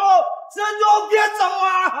总，沈总，别走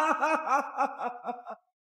啊！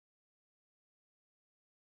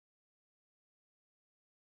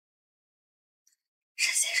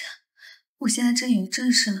沈先生，我现在正有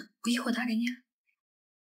正事呢，我一会儿打给你。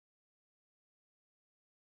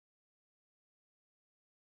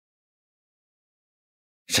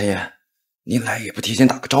沈爷，您来也不提前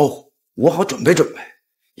打个招呼，我好准备准备。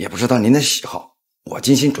也不知道您的喜好，我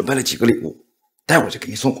精心准备了几个礼物，待会儿就给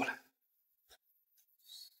您送过来。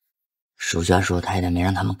手下说太太没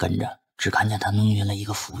让他们跟着，只看见他弄晕了一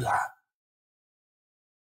个服务员。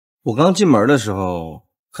我刚进门的时候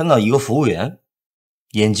看到一个服务员，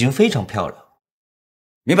眼睛非常漂亮。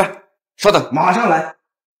明白，稍等，马上来。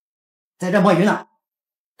在这摸鱼呢，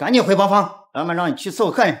赶紧回包房，老板让你去伺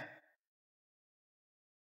候客人。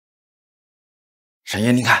沈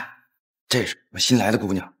爷，您看，这是我新来的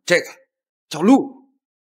姑娘，这个叫露。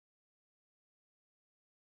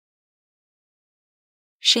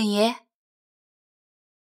沈爷，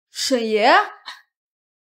沈爷，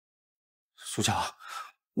苏乔，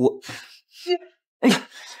我，哎呀，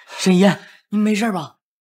沈爷，你没事吧？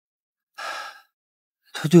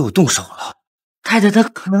他对我动手了。太太她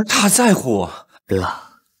可能他在乎我。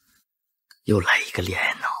哥，又来一个恋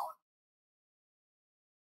爱脑。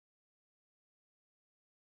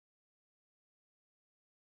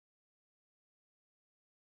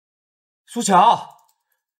苏乔，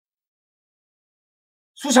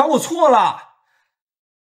苏乔，我错了。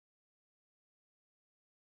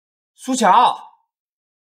苏乔，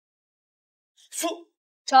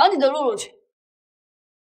找你的露露去。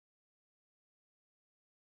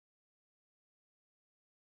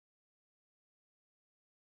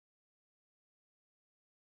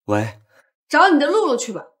喂，找你的露露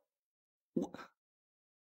去吧。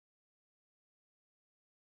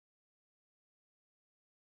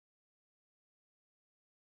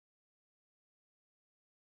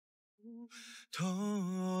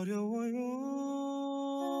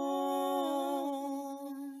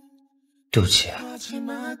对不起，我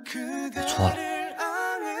错了。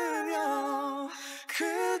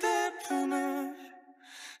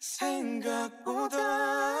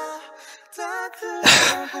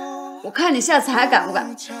我看你下次还敢不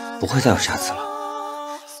敢？不会再有下次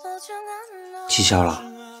了。气消了？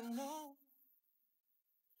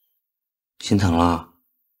心疼了？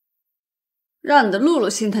让你的露露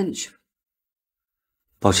心疼你去吧。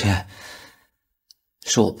抱歉，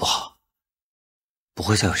是我不好，不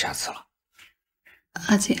会再有下次了。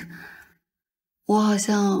阿姐，我好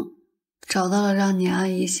像找到了让你阿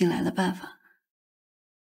姨醒来的办法。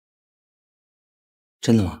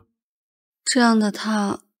真的吗？这样的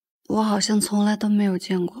她，我好像从来都没有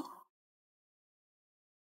见过。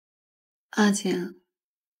阿姐，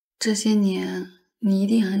这些年你一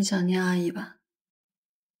定很想念阿姨吧？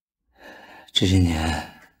这些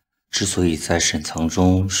年之所以在沈藏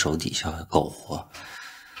中手底下苟活，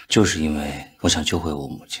就是因为我想救回我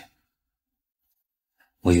母亲。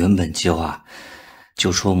我原本计划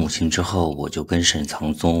救出我母亲之后，我就跟沈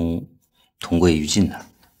藏宗同归于尽的。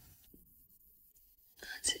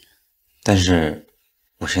但是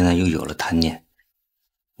我现在又有了贪念，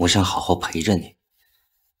我想好好陪着你，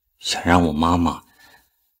想让我妈妈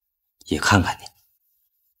也看看你。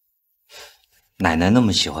奶奶那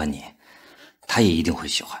么喜欢你，她也一定会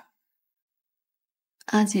喜欢。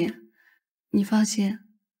阿姐，你放心，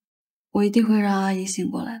我一定会让阿姨醒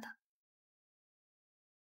过来的。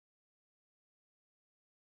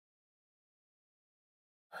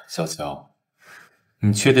小乔，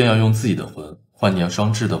你确定要用自己的魂换娘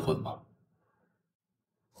双志的魂吗？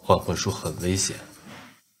换魂术很危险，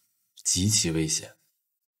极其危险，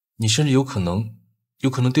你甚至有可能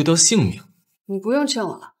丢掉性命。你不用劝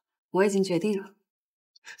我了，我已经决定了。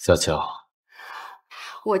小乔，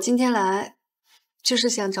我今天来就是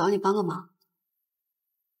想找你帮个忙。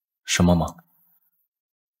什么忙？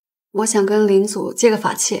我想跟灵祖借个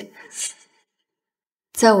法器，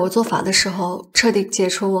在我做法的时候，彻底解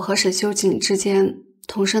除我和沈修瑾之间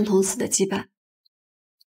同生同死的羁绊。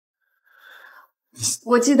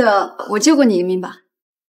我记得我救过你一命吧？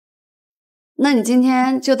那你今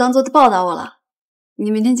天就当做报答我了。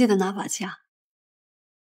你明天记得拿法器啊。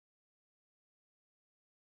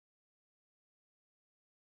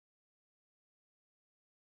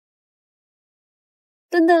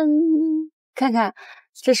噔噔，看看，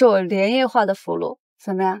这是我连夜画的符箓，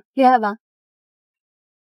怎么样？厉害吧？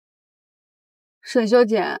沈修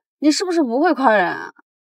姐，你是不是不会夸人啊？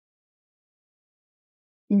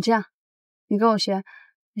你这样，你跟我学，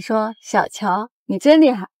你说小乔，你真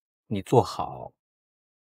厉害，你做好。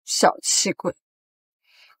小气鬼！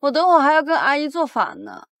我等会儿还要跟阿姨做法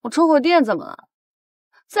呢，我充会电怎么了？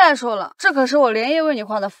再说了，这可是我连夜为你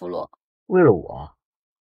画的符箓。为了我？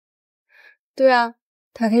对啊，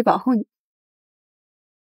它可以保护你。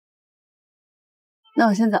那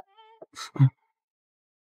我先走。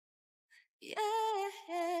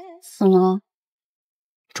怎么了？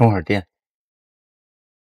充会儿电。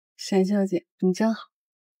沈小姐，你真好。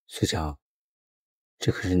苏乔，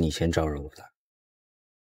这可是你先招惹我的。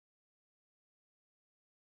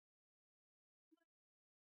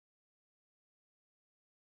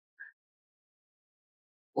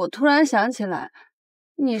我突然想起来，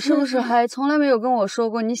你是不是还从来没有跟我说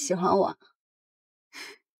过你喜欢我？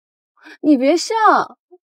你别笑，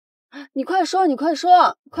你快说，你快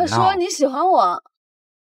说，快说你喜欢我。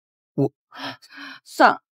我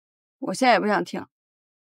算了，我现在也不想听。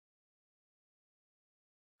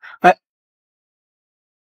哎，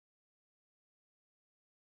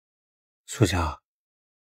苏乔，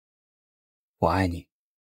我爱你。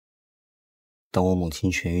等我母亲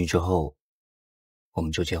痊愈之后，我们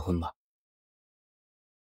就结婚吧。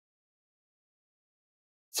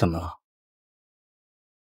怎么了？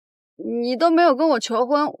你都没有跟我求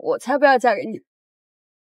婚，我才不要嫁给你。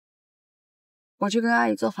我去跟阿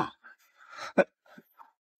姨做法。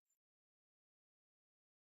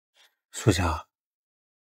苏乔，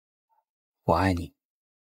我爱你。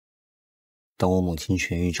等我母亲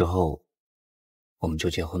痊愈之后，我们就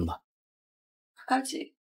结婚吧。阿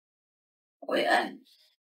姐，我也爱你。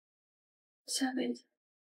下辈子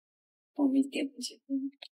我们一定会结婚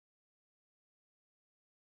的。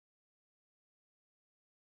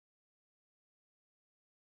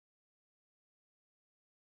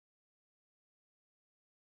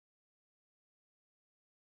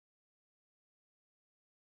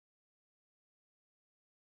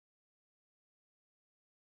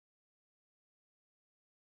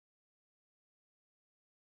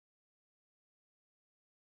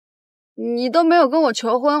你都没有跟我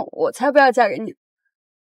求婚，我才不要嫁给你。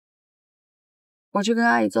我去跟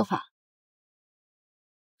阿姨做法。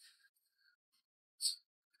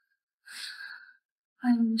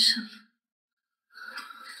阿姨没事。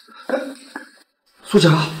苏乔，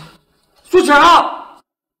苏乔，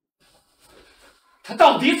他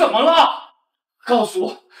到底怎么了？告诉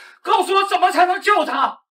我，告诉我怎么才能救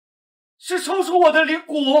他？是抽出我的灵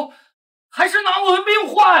骨，还是拿我的命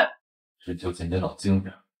换？沈修瑾，你脑精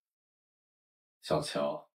点。小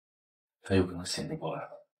乔，他有可能醒不过来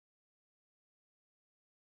了。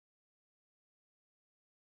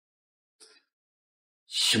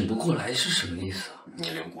醒不过来是什么意思啊？你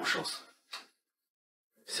灵骨受损，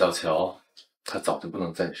小乔他早就不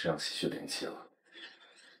能在你身上吸取灵气了。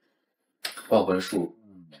换魂术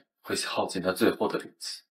会耗尽他最后的灵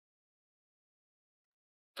气，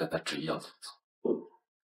但他执意要这么做。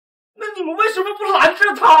那你们为什么不拦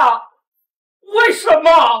着他？为什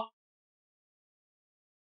么？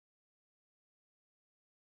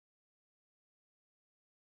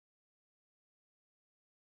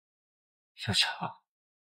小乔，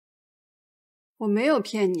我没有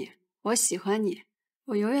骗你，我喜欢你，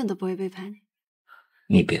我永远都不会背叛你。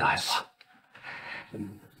你别害怕，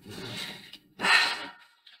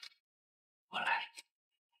我来。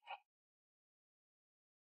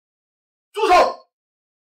住手！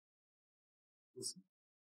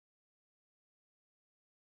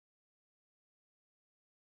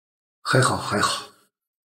还好还好，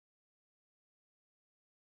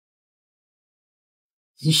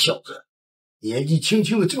你小子年纪轻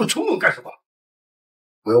轻的这么冲动干什么？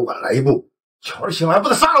我要晚来一步，巧儿醒来不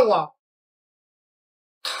得杀了我！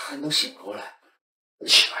他还能醒过来？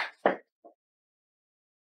起来！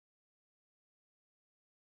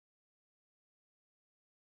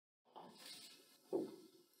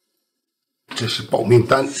这是保命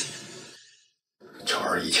丹。巧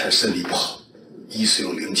儿以前身体不好，一使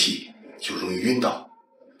用灵气就容易晕倒，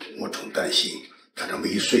我总担心他这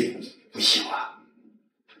没睡不醒了。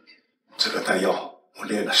这个丹药我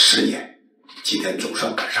练了10年，今天总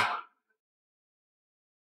算赶上了。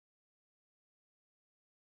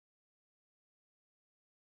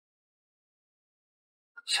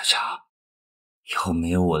小乔，以后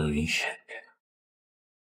没有我的允许，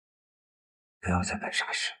不要再干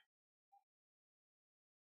傻事。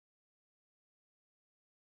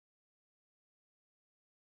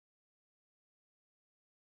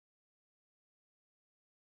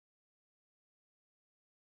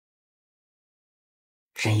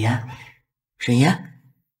沈岩，沈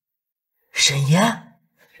岩，沈岩，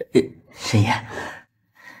沈岩，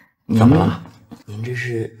怎么了？您这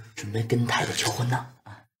是准备跟太太求婚呢？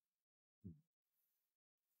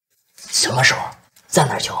什么时候？在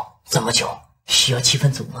哪儿求？怎么求？需要气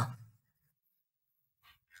氛组吗？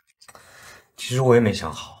其实我也没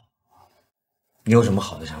想好，你有什么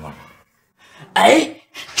好的想法吗？哎，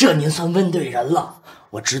这您算问对人了。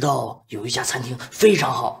我知道有一家餐厅非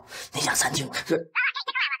常好，那家餐厅是。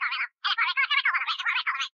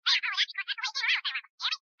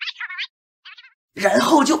然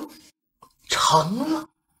后就成了。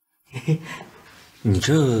你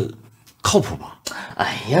这靠谱吗？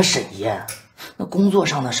哎呀，沈爷，那工作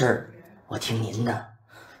上的事儿我听您的，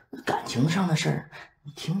感情上的事儿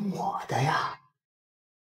你听我的呀。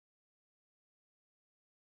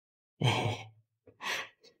哎，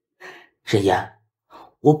沈爷，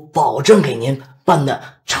我保证给您办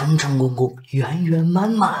的成成功功、圆圆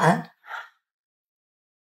满满。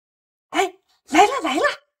哎，来了来了！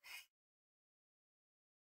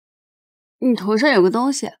你头上有个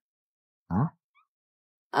东西啊？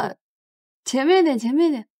前面一点，前面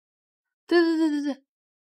一点。对对对对对，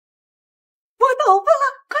我头发了，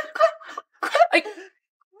快！哎，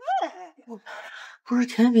不是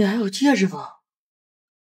前面还有戒指吗？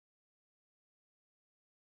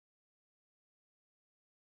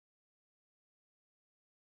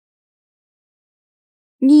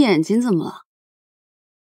你眼睛怎么了？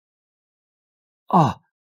啊，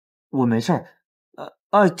我没事儿。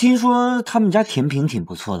听说他们家甜品挺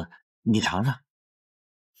不错的，你尝尝。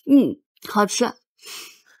好吃。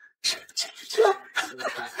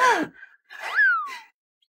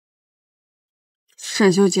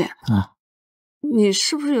沈修姐，你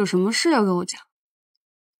是不是有什么事要跟我讲？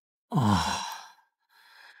啊，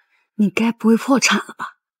你该不会破产了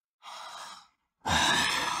吧？又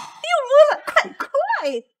摸了，快！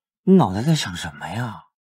你脑袋在想什么呀？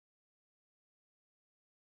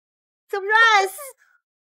怎么着？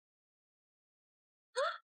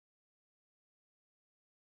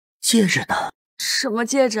戒指呢？什么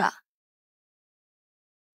戒指啊？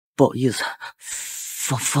不好意思，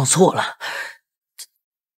放错了。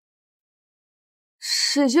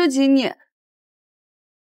沈修瑾，你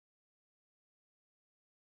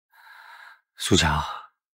苏强，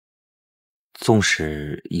纵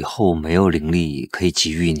使以后没有灵力可以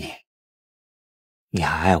给予你，你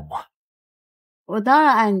还爱我？我当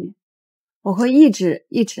然爱你，我会一直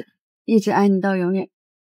爱你到永远。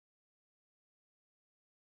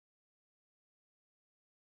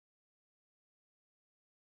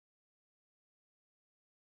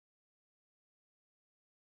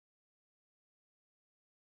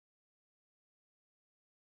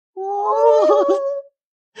哦。